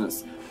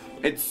righteousness.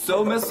 It's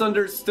so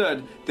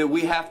misunderstood that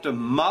we have to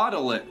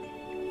model it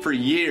for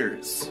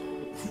years.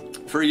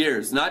 For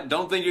years.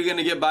 Don't think you're going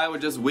to get by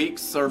with just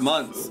weeks or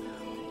months.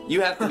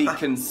 You have to be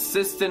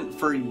consistent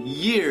for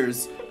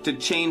years to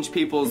change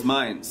people's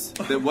minds.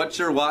 That what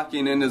you're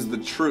walking in is the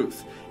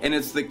truth. And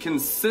it's the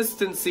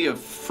consistency of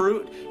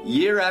fruit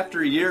year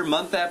after year,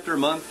 month after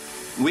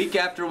month, week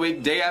after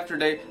week, day after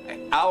day,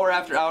 hour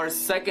after hour,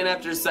 second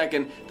after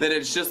second, that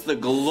it's just the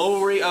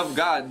glory of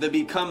God that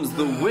becomes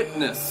the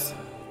witness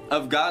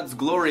of God's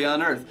glory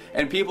on earth.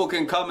 And people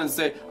can come and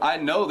say, I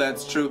know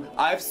that's true.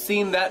 I've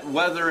seen that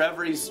weather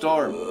every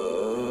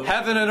storm.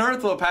 Heaven and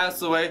earth will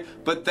pass away,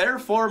 but their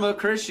form of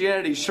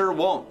Christianity sure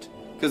won't.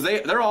 Because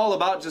they're all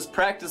about just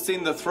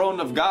practicing the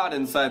throne of God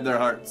inside their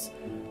hearts.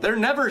 They're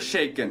never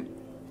shaken.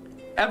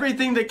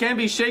 Everything that can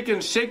be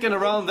shaken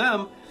around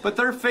them, but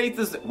their faith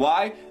is...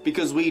 Why?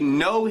 Because we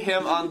know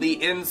Him on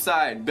the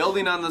inside,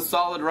 building on the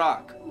solid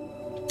rock.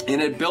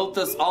 And it built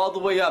us all the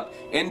way up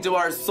into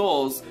our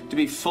souls to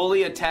be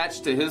fully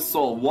attached to His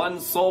soul. One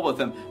soul with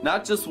Him.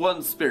 Not just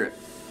one spirit.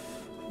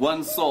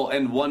 One soul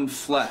and one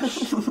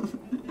flesh.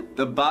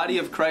 The body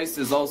of Christ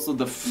is also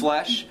the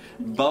flesh,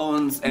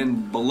 bones,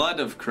 and blood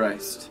of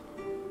Christ.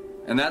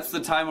 And that's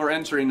the time we're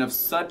entering of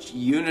such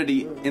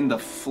unity in the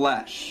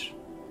flesh.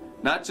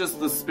 Not just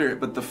the spirit,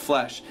 but the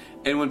flesh.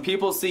 And when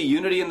people see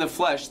unity in the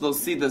flesh, they'll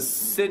see the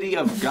city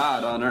of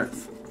God on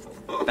earth.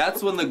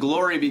 That's when the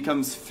glory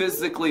becomes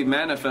physically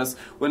manifest,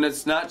 when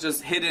it's not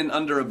just hidden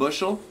under a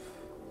bushel,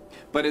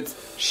 but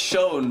it's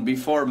shown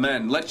before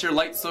men. Let your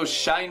light so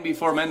shine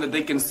before men that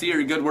they can see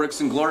your good works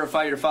and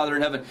glorify your Father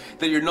in heaven.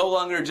 That you're no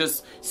longer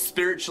just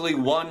spiritually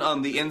one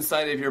on the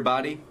inside of your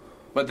body,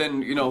 but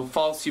then,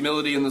 false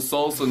humility in the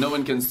soul so no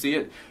one can see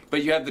it.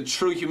 But you have the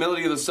true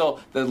humility of the soul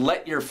that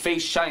let your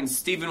face shine.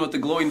 Stephen with the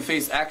glowing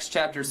face, Acts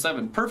chapter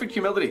 7. Perfect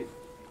humility.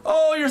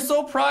 Oh, you're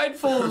so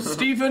prideful,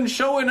 Stephen,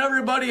 showing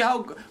everybody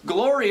how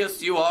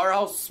glorious you are,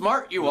 how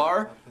smart you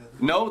are.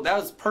 No, that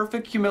was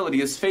perfect humility.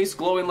 His face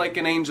glowing like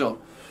an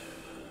angel.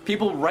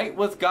 People right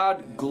with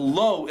God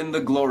glow in the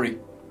glory.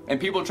 And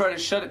people try to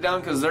shut it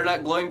down because they're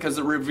not glowing, because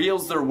it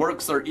reveals their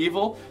works are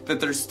evil, that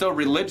they're still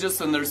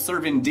religious and they're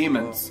serving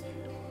demons.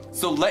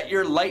 So let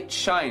your light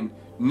shine.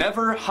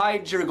 Never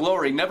hide your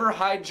glory. Never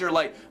hide your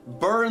light.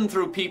 Burn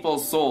through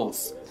people's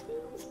souls.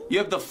 You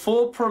have the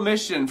full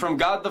permission from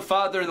God the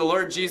Father and the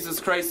Lord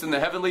Jesus Christ and the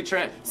heavenly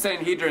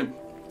Sanhedrin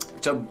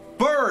to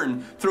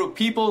burn through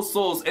people's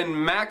souls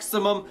in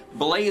maximum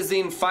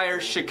blazing fire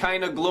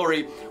Shekinah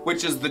glory,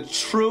 which is the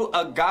true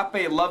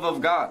agape love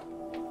of God.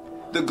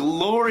 The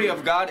glory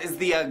of God is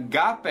the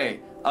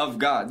agape of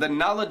God. The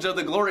knowledge of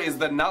the glory is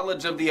the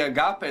knowledge of the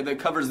agape that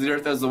covers the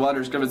earth as the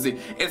waters cover the sea.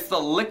 It's the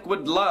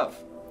liquid love.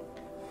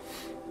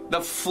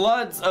 The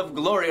floods of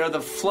glory are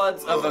the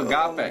floods of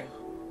agape.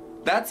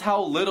 That's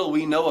how little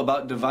we know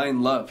about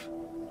divine love.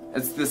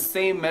 It's the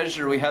same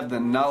measure we have the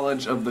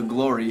knowledge of the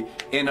glory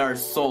in our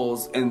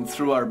souls and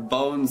through our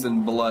bones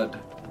and blood.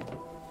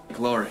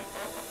 Glory.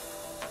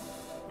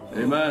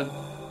 Amen.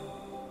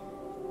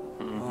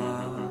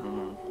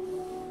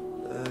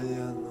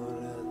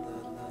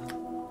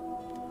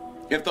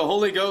 If the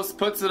Holy Ghost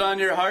puts it on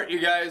your heart, you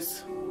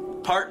guys,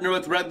 partner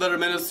with Red Letter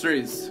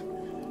Ministries.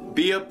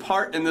 Be a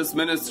part in this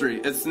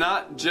ministry. It's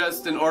not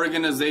just an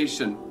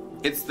organization.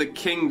 It's the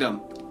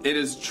kingdom. It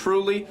is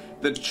truly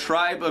the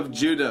tribe of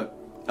Judah,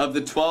 of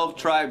the 12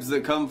 tribes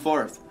that come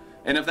forth.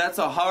 And if that's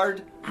a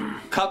hard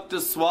cup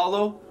to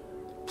swallow,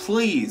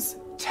 please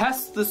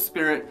test the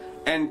spirit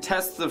and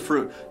test the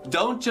fruit.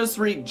 Don't just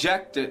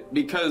reject it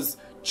because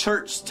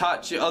church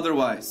taught you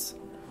otherwise.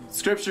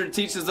 Scripture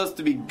teaches us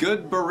to be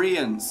good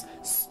Bereans.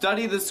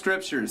 Study the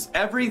scriptures.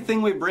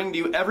 Everything we bring to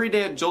you every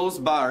day at Joel's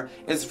Bar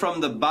is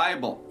from the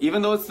Bible.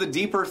 Even though it's the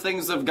deeper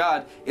things of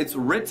God, it's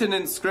written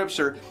in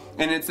scripture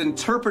and it's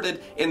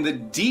interpreted in the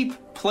deep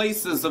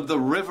places of the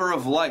river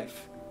of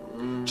life.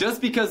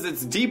 Just because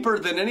it's deeper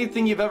than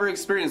anything you've ever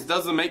experienced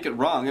doesn't make it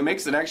wrong. It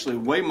makes it actually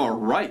way more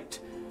right.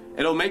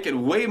 It'll make it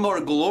way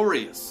more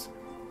glorious.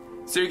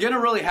 So you're going to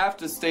really have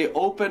to stay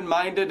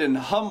open-minded and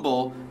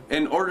humble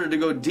in order to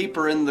go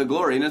deeper in the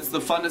glory. And it's the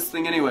funnest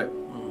thing anyway.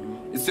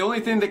 It's the only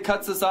thing that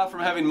cuts us off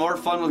from having more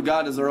fun with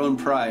God is our own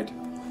pride.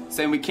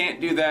 Saying we can't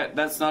do that,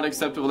 that's not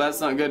acceptable, that's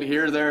not good.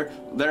 Here, there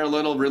are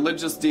little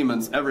religious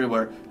demons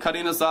everywhere.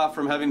 Cutting us off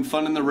from having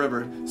fun in the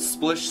river.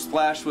 Splish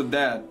splash with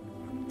Dad.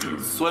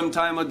 Swim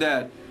time with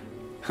Dad.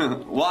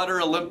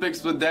 Water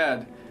Olympics with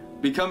Dad.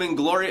 Becoming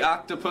glory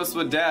octopus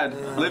with Dad.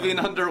 Living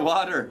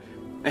underwater.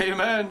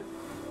 Amen.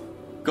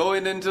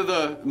 Going into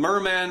the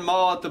Merman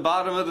Mall at the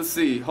bottom of the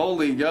sea.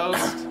 Holy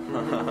Ghost.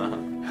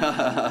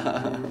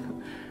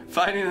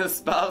 Finding a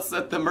spouse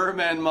at the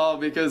Merman Mall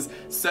because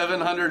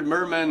 700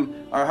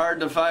 mermen are hard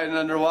to find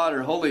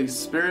underwater. Holy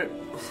Spirit.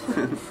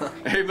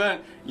 Amen.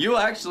 You'll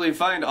actually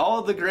find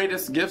all the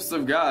greatest gifts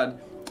of God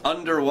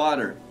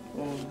underwater.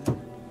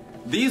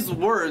 These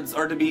words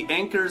are to be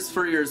anchors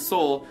for your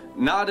soul,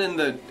 not in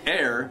the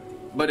air,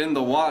 but in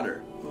the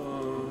water.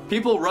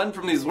 People run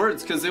from these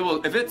words because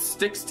if it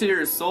sticks to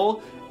your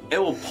soul, it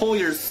will pull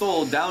your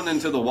soul down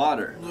into the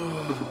water.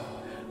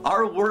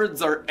 Our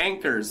words are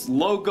anchors,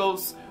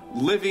 logos,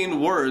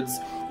 living words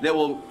that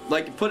will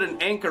like put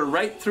an anchor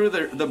right through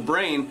the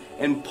brain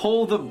and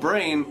pull the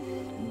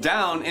brain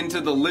down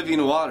into the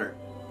living water.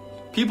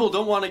 People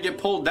don't want to get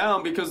pulled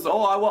down because,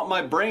 oh, I want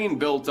my brain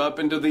built up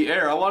into the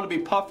air. I want to be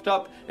puffed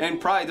up in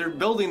pride. They're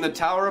building the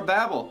Tower of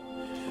Babel.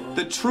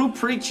 The true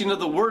preaching of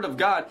the Word of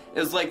God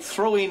is like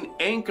throwing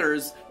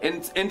anchors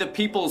into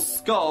people's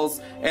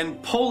skulls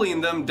and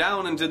pulling them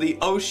down into the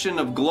ocean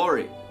of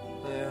glory.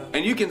 Yeah.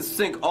 And you can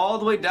sink all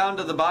the way down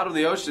to the bottom of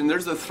the ocean.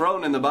 There's a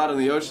throne in the bottom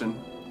of the ocean.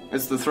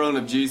 It's the throne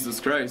of Jesus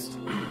Christ.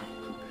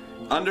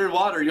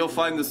 Underwater, you'll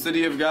find the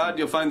city of God.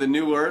 You'll find the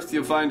new earth.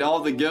 You'll find all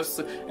the gifts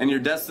and your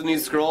destiny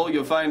scroll.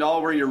 You'll find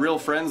all where your real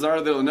friends are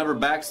that will never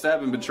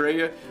backstab and betray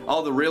you.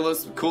 All the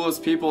realest,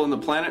 coolest people on the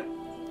planet.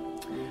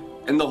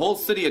 And the whole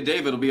city of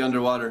David will be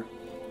underwater.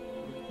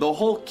 The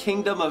whole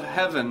kingdom of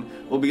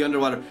heaven will be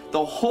underwater.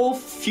 The whole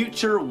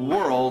future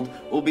world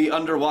will be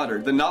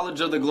underwater. The knowledge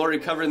of the glory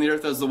covering the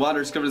earth as the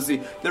waters cover the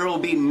sea. There will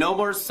be no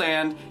more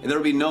sand and there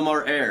will be no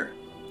more air.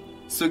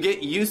 So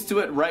get used to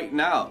it right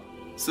now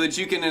so that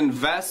you can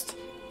invest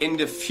in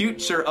the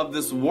future of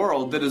this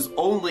world that is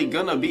only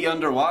gonna be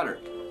underwater.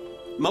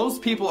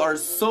 Most people are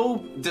so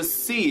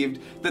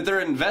deceived that they're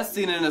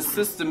investing in a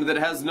system that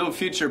has no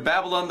future.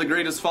 Babylon the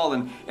Great has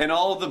fallen, and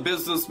all the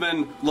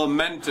businessmen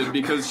lamented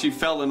because she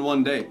fell in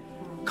one day.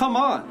 Come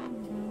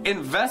on.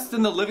 Invest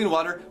in the living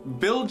water.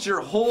 Build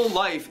your whole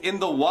life in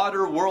the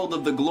water world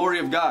of the glory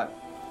of God.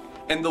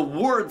 And the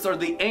words are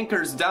the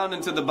anchors down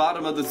into the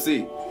bottom of the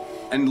sea.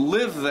 And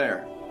live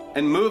there.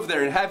 And move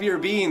there and have your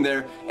being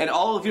there, and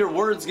all of your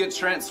words get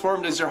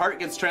transformed as your heart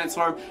gets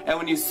transformed, and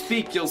when you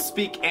speak, you'll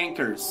speak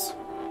anchors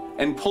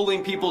and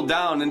pulling people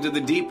down into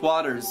the deep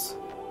waters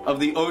of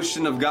the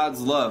ocean of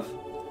God's love.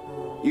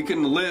 You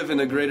can live in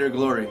a greater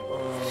glory.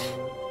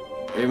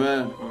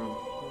 Amen.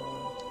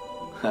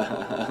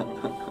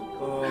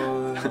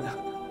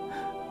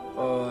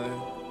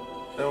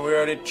 And we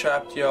already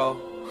trapped y'all.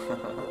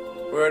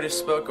 We already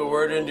spoke a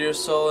word into your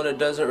soul and it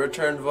doesn't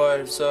return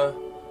void, so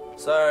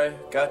sorry,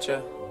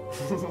 gotcha.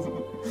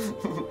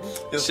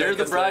 Share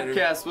the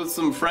broadcast with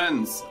some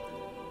friends.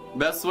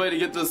 Best way to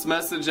get this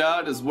message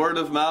out is word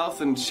of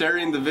mouth and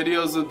sharing the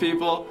videos with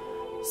people.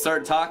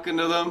 Start talking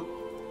to them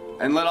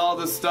and let all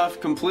this stuff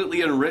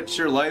completely enrich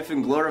your life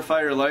and glorify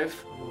your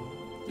life.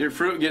 Your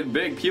fruit get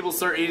big. People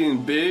start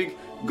eating big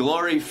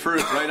glory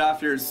fruit right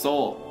off your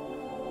soul.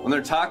 When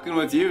they're talking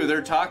with you,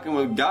 they're talking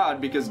with God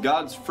because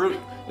God's fruit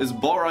is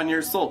bore on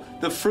your soul.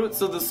 The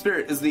fruits of the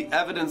Spirit is the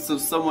evidence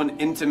of someone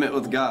intimate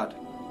with God.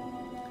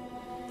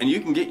 And you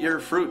can get your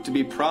fruit to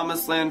be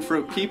promised land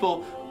fruit.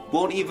 People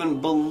won't even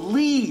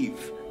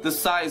believe the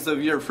size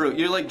of your fruit.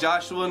 You're like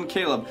Joshua and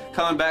Caleb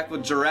coming back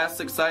with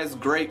Jurassic-sized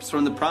grapes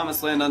from the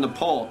promised land on the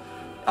pole.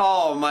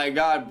 Oh my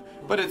God,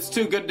 but it's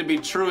too good to be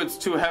true. It's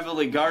too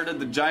heavily guarded.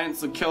 The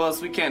giants will kill us.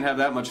 We can't have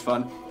that much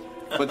fun.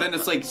 But then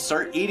it's like,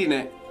 start eating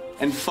it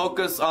and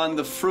focus on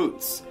the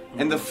fruits.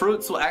 And the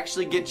fruits will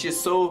actually get you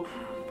so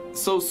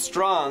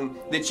strong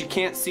that you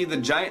can't see the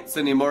giants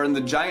anymore, and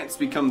the giants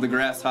become the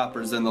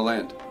grasshoppers in the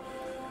land.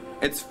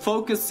 It's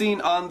focusing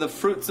on the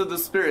fruits of the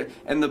Spirit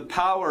and the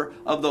power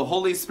of the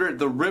Holy Spirit,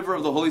 the river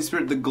of the Holy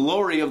Spirit, the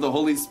glory of the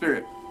Holy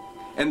Spirit,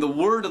 and the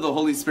word of the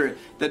Holy Spirit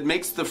that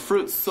makes the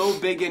fruit so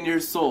big in your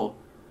soul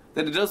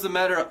that it doesn't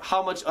matter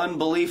how much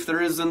unbelief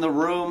there is in the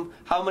room,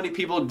 how many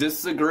people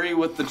disagree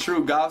with the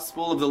true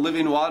gospel of the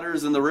living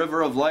waters and the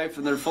river of life,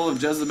 and they're full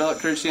of Jezebel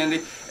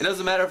Christianity. It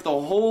doesn't matter if the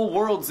whole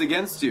world's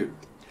against you.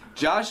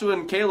 Joshua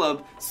and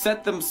Caleb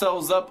set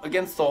themselves up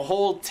against the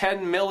whole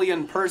 10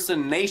 million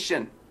person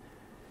nation.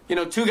 You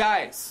know, two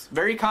guys,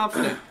 very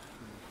confident.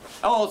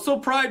 Oh, so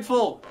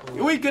prideful.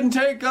 We can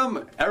take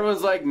them.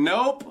 Everyone's like,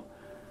 nope.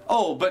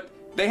 Oh, but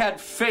they had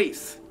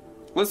faith.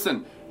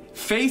 Listen,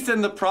 faith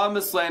in the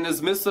promised land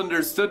is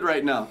misunderstood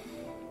right now.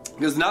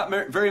 Because not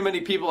very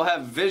many people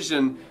have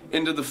vision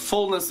into the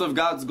fullness of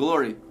God's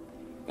glory.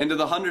 Into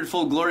the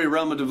hundredfold glory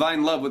realm of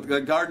divine love with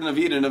the Garden of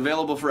Eden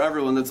available for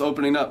everyone that's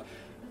opening up.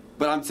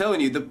 But I'm telling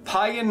you, the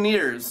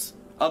pioneers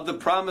of the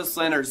promised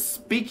land are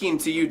speaking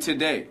to you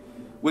today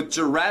with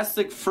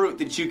Jurassic fruit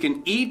that you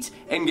can eat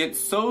and get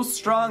so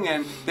strong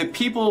in that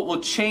people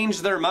will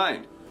change their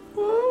mind.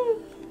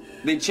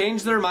 They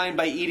change their mind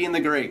by eating the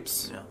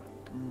grapes. Yeah.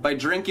 By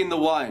drinking the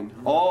wine.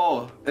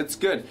 Oh, it's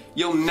good.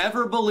 You'll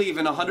never believe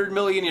in 100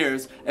 million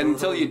years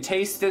until you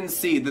taste and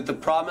see that the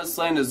promised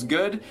land is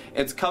good.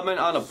 It's coming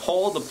on a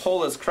pole. The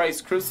pole is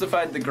Christ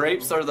crucified. The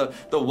grapes are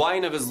the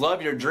wine of his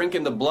love. You're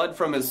drinking the blood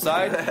from his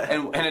side.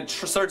 and it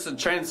starts to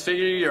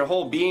transfigure you. Your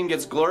whole being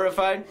gets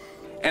glorified.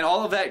 And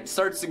all of that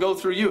starts to go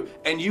through you.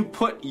 And you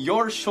put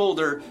your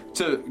shoulder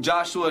to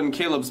Joshua and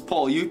Caleb's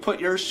pole. You put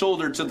your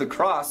shoulder to the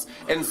cross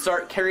and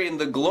start carrying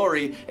the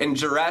glory in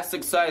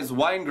Jurassic-sized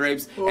wine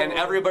grapes. And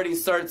everybody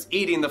starts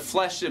eating the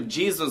flesh of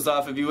Jesus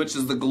off of you, which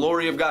is the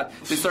glory of God.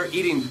 They start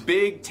eating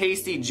big,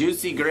 tasty,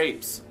 juicy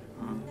grapes.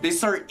 They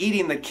start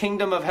eating the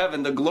kingdom of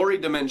heaven, the glory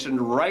dimension,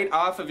 right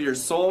off of your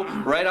soul,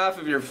 right off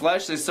of your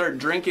flesh. They start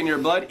drinking your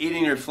blood,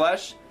 eating your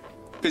flesh.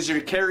 because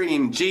you're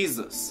carrying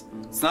Jesus.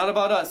 It's not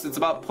about us. It's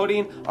about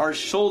putting our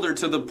shoulder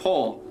to the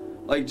pole,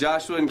 like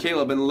Joshua and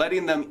Caleb, and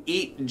letting them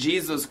eat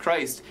Jesus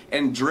Christ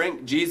and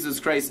drink Jesus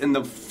Christ in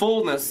the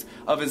fullness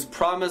of his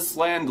promised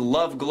land,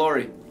 love,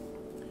 glory.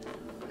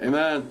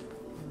 Amen.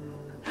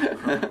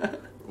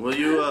 Will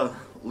you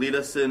lead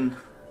us in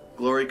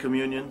glory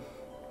communion,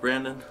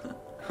 Brandon?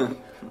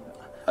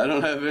 I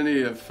don't have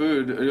any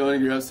food. You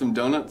want to grab some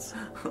donuts?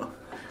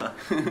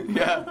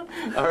 Yeah.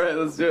 All right,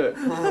 let's do it.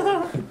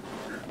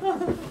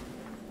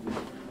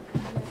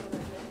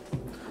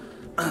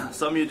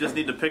 Some of you just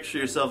need to picture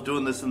yourself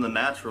doing this in the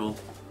natural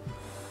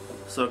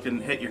so it can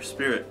hit your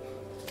spirit.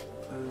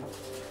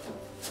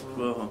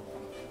 Whoa.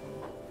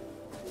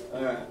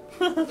 All right.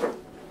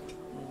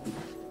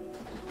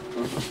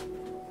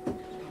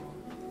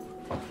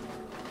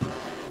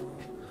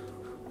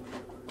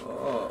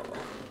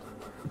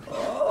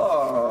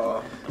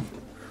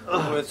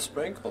 With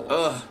sprinkles.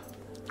 Oh,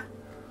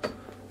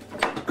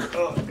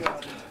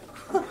 God.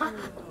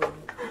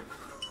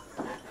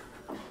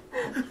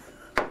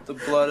 The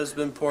blood has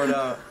been poured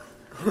out.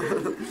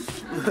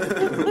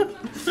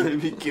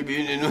 Maybe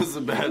communion was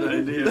a bad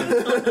idea.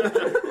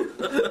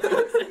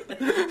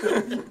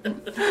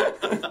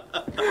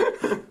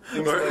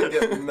 Things might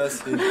get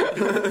messy.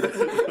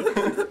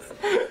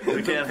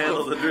 We can't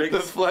handle the The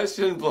drinks. flesh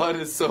and blood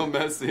is so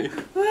messy.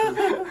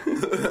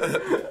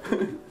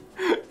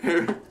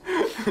 You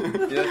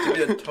have to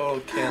be a total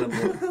cannibal.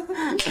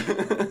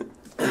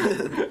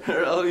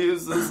 Here, I'll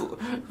use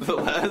the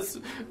last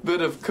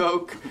bit of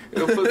Coke.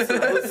 I'll put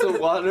some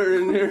water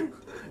in here.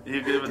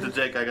 You give it to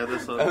Jake, I got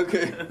this one.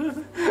 Okay.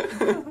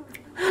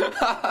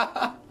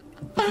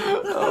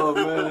 Oh,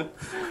 man.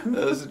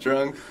 That was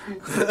drunk.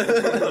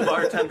 The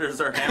bartenders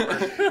are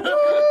hammered.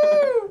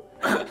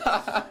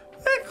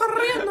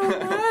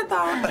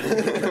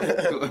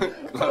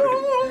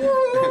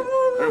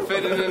 We're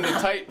fitting into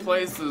tight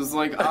places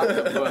like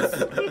octopus.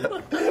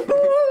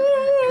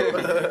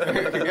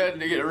 I got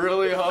to get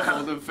really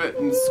humble to fit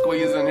and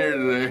squeeze in here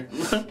today.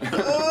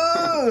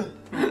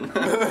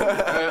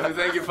 We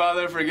thank you,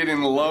 Father, for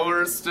getting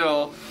lower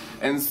still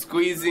and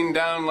squeezing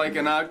down like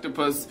an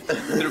octopus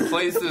through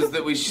places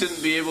that we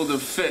shouldn't be able to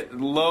fit.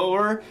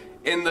 Lower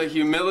in the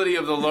humility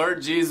of the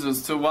Lord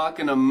Jesus to walk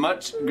in a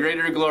much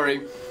greater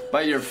glory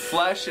by your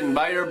flesh and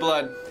by your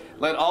blood.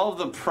 Let all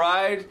the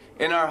pride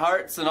in our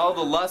hearts and all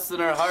the lust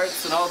in our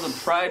hearts and all the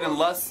pride and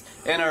lust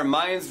in our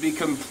minds be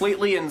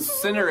completely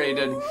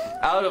incinerated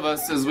out of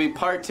us as we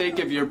partake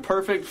of your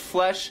perfect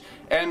flesh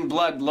and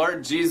blood,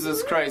 Lord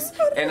Jesus Christ,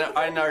 and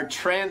are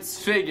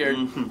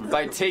transfigured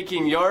by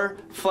taking your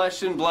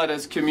flesh and blood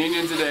as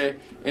communion today.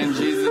 In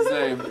Jesus'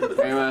 name,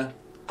 amen.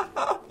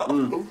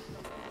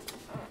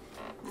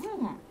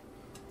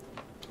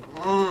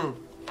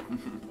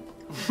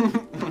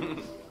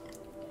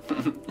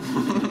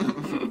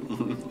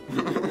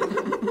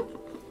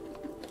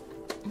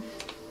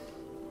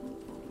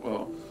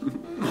 Whoa.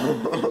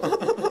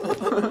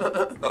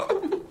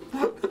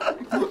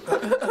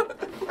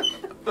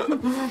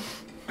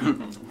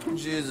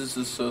 Jesus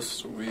is so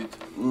sweet.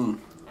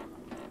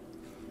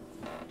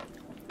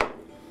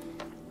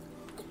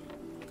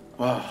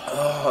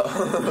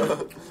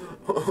 Wow.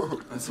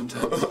 That's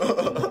intense.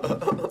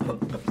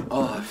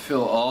 Oh, I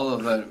feel all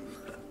of that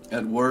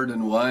word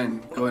and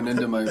wine going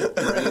into my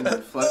brain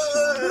and flesh.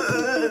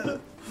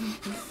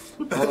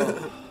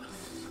 Oh.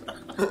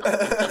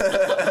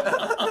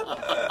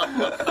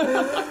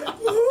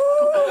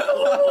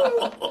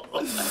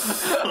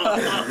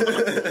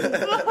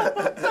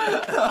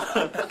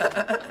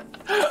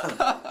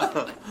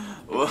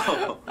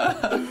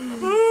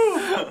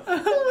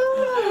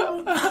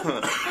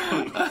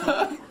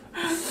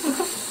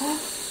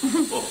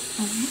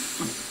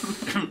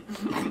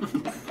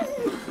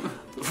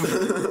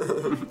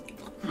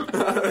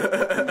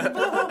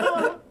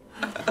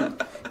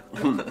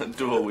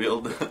 Dual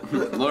wield.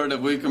 Lord,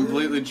 have we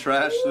completely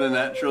trashed the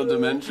natural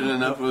dimension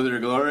enough with your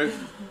glory?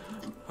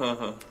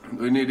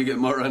 We need to get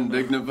more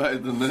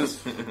undignified than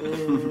this.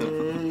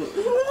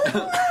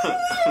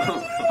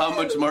 How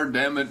much more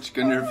damage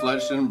can your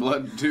flesh and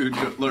blood do,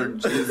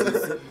 Lord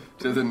Jesus,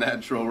 to the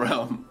natural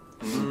realm?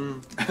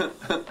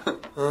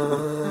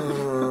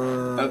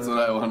 That's what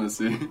I want to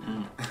see.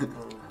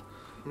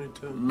 Me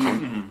too.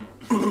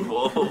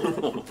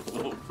 Whoa.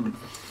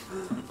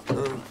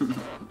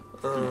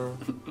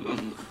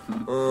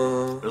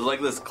 There's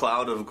like this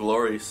cloud of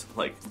glories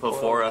like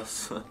before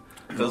us.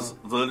 Because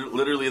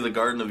literally the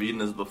Garden of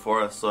Eden is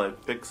before us, so I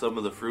pick some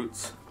of the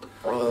fruits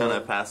and I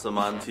pass them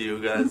on to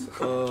you guys.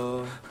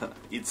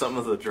 Eat some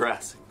of the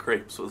Jurassic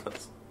grapes with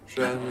us.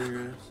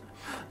 Jurassic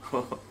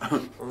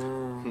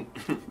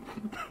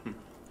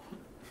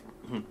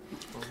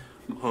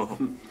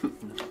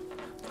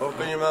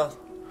Open your mouth.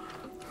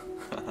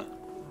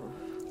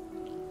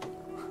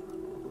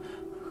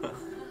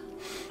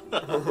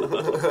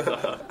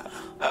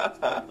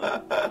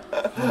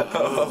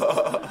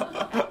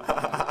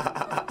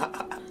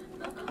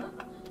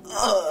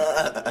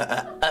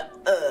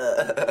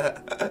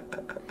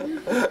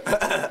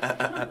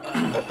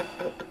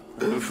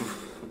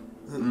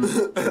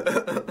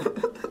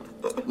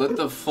 Let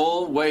the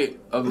full weight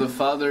of the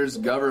Father's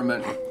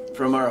government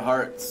from our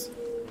hearts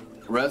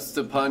rest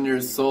upon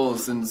your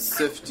souls and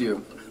sift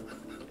you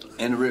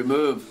and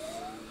remove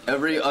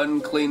every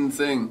unclean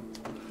thing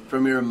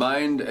from your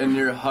mind and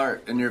your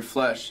heart and your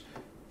flesh,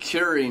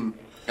 curing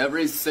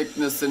every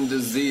sickness and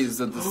disease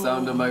at the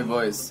sound of my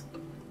voice.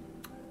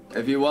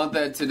 If you want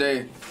that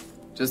today,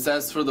 just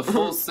ask for the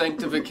full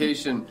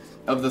sanctification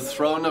of the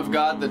throne of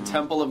God, the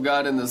temple of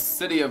God, and the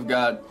city of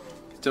God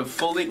to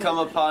fully come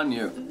upon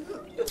you,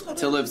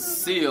 to live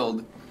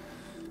sealed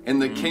in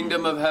the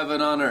kingdom of heaven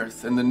on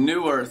earth, in the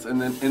new earth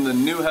and in the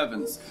new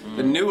heavens.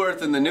 The new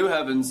earth and the new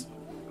heavens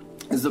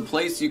is a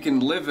place you can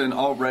live in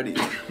already.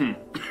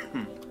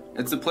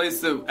 It's a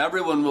place that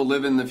everyone will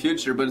live in the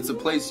future, but it's a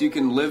place you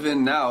can live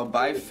in now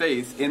by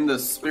faith in the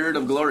Spirit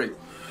of glory.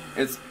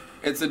 It's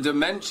a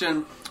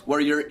dimension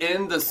where you're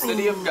in the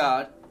city of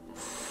God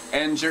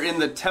and you're in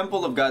the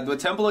temple of God. The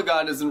temple of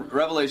God is in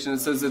Revelation. It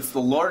says it's the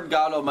Lord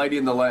God Almighty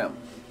and the Lamb.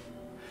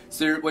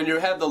 So when you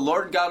have the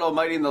Lord God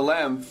Almighty and the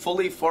Lamb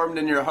fully formed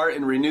in your heart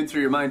and renewed through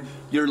your mind,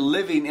 you're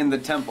living in the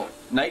temple,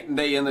 night and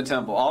day in the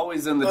temple,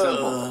 always in the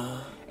temple.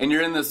 And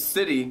you're in the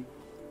city,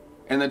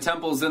 and the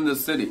temple's in the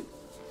city.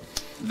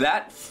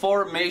 That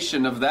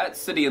formation of that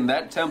city and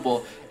that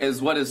temple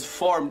is what is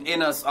formed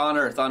in us on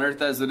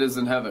earth as it is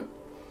in heaven.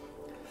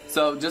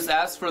 So just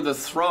ask for the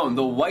throne,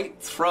 the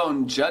white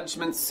throne,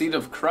 judgment seat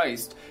of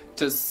Christ,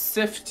 to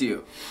sift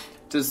you,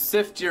 to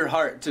sift your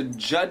heart, to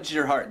judge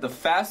your heart. The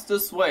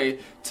fastest way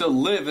to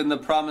live in the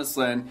promised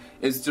land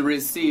is to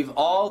receive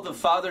all the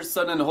Father,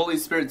 Son, and Holy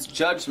Spirit's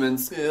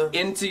judgments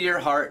into your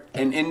heart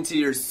and into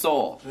your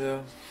soul,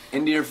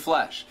 into your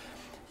flesh.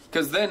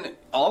 Because then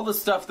all the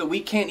stuff that we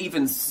can't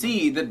even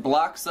see that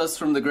blocks us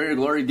from the greater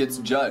glory gets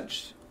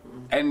judged.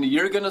 And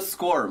you're going to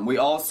squirm. We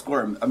all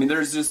squirm. I mean,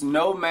 there's just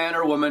no man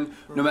or woman,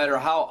 no matter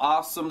how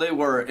awesome they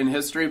were in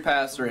history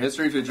past or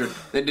history future,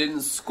 that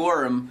didn't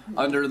squirm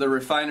under the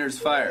refiner's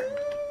fire.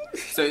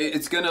 So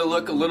it's going to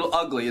look a little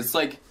ugly. It's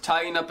like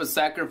tying up a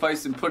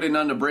sacrifice and putting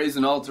on a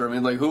brazen altar. I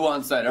mean, like, who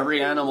wants that?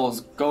 Every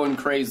animal's going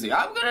crazy.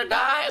 I'm going to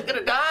die. I'm going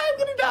to die. I'm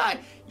going to die.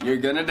 You're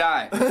going to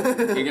die.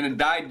 You're going to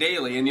die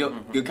daily. And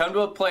you'll come to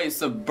a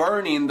place of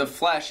burning the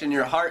flesh in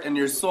your heart and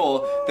your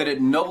soul that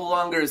it no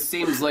longer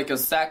seems like a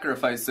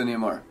sacrifice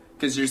anymore.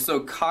 Because you're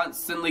so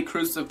constantly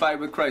crucified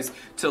with Christ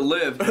to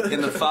live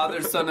in the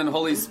Father, Son, and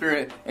Holy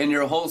Spirit in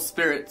your whole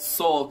spirit,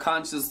 soul,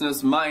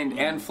 consciousness, mind,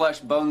 and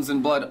flesh, bones,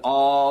 and blood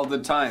all the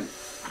time.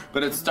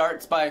 But it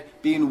starts by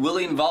being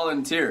willing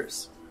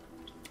volunteers.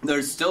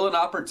 There's still an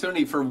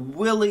opportunity for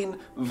willing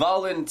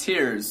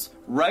volunteers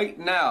right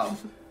now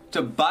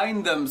to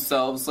bind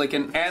themselves like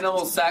an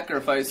animal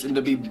sacrifice and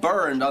to be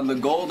burned on the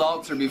gold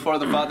altar before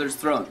the Father's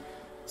throne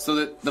so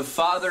that the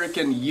Father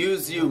can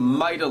use you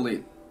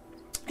mightily.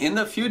 In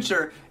the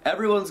future,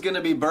 everyone's going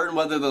to be burned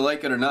whether they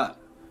like it or not.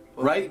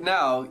 Right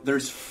now,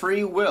 there's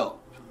free will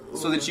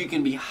so that you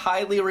can be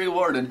highly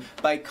rewarded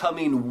by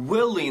coming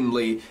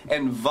willingly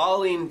and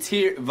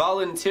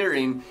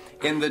volunteering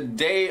in the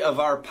day of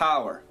our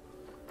power.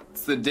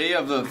 It's the day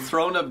of the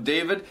throne of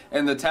David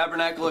and the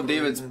tabernacle of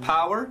David's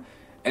power.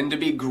 And to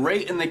be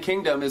great in the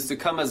kingdom is to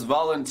come as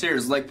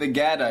volunteers, like the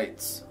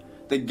Gadites.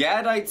 The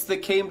Gadites that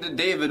came to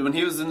David when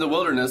he was in the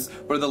wilderness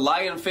were the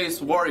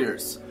lion-faced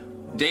warriors.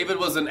 David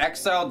was in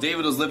exile.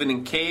 David was living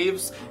in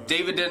caves.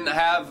 David didn't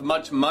have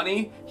much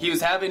money. He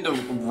was having to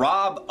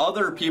rob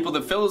other people,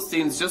 the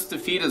Philistines, just to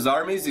feed his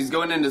armies. He's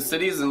going into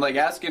cities and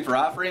asking for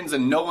offerings,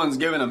 and no one's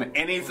giving him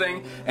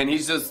anything. And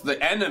he's just the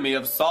enemy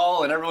of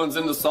Saul, and everyone's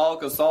into Saul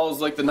because Saul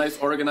is like the nice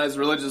organized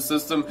religious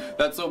system.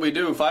 That's what we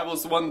do.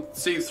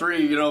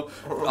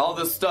 501c3, all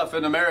this stuff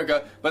in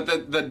America. But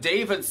the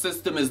David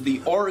system is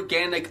the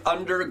organic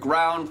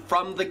underground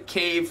from the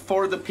cave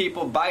for the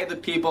people, by the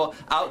people,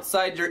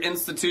 outside your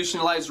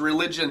institutionalized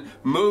religion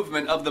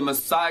movement of the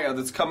Messiah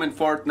that's coming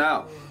forth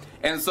now.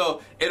 And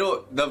so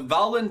the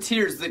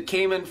volunteers that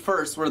came in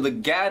first were the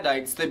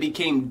Gadites that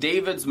became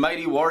David's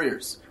mighty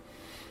warriors.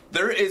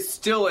 There is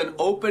still an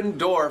open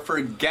door for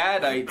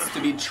Gadites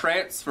to be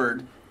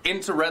transferred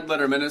into Red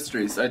Letter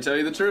Ministries. I tell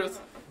you the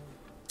truth.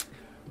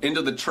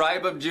 Into the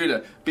tribe of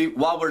Judah.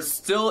 While we're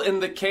still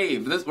in the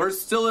cave. We're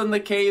still in the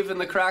cave, in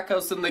the crack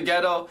house, in the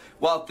ghetto.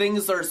 While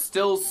things are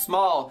still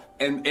small.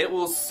 And it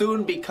will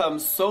soon become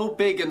so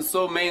big and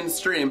so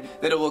mainstream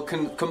that it will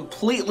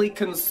completely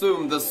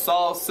consume the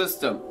Saul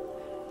system.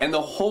 And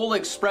the whole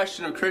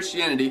expression of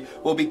Christianity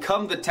will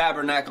become the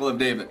tabernacle of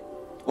David.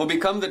 Will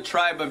become the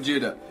tribe of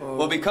Judah.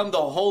 Will become the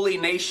holy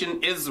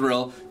nation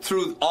Israel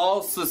through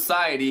all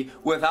society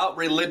without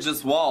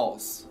religious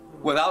walls.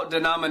 Without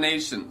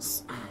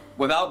denominations.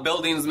 Without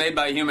buildings made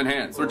by human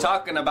hands. We're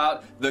talking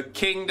about the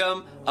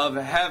kingdom of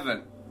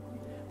heaven.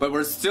 But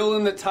we're still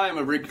in the time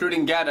of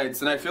recruiting Gadites,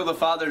 and I feel the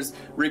Father's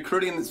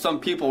recruiting some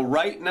people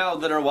right now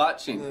that are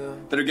watching,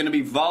 that are going to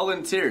be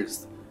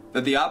volunteers.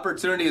 That the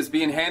opportunity is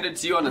being handed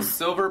to you on a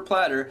silver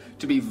platter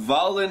to be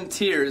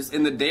volunteers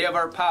in the day of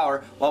our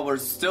power while we're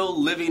still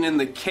living in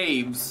the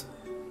caves,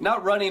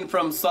 not running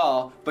from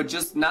Saul, but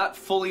just not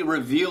fully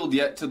revealed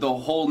yet to the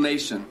whole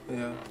nation.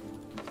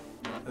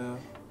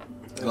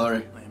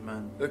 Glory.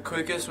 Amen. The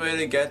quickest way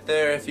to get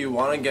there, if you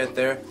want to get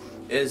there,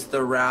 is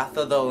the wrath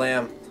of the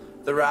Lamb.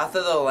 The wrath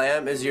of the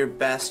Lamb is your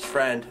best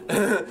friend.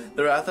 The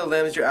wrath of the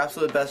Lamb is your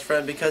absolute best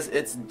friend because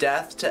it's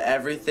death to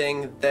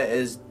everything that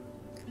is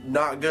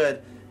not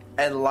good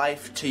and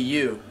life to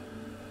you.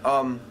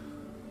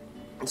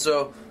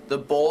 So the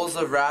bowls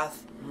of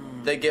wrath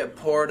that get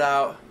poured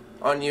out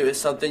on you is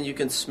something you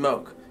can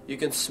smoke. You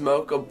can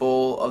smoke a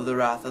bowl of the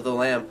wrath of the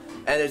Lamb.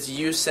 And it's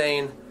you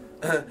saying,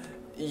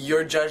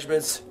 your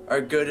judgments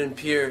are good and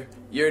pure.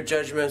 Your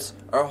judgments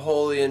are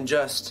holy and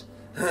just.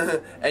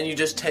 And you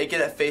just take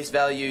it at face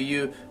value.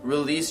 You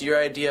release your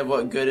idea of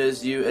what good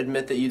is. You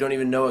admit that you don't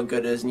even know what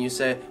good is. And you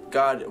say,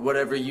 God,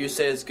 whatever you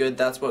say is good,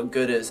 that's what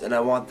good is. And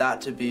I want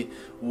that to be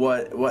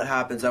what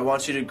happens. I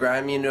want you to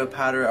grind me into a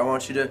powder. I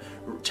want you to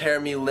tear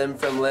me limb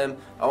from limb.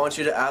 I want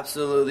you to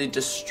absolutely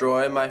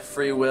destroy my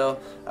free will.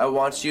 I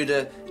want you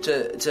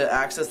to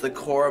access the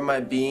core of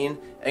my being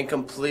and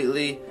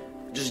completely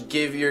just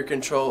give your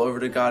control over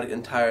to God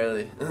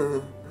entirely.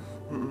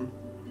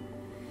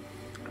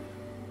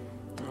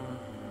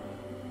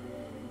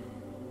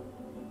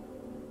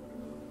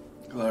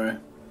 Glory.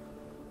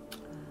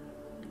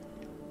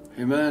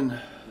 Amen.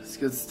 It's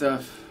good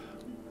stuff.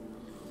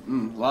 A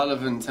lot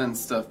of intense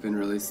stuff being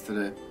released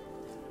today.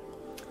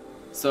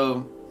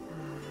 So,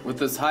 with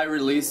this high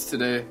release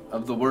today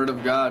of the Word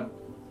of God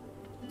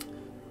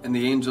and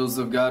the angels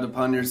of God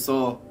upon your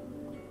soul,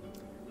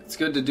 it's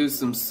good to do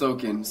some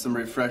soaking, some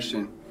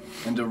refreshing,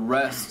 and to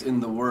rest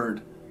in the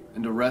Word,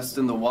 and to rest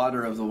in the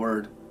water of the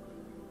Word.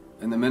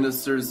 And the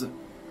ministers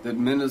that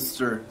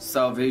minister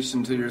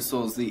salvation to your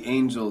souls, the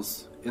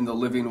angels in the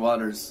living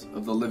waters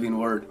of the living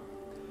Word.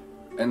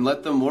 And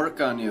let them work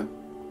on you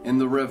in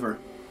the river.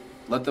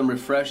 Let them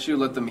refresh you,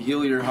 let them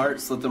heal your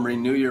hearts, let them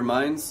renew your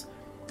minds.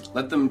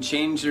 Let them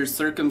change your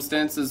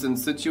circumstances and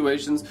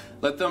situations.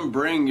 Let them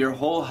bring your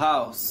whole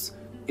house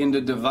into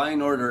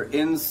divine order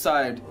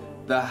inside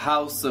the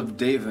house of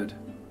David.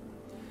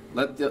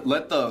 Let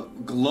the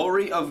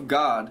glory of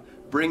God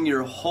bring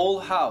your whole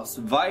house,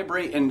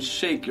 vibrate and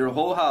shake your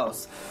whole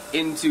house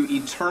into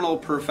eternal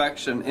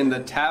perfection in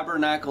the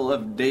tabernacle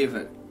of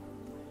David.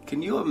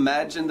 Can you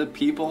imagine the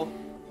people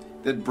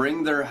that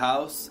bring their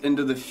house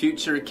into the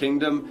future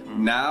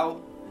kingdom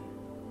now?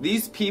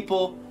 These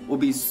people will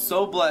be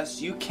so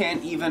blessed you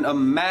can't even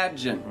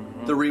imagine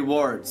the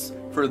rewards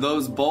for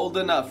those bold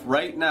enough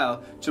right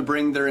now to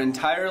bring their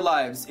entire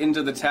lives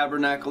into the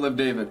tabernacle of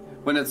David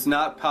when it's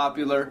not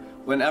popular,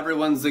 when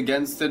everyone's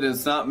against it,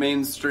 it's not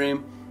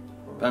mainstream.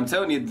 But I'm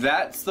telling you,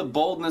 that's the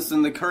boldness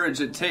and the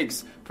courage it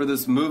takes for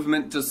this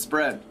movement to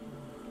spread.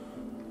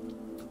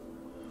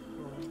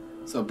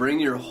 So bring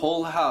your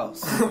whole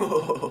house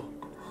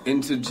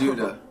into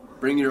Judah.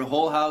 Bring your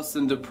whole house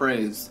into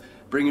praise.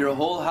 Bring your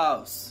whole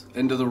house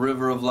into the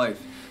river of life.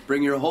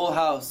 Bring your whole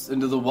house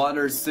into the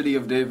water city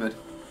of David.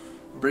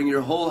 Bring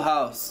your whole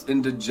house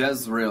into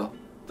Jezreel,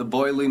 the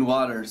boiling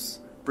waters.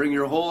 Bring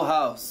your whole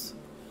house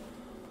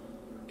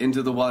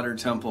into the water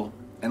temple.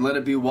 And let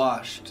it be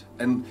washed,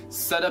 and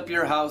set up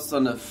your house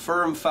on a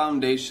firm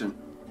foundation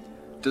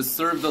to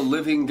serve the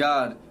living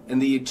God in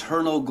the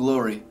eternal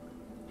glory,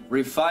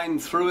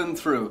 refined through and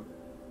through,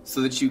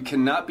 so that you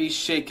cannot be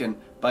shaken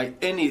by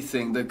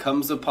anything that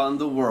comes upon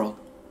the world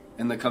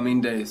in the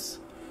coming days.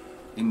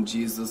 In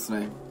Jesus'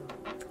 name,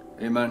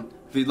 amen.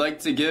 If you'd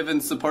like to give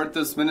and support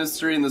this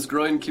ministry and this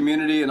growing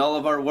community and all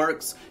of our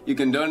works, you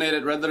can donate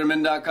at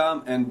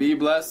redlettermin.com, and be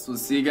blessed. We'll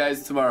see you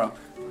guys tomorrow.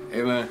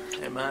 Amen.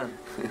 Amen.